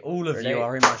happy. All of Ready? you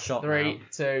are in my shot 3, now.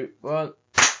 2, 1.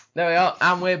 There we are,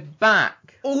 and we're back.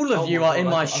 All of you are in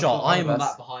my shot. I'm I'm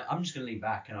back behind. I'm just gonna lean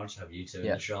back and I'll just have you two in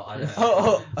Yeah. the shot. I don't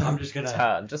Oh, I'm just gonna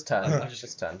Just turn.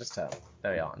 Just turn.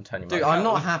 There we are. I'm turning. Dude, I'm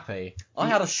not happy. I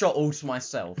had a shot all to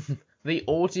myself. The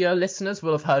audio listeners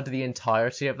will have heard the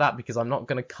entirety of that because I'm not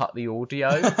going to cut the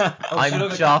audio. you're not I'm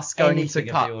gonna just cut going to anything of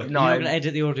the cut. audio. No, You're not I'm, going to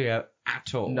edit the audio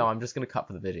at all. no, I'm just going to cut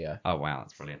for the video. Oh wow,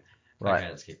 that's brilliant. Right. Okay,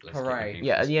 let's keep Hooray. looking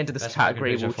Yeah, for at this. the end of this Best category,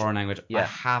 American we'll foreign language. I yeah.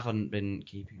 haven't been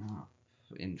keeping up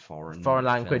in foreign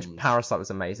language. films. Parasite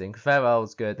was amazing. Farewell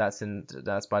was good. That's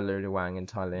by Lulu Wang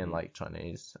entirely in like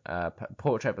Chinese.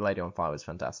 Portrait of a Lady on Fire was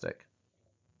fantastic.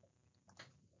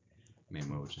 I mean,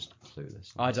 we're just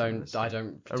clueless. I don't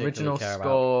particularly Original care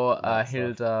score about that stuff.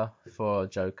 Hilda for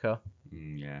Joker.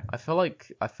 Yeah. I feel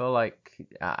like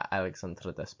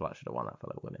Alexandra Desplat should have won that for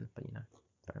like women, but you know,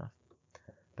 fair enough.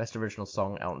 Best original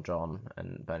song, Elton John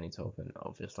and Bernie Taupin,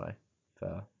 obviously,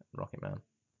 for Rocket Man.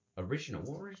 Original?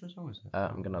 What original song is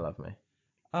that? I'm Gonna Love Me.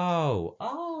 Was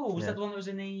Yeah. that the one that was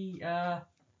in the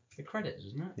credits,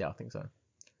 isn't it? Yeah, I think so.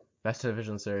 Best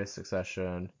television series,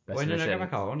 Succession. Best Wait, no, edition. go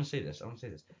back up. I want to see this.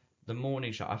 The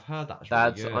Morning Show. I've heard that's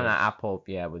That's really good. on Apple,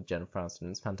 yeah, with Jennifer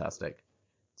Aniston. It's fantastic.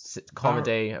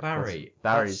 Comedy. of course. Barry.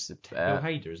 Barry's. That's Bill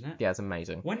Hader, isn't it? Yeah, it's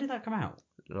amazing. When did that come out?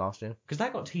 Last year. Because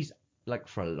that got teased like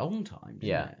for a long time. Didn't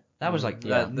Yeah. it? That was like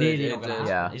Yeah. nearly It not going to did.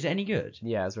 happen. Yeah. Is it any good?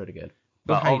 Yeah, it's really good.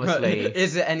 Bill But Hader. obviously,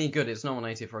 Is it any good? It's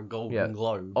nominated for a Golden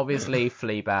Globe. obviously,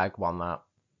 Fleabag won that.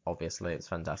 Obviously, it's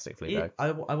fantastic, Fleabag.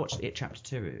 I watched It Chapter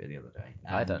 2 the other day.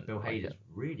 I And don't Bill like Hader's it.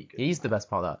 really good. He's the best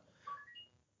part of that.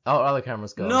 Oh, other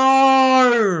cameras go.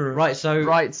 No! Right, so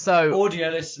Right, so audio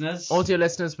listeners. audio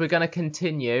listeners, we're going to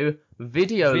continue.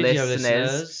 Video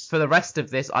listeners, for the rest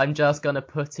of this, I'm just going to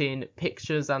put in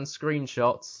pictures and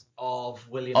screenshots of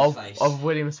William's face. of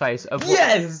William's face. Of what,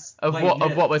 Yes! Of Wait, what no.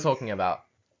 of what we're talking about.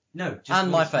 No, just And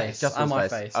my Will's face. Just And Will's my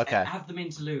face. face. Okay. Have them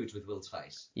interludes with Will's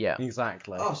face. Yeah.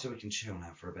 Exactly. Oh, so we can chill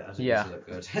now for a bit. I don't Yeah. need to look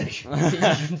good.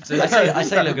 I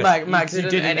say look good. Max, you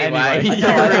did it anyway. anyway. You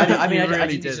I really didn't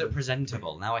need to did. look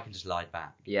presentable. Now I can just lie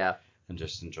back Yeah. and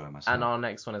just enjoy myself. And our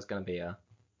next one is going to be a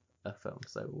film.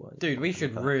 So Dude, we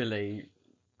should really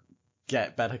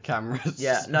get better cameras.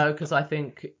 Yeah. No, because I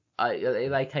think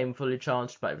they came fully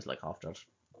charged, but it was like half charged.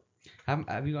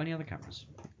 Have you got any other cameras?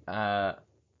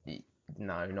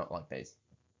 No, not like these.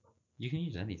 You can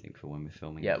use anything for when we're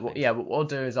filming. Yeah, things. yeah. What I'll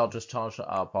do is I'll just charge it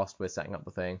up whilst we're setting up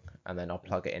the thing, and then I'll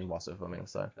plug it in whilst we're filming.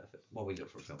 So. Perfect. What we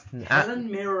look for a film. Ah. Helen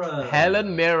Mirren.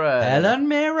 Helen Mirren. Helen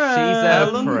Mirren. She's a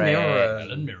Helen prick. Mirren.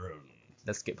 Helen Mirren.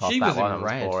 Let's skip past She that was one. in That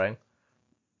was Red. boring.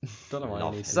 Don't know why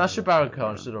Love I need to. Sacha Baron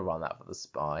Cohen should have run that for The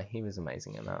Spy. He was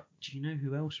amazing in that. Do you know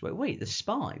who else? Wait, The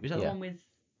Spy. Was that the Yeah. one with?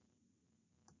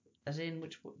 As in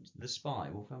which one? The Spy.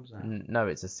 What film was that? No,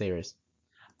 it's a series.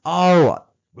 Oh,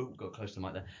 got close to the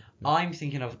mic there. I'm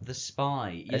thinking of The Spy.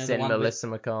 You It's know, in the one Melissa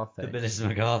McCarthy. with the Melissa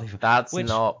McCarthy. film. That's which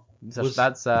not. was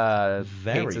That's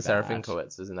very Peter bad.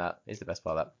 Serafinkowicz, isn't that? He's the best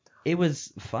part of that. It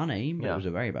was funny, but Yeah. it was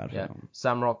a very bad Yeah. film.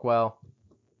 Sam Rockwell,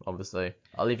 obviously.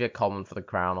 Olivia Colman for The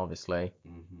Crown, obviously.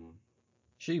 Mm-hmm.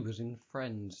 She was in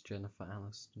Friends, Jennifer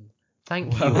Aniston.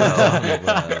 Thank you. Well,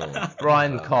 well.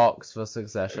 Brian Cox for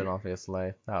Succession,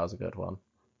 obviously. That was a good one.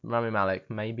 Rami Malek,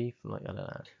 maybe. I don't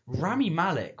know. Rami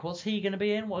Malek. What's he going to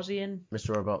be in? What was he in?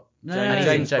 Mr. Robot. No, And he's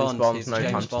James in James Bond. Bond, He's No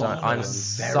James Time to Bond. Die. I'm I'm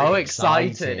so very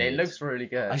excited. excited. It looks really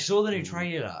good. I saw the new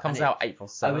trailer. Comes and out April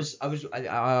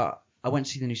 7th. I went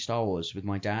to see the new Star Wars with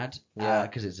my dad. Yeah.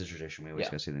 Because it's a tradition. We always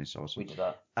Yeah. go see the new Star Wars. We did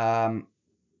that.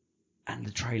 And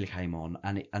the trailer came on,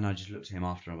 and I just looked at him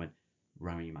after and went,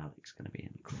 Rami Malek's going to be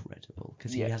incredible.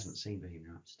 Because he Yes. hasn't seen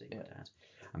Bohemian Rhapsody, my Yeah. dad.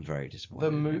 I'm very disappointed. The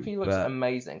in him, movie looks but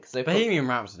amazing because they've got, Bohemian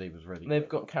Rhapsody was really they've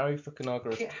got Carrie Fukunaga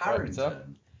as Kit director.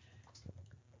 Harington.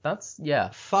 That's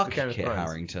Fuck Game of Kit Thrones.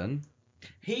 Harington.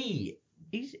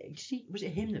 Was it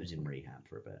him that was in rehab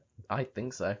for a bit? I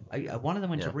think so. One of them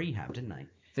went to Yeah. rehab, didn't they?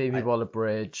 Phoebe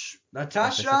Waller-Bridge.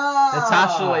 Natasha.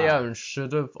 Natasha Lyonne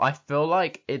should have. I feel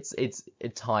like it's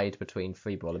tied between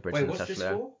Phoebe Waller-Bridge Wait, and what's Natasha this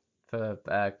Lyonne for?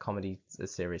 for comedy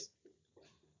series.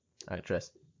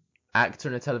 Actress. Actor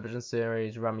in a television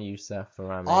series, Rami Youssef for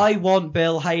Rami. I want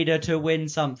Bill Hader to win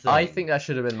something. I think that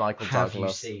should have been Michael Have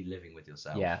Douglas. you seen Living with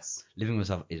Yourself? Yes. Living with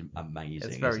Yourself is amazing.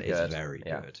 It's very good. It's very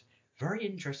Yeah. good. Very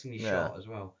interestingly Yeah. shot as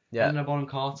well. Yeah. Helena Bonham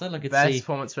Carter, I could Best see.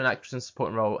 performance for an actress in a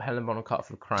supporting role, Helen Bonham Carter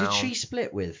for The Crown. Did she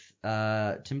split with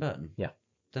Tim Burton? Yeah.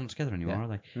 They're not together anymore, Yeah. are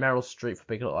they? Meryl Streep for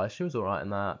Big Little Lies, she was alright in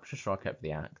that. Patricia Arquette for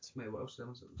The Act. Wait, what else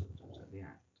was it? The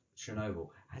act. Chernobyl.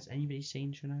 Has anybody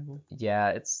seen Chernobyl? Yeah,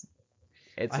 it's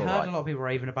I heard alright. a lot of people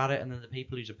raving about it, and then the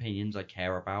people whose opinions I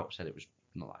care about said it was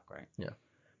not that great.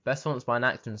 Best performance by an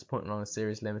actor in supporting role in a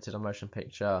series, limited, or motion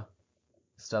picture.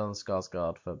 Stellan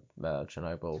Skarsgård for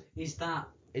Chernobyl.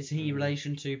 Is he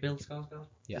relation to Bill Skarsgård?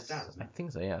 Yes, His dad, isn't I it?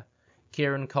 think so. Yeah.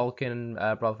 Kieran Culkin,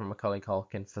 brother from Macaulay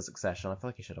Culkin for Succession. I feel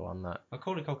like he should have won that.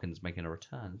 Macaulay Culkin's making a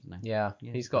return, isn't he? Yeah,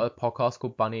 he's got a podcast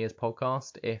called Bunny Is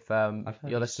Podcast. If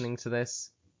you're listening to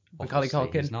this, Macaulay Obviously,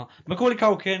 Culkin, he's not. Macaulay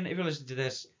Culkin, if you're listening to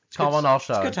this, come on our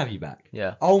show. It's good to have you back.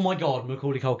 Yeah. Oh my God,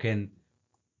 Macaulay Culkin.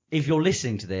 If you're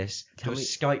listening to this, Can do a we-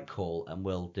 Skype call and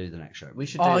we'll do the next show. We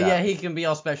should do Oh that. yeah, he can be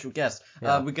our special guest.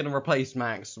 Yeah. We're gonna replace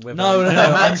Max with. No, I'm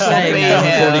Max will saying be now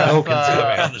here Macaulay Culkin's for- going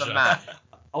to be on the for show. Matt.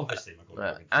 Obviously,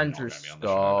 Macaulay Culkin's Andrew not going to be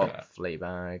on the show. Scott,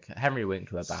 Fleabag, Henry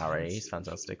Winkler, Barry, he's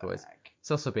fantastic always.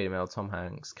 Cecil B. DeMille, Tom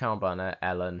Hanks, Carol Burnett,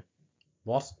 Ellen.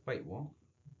 What? Wait, what?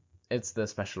 It's the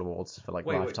special awards for like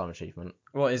Wait. lifetime achievement.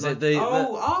 What is Like- it? The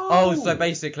Oh, so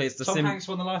basically it's the Tom Hanks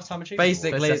won the Lifetime Achievement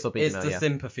basically For Cecil B. it's DeMille, the yeah.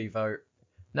 sympathy vote.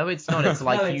 No, it's not. It's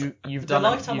like No, it's- you've the done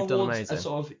Lifetime you've done Awards amazing. are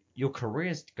sort of your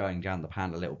career's going down the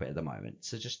pan a little bit at the moment.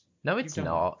 So just No, it's You've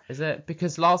done not. Is it?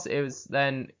 Because last it was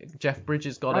then Jeff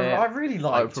Bridges got it. I really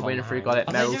like Oprah Tom Winfrey Hanks. got it.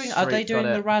 are Meryl they doing? Are they Streep doing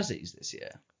got the it. Razzies this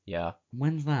year? Yeah,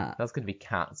 When's that? that's gonna be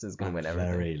Cats. Is gonna I'm win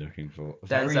everything. very looking for.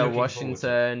 Denzel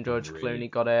Washington, George Really.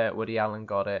 Clooney got it. Woody Allen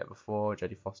got it before.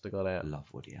 Jodie Foster got I it. love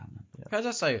Woody Allen. Can I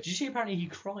just say? Did you see? Apparently, he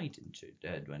cried into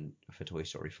when for Toy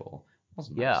Story 4.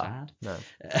 Wasn't that Yeah. sad?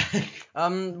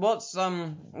 No.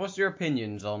 What's your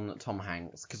opinions on Tom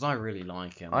Hanks? Because I really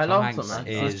like him. I Tom love Hanks Tom Hanks.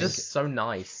 is- He's just so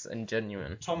nice and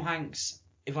genuine. Tom Hanks.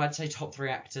 If I'd say top 3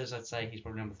 actors, I'd say he's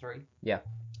probably number 3. Yeah.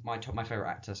 My favorite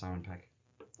actor, Simon Pegg.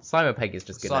 Simon Pegg is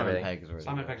just good. Simon at everything. Pegg is really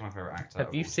Simon good. Pegg's my favorite actor. Have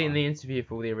of you all seen time. the interview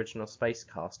for the original Space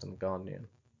cast in The Guardian?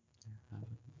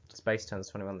 Space turns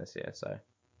 21 this year, so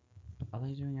Are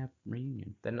they doing a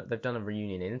reunion? they've done a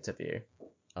reunion interview.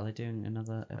 Are they doing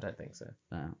another? I don't think so.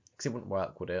 No, Because it wouldn't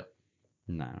work, would it?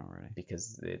 no, not really.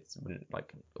 Because it wouldn't,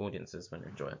 like, audiences wouldn't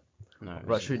enjoy it. No,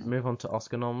 Right, should we move on to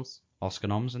Oscar noms? Oscar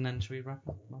noms, and then should we wrap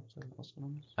up after Oscar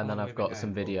noms? And then How long I've have we got been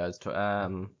some going for? videos to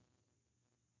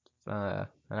an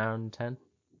hour and 10.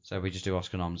 So we just do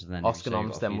Oscar noms, and then you Oscar say you've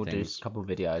noms, got a then few we'll do things. a couple of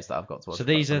videos that I've got to watch. So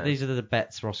these are the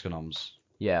bets for Oscar noms.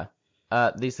 Yeah.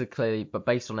 These are clearly, but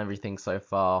based on everything so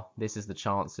far, this is the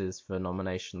chances for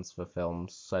nominations for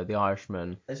films. So The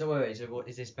Irishman. So wait. So what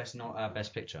is this best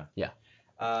picture? Yeah.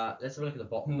 Let's have a look at the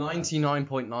bottom.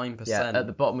 99.9%. Yeah, at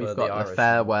the bottom we've for got The The Irishman.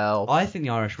 Farewell. I think the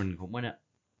Irishman can win it.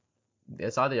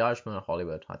 It's either The Irishman or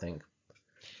Hollywood, I think.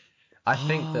 I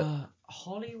think that...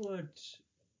 Hollywood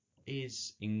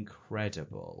is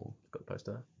incredible, Got the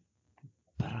poster.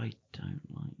 but I don't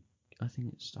like. I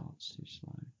think it starts too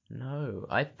slow. No,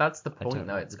 that's the I point don't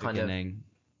though. like It's the kind beginning.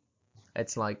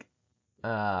 it's like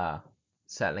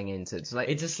settling into. It's like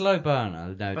It's a slow burner,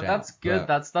 no doubt. But that's good.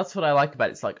 but- That's what I like about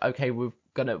it. It's like, okay, we've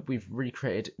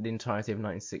recreated the entirety of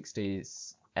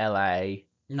 1960s LA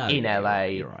no, in yeah, LA.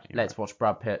 You're right. Let's watch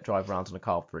Brad Pitt drive around in a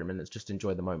car for 3 minutes. Just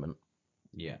enjoy the moment.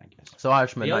 Yeah, I guess. So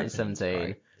Irishman, The opening's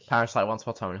 1917, great. Parasite, Once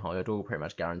Upon a Time in Hollywood, all pretty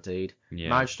much guaranteed. Yeah,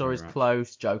 Marriage Story's you're right.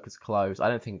 close. Joker's close. I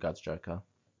don't think it goes Joker.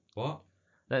 What?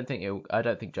 I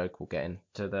don't think Joker will get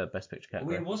into the Best Picture Well,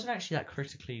 category. it wasn't actually that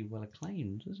critically well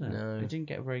acclaimed, was it? No. It didn't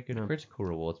get very good No. critical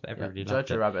rewards, but Yeah, everybody loved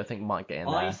Jojo it. Rabbit, I think, might get in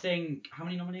I there. think. How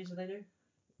many nominees did they do?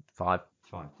 5.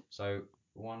 5. So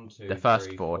 1, 2, The first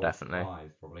 3, 4, 4, definitely.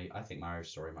 5 probably. I think Marriage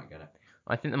Story might get it.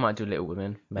 I think they might do Little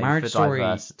Women. Maybe Marriage for Story.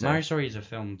 diversity. Marriage Story is a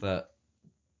film that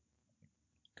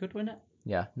could win it.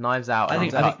 Yeah, Knives Out. I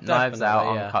think- Uncut, Knives Out,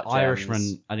 definitely, yeah. Uncut Gems.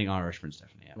 Irishman. I think Irishman's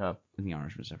definitely out. No. I think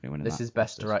Irishman's definitely winning. This that. is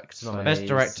Best Director So- nominees. Best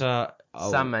director. Oh,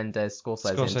 Sam Mendes,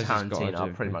 Scorsese, Scorsese's and gotta Tarantino do are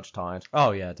pretty it. much tied.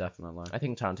 Oh yeah, definitely. I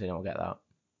think Tarantino will get that.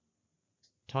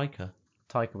 Taika.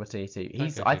 Taika Waititi.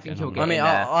 Taika I could think get he'll on get I in mean,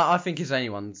 there. I think it's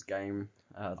anyone's game.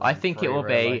 I think it will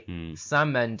really. be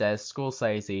Sam Mendes,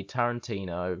 Scorsese,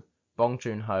 Tarantino, Bong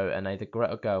Joon-ho, and either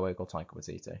Greta Gerwig or Taika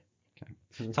Waititi.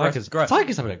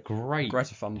 Taika's having a great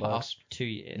Greta Thunberg. past 2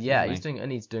 years. Yeah,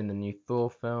 hasn't he's doing the new Thor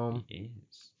film. He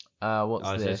is. What's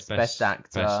Oh, this? it's Best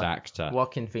Actor. Best actor.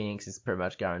 Joaquin Phoenix is pretty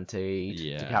much guaranteed.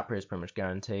 Yeah. DiCaprio is pretty much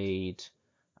guaranteed.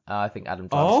 I think Adam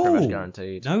Driver's pretty much Oh,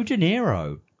 guaranteed. no De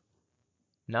Niro.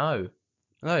 No.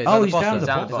 No, he's Oh, at the he's bottom. down at the He's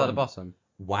at bottom. the bottom.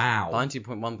 Wow.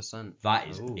 90.1%. That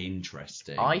is Ooh.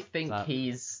 interesting. I think That-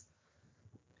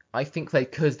 I think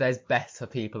because there's better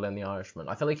people in The Irishman.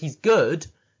 I feel like he's good.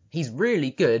 He's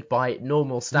really good by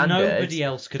normal standards. Nobody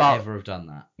else could but- ever have done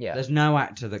that. Yeah. There's no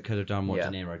actor that could have done what Yeah.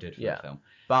 De Niro did for Yeah. the film.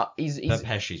 But he's But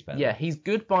Pesci's better. yeah, he's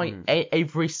good by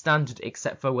every standard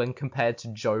except for when compared to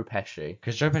Joe Pesci.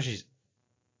 Because Joe Pesci's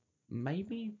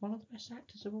maybe one of the best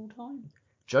actors of all time.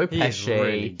 Joe He is Pesci.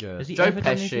 really good. Has he Joe ever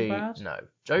done anything Pesci. bad? No.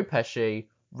 Joe Pesci.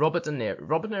 Robert De Niro.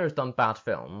 Robert De Niro's done bad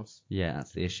films. Yeah,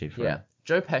 that's the issue for Yeah. him.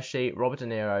 Joe Pesci, Robert De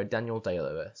Niro, Daniel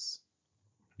Day-Lewis.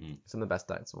 Some of the best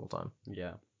actors of all time.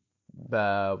 Yeah.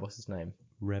 What's his name?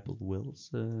 Rebel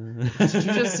Wilson.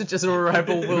 just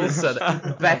Rebel Wilson,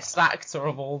 best actor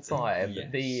of all time.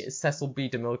 Yes. The Cecil B.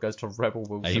 DeMille goes to Rebel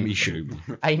Wilson. Amy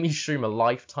Schumer. Amy Schumer,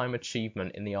 lifetime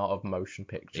achievement in the art of motion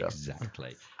picture.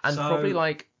 Exactly. And So- probably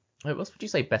like, what would you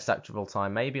say best actor of all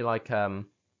time? Maybe like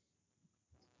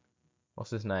what's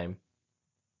his name?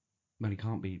 Well, he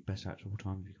can't be best actor of all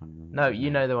time if you can't remember. No, his you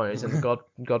name. know the one who's in the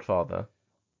Godfather.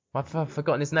 Why have I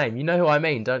forgotten his name? You know who I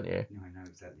mean, don't you? No, I know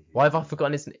exactly. Why have I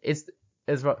forgotten his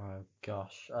Oh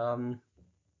gosh.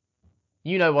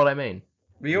 You know what I mean?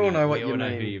 We all know what we you all know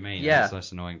mean. who you mean. Yeah. That's the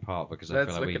most annoying part because I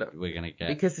Let's feel look like it up. we're gonna get.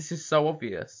 Because this is so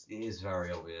obvious. It is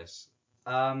very obvious.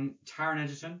 Taron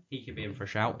Egerton, he could be in for a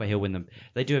shout, but he'll win them.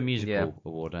 They do a musical Yeah.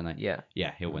 award, don't they? Yeah.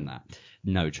 Yeah, he'll win that.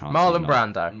 No chance. Marlon he's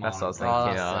not. Brando. That's what I was Marlon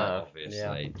thinking. Brando, of.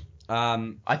 obviously.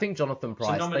 I think Jonathan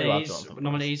Pryce. So They love Jonathan Pryce.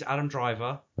 nominees: Adam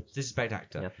Driver. This is best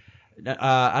actor.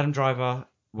 Adam Driver,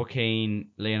 Joaquin,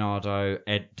 Leonardo,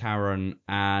 Ed Taron,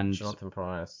 and Jonathan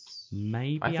Pryce.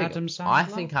 maybe I think, Adam Sandler. I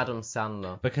think Adam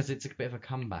Sandler. because it's a bit of a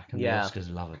comeback, and Yeah. the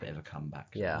Oscars love a bit of a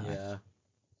comeback. Yeah.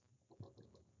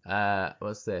 Yeah.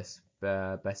 What's this?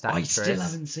 Best I actress. still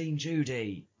haven't seen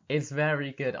Judy. It's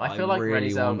very good. I I feel like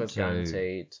really Renée want Zellweger's to.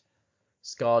 guaranteed.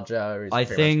 ScarJo is I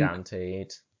pretty think- much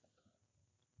guaranteed.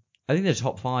 I think they're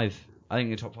top five. I think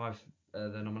the top five, the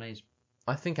nominees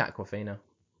I think Aquafina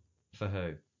for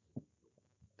who?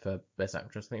 for best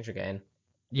actress. I think she'll get in.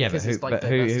 Yeah, Because it's like who are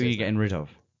diversity, you isn't it? getting rid of?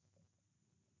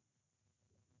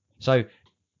 So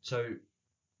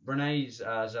Renee's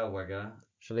Zellweger,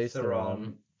 Charlize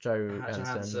Theron, Joe Hanson,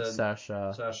 Hansen,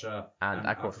 Saoirse, Saoirse, and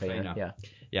Aquafina. Yeah.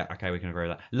 Yeah, okay, we can agree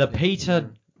with that.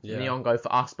 Lupita. Yeah. Nyong'o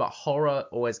for us, but horror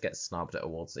always gets snubbed at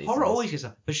awards season. Horror always gets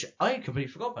that, but I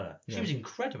completely forgot about her. She Yeah. was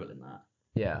incredible in that.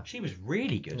 Yeah. She was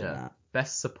really good in Yeah. that.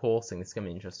 Best supporting. This is gonna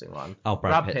be an interesting one. Oh,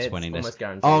 Brad Pitt's winning this. almost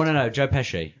guaranteed. Oh no, Joe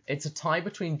Pesci. It's a tie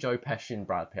between Joe Pesci and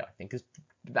Brad Pitt, I think. Because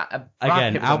Brad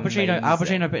Again, Pitt was Al Pacino. Al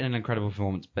amazing. Pacino put in an incredible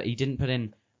performance, but he didn't put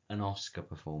in an Oscar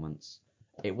performance.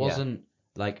 It wasn't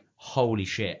like holy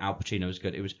shit. Al Pacino was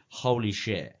good. It was holy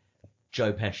shit.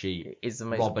 Joe Pesci, It's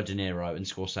amazing. Robert De Niro, and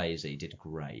Scorsese did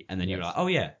great. And then you were Yes. like, oh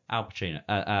yeah, Al Pacino.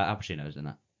 Al Pacino's in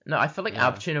that. No, I feel like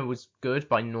Al Pacino was good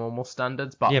by normal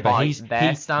standards, but Yeah, by but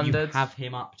their standards, you have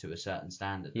him up to a certain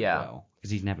standard Yeah. as well,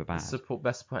 because he's never bad. best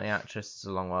supporting actress is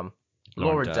a long one.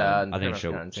 Laura Laura Dern, I pretty think much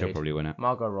she'll guaranteed. probably win it.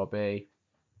 Margot Robbie.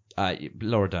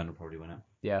 Laura Dern will probably win it.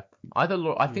 Yeah, I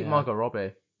think Yeah. Margot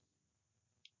Robbie.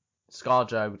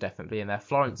 ScarJo would definitely be in there.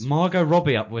 Florence. Margot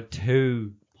Robbie up with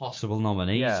two possible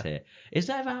nominees Yeah. here. Has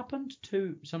that ever happened?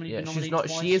 Somebody Yeah, been she's nominated not.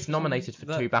 twice She is for nominated for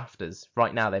something? two BAFTAs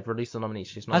right now. They've released the nominees.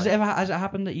 She's Has nominated. it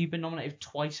happened that you've been nominated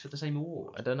twice for the same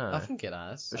award? I don't know. I think it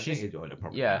has. But I she's- think it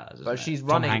probably yeah, has, but isn't it? she's Tom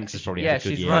running- Hanks has probably yeah, had a good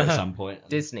she's year running- at some point.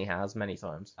 Disney has many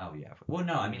times. Oh yeah. Well,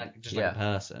 no, I mean like just Yeah. like a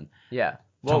person. Yeah.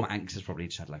 Well, Tom Hanks has probably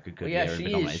just had like a good yeah, year and she been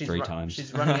is. nominated three times.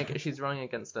 She's running. She's running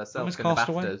against herself was in the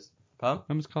Castaway? BAFTAs.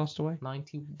 When was Castaway?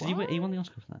 91. Did he win? He won the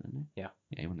Oscar for that, didn't he? Yeah.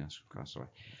 Yeah, he won the Oscar for Castaway.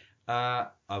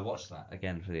 I watched that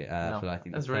again for the for I think the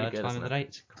that's really third good, time isn't of the it? day.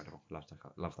 It's incredible.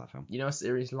 Love that film. You know a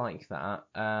series like that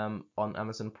on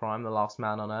Amazon Prime, The Last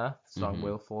Man on Earth, starring Mhm.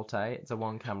 Will Forte. It's a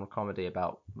one-camera comedy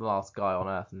about the last guy on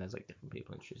Earth, and there's like different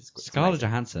people and shit. Scarlett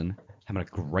Johansson having a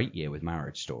great year with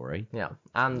Marriage Story. Yeah,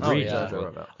 and Oh, really yeah. Jojo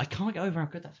Rabbit. I can't get over how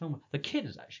good that film was. The kid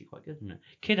is actually quite good, isn't it?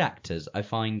 Kid actors, I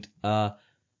find,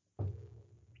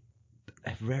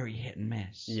 very hit and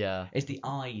miss. Yeah. It's the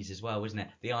eyes as well, isn't it?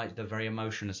 The eyes, the very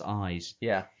emotionless eyes.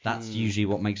 Yeah, That's usually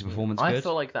what makes a performance I good.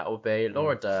 feel like that would be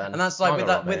Laura Dern. And that's like Margot with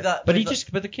that, Robbie. with that. But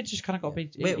with the kid just kind of got to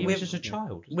be. With- He was with- just a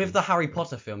child. with the Harry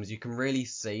Potter films, you can really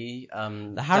see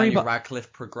The Harry Daniel Po-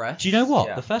 Radcliffe progress. Do you know what?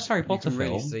 Yeah. The first Harry You Potter can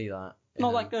really film, see that.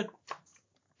 not Yeah. that good.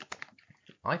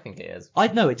 I think it is. I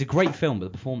know it's a great film, but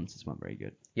the performances weren't very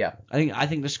good. Yeah. I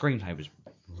think the screenplay was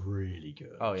really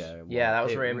good. Oh yeah. Yeah, that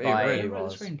was written by- really Who wrote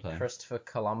was. the screenplay? Christopher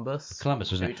Columbus.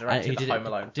 Columbus wasn't Who it? directed He the did Home it,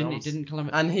 Alone didn't films. didn't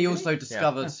Columbus? And he also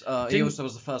discovered. He Didn't- also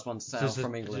was the first one to sail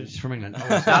from England. He's from England.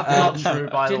 That's not true,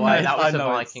 by the Didn't way. he- That was I a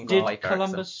know, it's- Viking Did Viking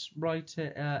Columbus write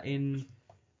it in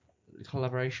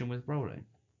collaboration with Rowling?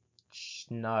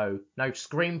 accent. No,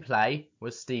 screenplay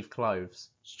was Steve Kloves.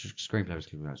 Screenplay was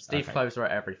Columbus. Steve Okay. Kloves wrote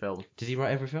every film. Did he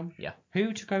write every film? Yeah.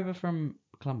 Who took over from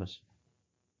Columbus?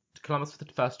 Columbus for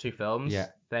the first two films. Yeah.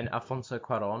 Then Alfonso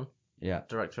Cuarón, Yeah.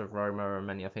 director of Roma and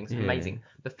many other things. Yeah. Amazing.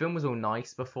 The film was all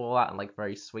nice before that and like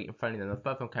very sweet and friendly. Then the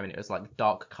third film came in, it was like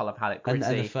dark colour palette, And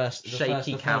gritty, the first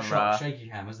shaky the camera, first shot, shaky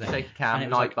cam, wasn't it? shaky cam, And it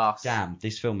was night like, bus. Damn,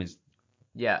 this film is.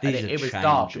 Yeah, and These it are was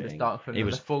dark. It was changing. dark. From It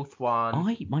was- the fourth one.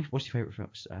 What's your favourite film?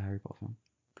 Harry Potter film?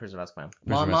 Prisoner of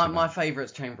Azkaban. My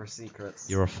favourite's Chamber of Secrets.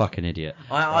 You're a fucking idiot.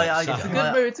 It's a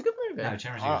good movie. It's a good movie. No,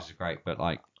 Chamber of Secrets is great, but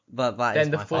like, But that Then is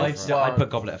the my fourth favourite. one- I'd put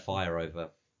Goblet of Fire over.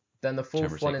 Then the Chamber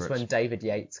fourth of one is Secrets. when David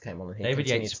Yates came on and he David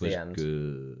continued Yates to was the end.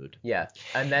 good. Yeah,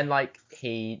 and then like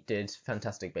he did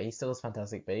Fantastic Beasts. He still does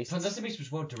Fantastic Beasts. Fantastic Beasts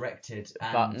was well directed,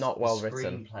 But not well the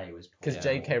written. Screenplay was Because poor.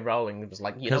 J.K. Rowling was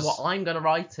like, you know 'Cause- what, I'm gonna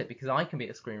write it because I can be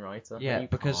a screenwriter. Yeah, You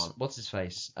because can't. what's his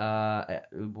face?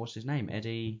 What's his name?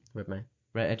 Eddie With me.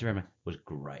 Redmayne was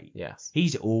great. Yes.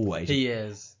 He's always. He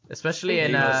is. Especially He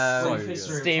in was so Stephen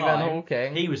good. Stephen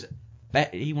Hawking. He was.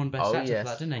 He won Best Oh, Actor yes. for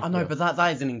that, didn't he? I know, Yeah. but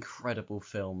that is an incredible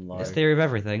film, though. It's Theory of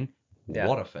Everything. Yeah.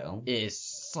 What a film. It is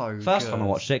so First good. time I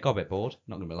watched it, got a bit bored.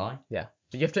 Not gonna lie. Yeah.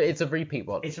 But you have to. It's a repeat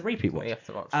watch. It's a repeat watch. You have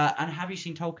to watch. And have you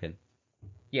seen Tolkien?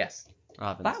 Yes. I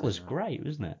haven't That seen was great,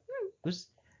 wasn't it?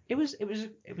 It was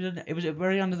a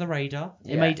very under the radar.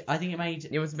 It Yeah. made. I think it made.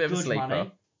 It was a bit of a good sleeper.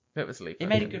 money. Bit of a sleeper. It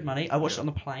made good money. I watched it on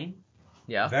the plane.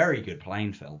 Yeah. Very good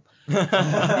plane film.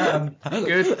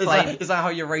 Good plane. Is that how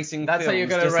you're racing That's how films? you're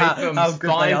gonna Just rate how, films. How good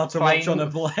they are to watch Plane- on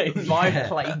a plane. 5 Yeah.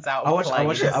 planes out I of watched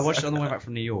planes. it on the way back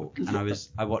from New York, and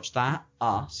I watched that,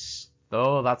 Us.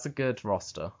 Oh, that's a good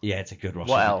roster. Yeah, it's a good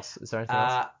roster. What else? Is there anything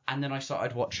else? And then I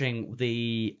started watching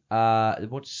the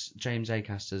what's James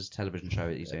Acaster's television show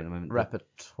that he's doing at the moment?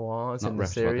 Repertoire is Not in the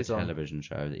Repertoire, series the on television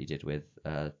show that he did with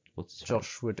what's his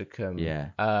Josh Widdicombe.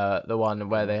 Yeah. The one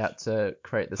where they had to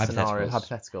create the scenario Hypotheticals.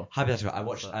 hypothetical. Hypothetical. I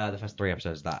watched the first 3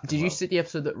 episodes of that. Did you see the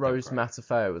episode that Rose great.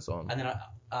 Matafeo was on? And then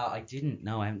I didn't.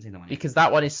 No, I haven't seen that one yet. Because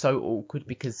that one is so awkward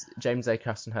because James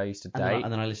Acaster and her used to date.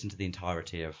 And then I listened to the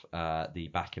entirety of the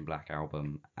Back in Black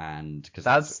album, and because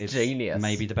That's it's genius.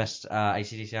 maybe the best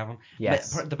AC/DC album.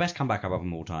 Yes. the best comeback album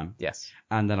of all time. Yes.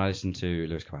 And then I listened to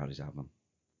Lewis Capaldi's album.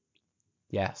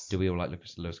 Yes. Do we all like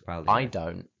Lewis Capaldi? I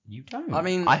don't. You don't. I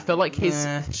mean, I feel like his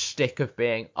nah. shtick of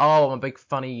being, oh, I'm a big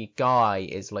funny guy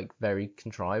is like very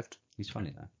contrived. he's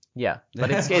funny though. Yeah, but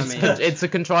it's I mean, it's a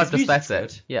contrived his music's aesthetic.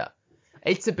 good. Yeah,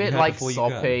 it's a bit heard like Before You Go?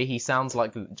 soppy. He sounds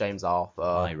like James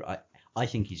Arthur, I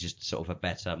think he's just sort of a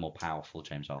better, more powerful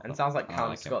James Arthur. and sounds like I Callum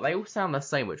like him. Scott. They all sound the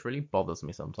same, which really bothers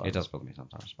me sometimes. It does bother me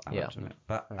sometimes, but I Yeah. have to admit.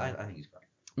 But I think he's great.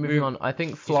 Moving on, I think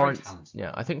very Florence. talented.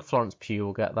 Yeah, I think Florence Pugh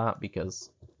will get that because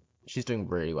she's doing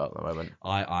really well at the moment.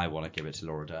 I want to give it to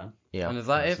Laura Dern. Yeah, And is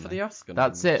that it for the Oscar?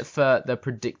 that's it for the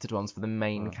predicted ones for the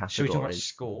main Should we talk about categories.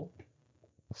 score?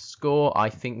 Score, I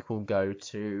think, will go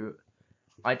to.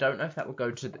 I don't know if that will go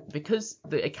to because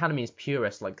the Academy is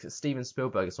purist. Like Steven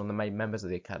Spielberg is one of the main members of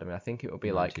the Academy. I think it will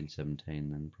be like 1917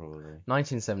 then probably.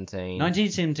 1917.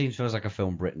 1917 feels like a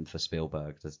film written for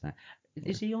Spielberg, doesn't it?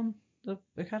 Is he on the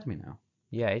Academy now?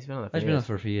 Yeah, he's been on there for He's been on years.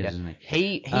 for a few years, Yeah. hasn't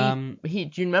he? He.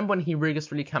 Do you remember when he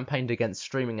really campaigned against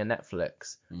streaming and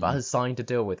Netflix, but has signed a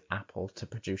deal with Apple to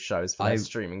produce shows for their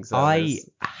streaming service?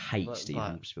 I hate But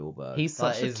Steven Spielberg. He's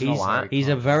That such a is not twat. very He's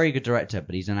a very good director,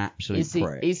 but he's an absolute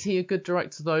prick. Is he a good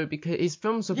director though? Because his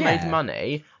films have Yeah. made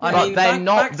money, I but mean, they're Back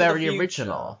not to the very Future.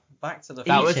 original. Back to the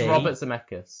That was E.T. Robert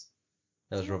Zemeckis.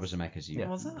 That was Robert Zemeckis, you Yeah.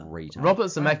 Was that? retard. Robert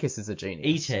Zemeckis is a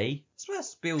genius. E.T. I swear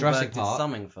Spielberg Jurassic did Park.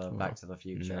 something for Back to the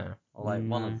Future. No. Or like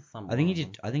one of some. I think he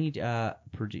did.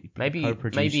 Maybe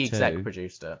co-produced exec two.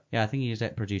 produced it. Yeah, I think he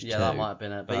exec produced Yeah, two. that might have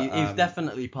been it. But, But, he's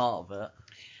definitely part of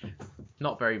it.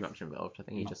 Not very much involved. I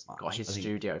think he Not just much. got his I think-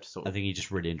 studio to sort I of. think he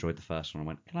just really enjoyed the first one and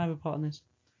went, "Can I have a part in this?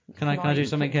 Can I do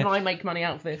something? Can I make money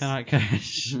out of this?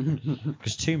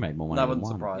 Because two made more money That than wouldn't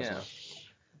one. surprise Yeah. me.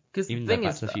 Because the Even though thing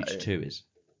Back is, to the Future though- 2 is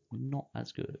not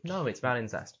as good. No, it's about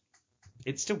incest.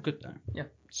 It's still good though. Yeah.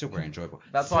 Still very enjoyable.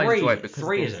 That's why I enjoy it, because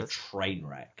three of is a incest. train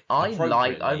wreck. I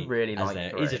Appropriately, really as like there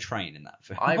three. is a train in that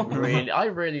film. I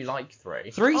really like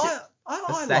 3. Three's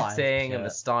The setting and the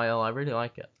style, I really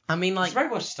like it. I mean, like, It's very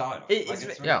well styled.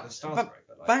 yeah. The style's But great,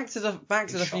 but, like, Back to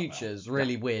the It's shot Future well. is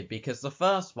really weird because the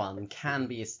first one can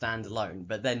be a standalone,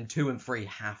 but then 2 and 3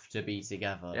 have to be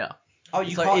together. Yeah. Oh,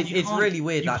 you So can't. it's really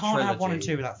weird, You that can't have 1 and trilogy.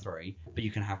 2 without 3, but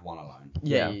you can have 1 alone.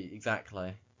 Yeah, Yeah.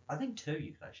 exactly. I think 2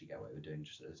 you could actually get away with doing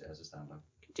just as a standalone.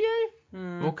 Do you?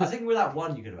 Hmm. Well, I 'cause think without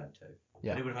 1 you could have had 2.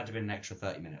 Yeah. But it would have had to be an extra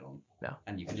 30-minute long. Yeah.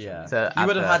 And you could Yeah. to You add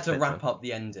would have the had to bits wrap in. up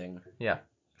the ending. Yeah.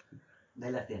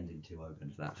 They left the ending too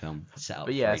open. For that film, set up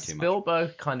But yeah, 3 too much.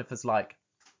 Spielberg kind of is like,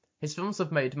 his films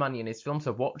have made money and his films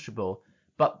are watchable,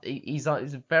 but he's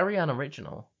very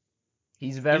unoriginal.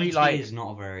 He's very E.T. like, is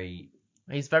not a very.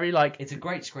 he's very like, It's a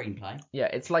great screenplay. yeah,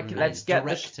 it's like Mm. let's get the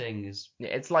Directing is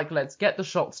it's like let's get the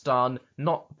shots done,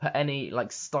 not put any like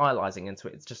stylizing into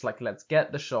it. It's just like let's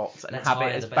get the shots and let's have hire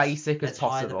it as the best- basic as let's hire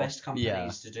possible. the best companies Yeah.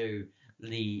 to do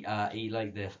the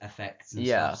like the effects and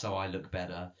Yeah. stuff, so I look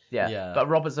better. Yeah. Yeah. But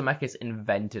Robert Zemeckis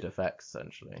invented effects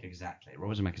essentially. Exactly.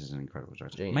 Robert Zemeckis is an incredible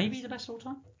director. Genius. Maybe the best of all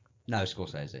time. No,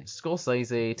 Scorsese.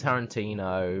 Scorsese,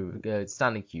 Tarantino,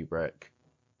 Stanley Kubrick.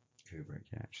 Kubrick,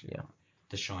 yeah, actually. Yeah.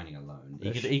 The Shining alone.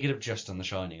 He could have just done The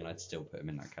Shining, and I'd still put him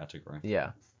in that category.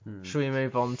 Yeah. Should we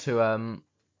move on to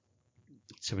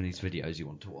Some of these videos you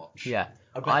want to watch. Yeah.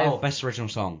 Best original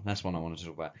song. That's one I wanted to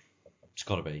talk about. It's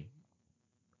got to be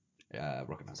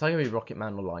Rocket Man. So I'm gonna be Rocket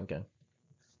Man or Lion King.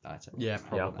 I'd say Yeah,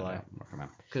 Rocket Man. probably. Rocket Man.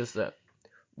 Because do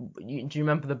you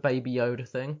remember the Baby Yoda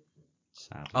thing?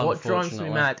 Sad. What drives me Unfortunately.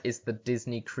 mad is the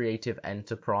Disney creative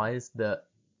enterprise that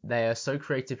they are so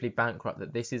creatively bankrupt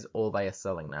that this is all they are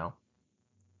selling now.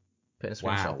 Put a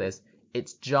screenshot Wow. of this.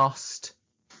 It's just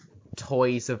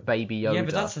toys of Baby Yoda. Yeah,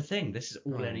 but that's the thing. This is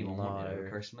all anyone wanted no. over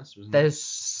Christmas, wasn't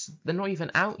it? They're not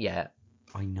even out yet.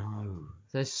 I know.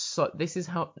 There's so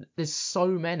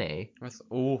many. That's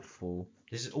awful.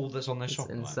 This is all that's on their It's shop. at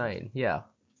the moment. insane. Yeah. Are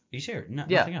you serious?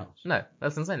 Yeah. Nothing else. No,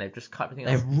 that's insane. They've just cut everything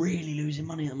They're else. really losing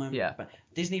money at the moment. Yeah. But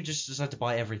Disney just decided to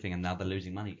buy everything, and now they're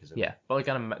losing money because of it. Yeah,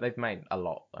 but they've made a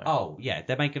lot though. Oh yeah,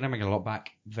 they're making a lot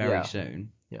back very Yeah.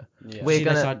 soon. Yeah. We're See,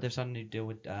 gonna. they've signed a new deal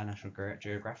with National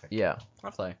Geographic. Yeah,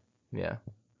 Have they? yeah.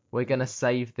 We're gonna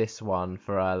save this one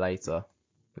for later.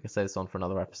 We can save this one for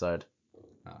another episode.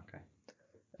 Oh, okay.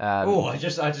 Oh, I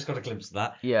just got a glimpse of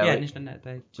that. Yeah, Yeah. we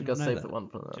They gotta save that. that one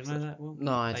for another Do you know episode. that? Well,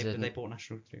 No, I they didn't. bought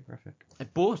National Geographic. I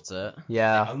bought it. They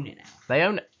Yeah, own it now. they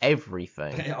own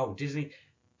everything. Oh, Disney.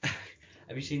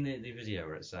 Have you seen the video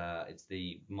where it's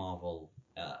the Marvel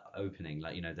opening,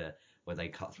 like where they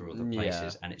cut through all the Yeah.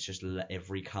 places, and it's just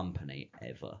every company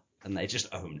ever, and they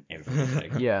just own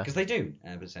everything. Yeah. Because they do,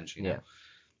 essentially. Yeah. Now.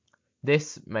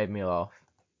 This made me laugh.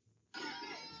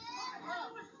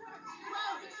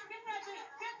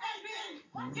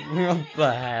 What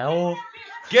the hell?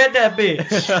 Get that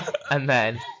bitch! And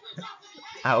then,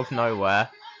 out of nowhere,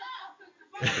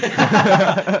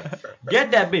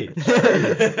 Get that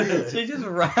bitch! She just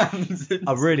rams it.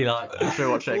 I really like that. should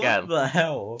we watch it again? What the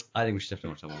hell? I think we should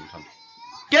definitely watch that one more time.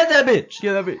 Get that bitch!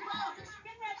 Get that bitch.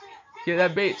 Get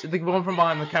that bitch. The one from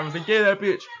behind the camera saying, "Get that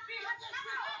bitch."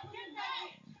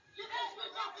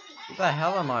 What the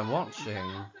hell am I watching?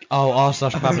 Oh,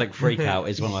 r/public freakout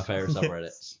is one of my favourite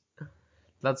subreddits.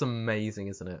 That's amazing,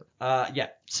 isn't it? Yeah.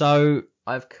 So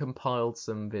I've compiled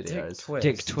some videos.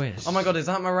 Dick Twist. Oh my god, is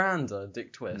that Miranda?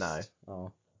 Dick Twist. No.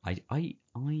 Oh. I think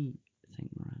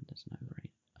Miranda's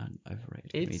an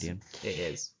overrated comedian. It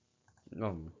is.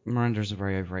 Miranda's a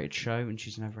very overrated show, and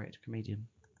she's an overrated comedian.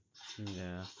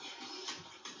 Yeah.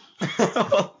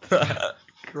 What the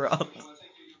crud?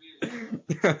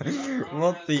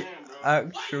 What the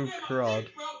actual crud?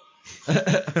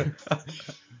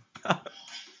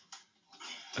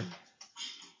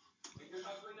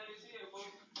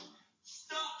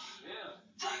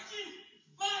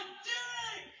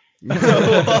 What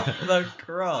the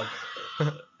crud?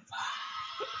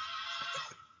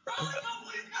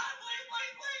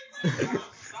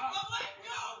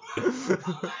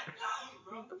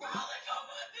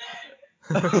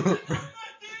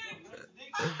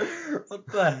 What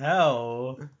the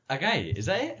hell? Okay, is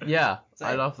that it? Yeah,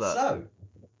 I love that. So,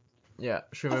 Yeah,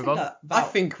 should we move on? I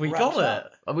think we got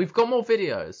it. We've got more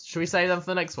videos. Should we save them for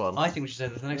the next one? I think we should say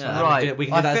that for the next Yeah. one. Right. We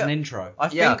can do that as an intro. I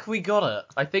Yeah. think we got it.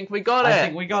 I think we got it. I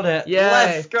think we got it. Yeah.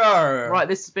 Let's go. Right,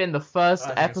 this has been the first I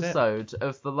think that's it. episode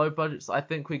of the Low Budgets. I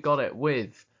think we got it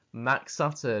with Max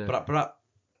Sutton. But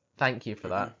Thank you for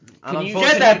that. And Can you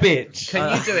get that bitch.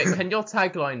 Can you do it? Can your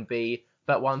tagline be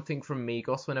that one thing from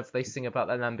Migos whenever they sing about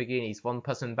their Lamborghinis? One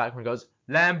person in the background goes,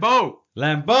 "Lambo!"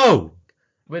 Lambo.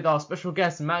 With our special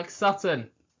guest, Max Sutton.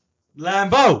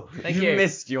 Lambo. Thank you you.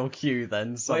 missed your cue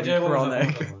then, so Wait, what was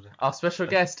that? chronic. Our special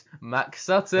guest, Max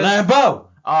Sutton. Lambo.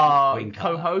 Our We can cut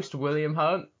co-host, William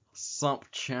Hunt. Sup,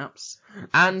 chaps?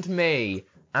 And me,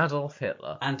 Adolf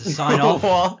Hitler. And to sign off.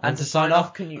 What? And to sign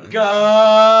off. Can you... Go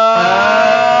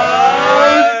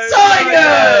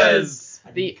Tigers!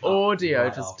 The audio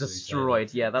Right just after we say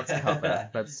destroyed. Yeah, that's cut there.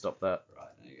 Let's stop that.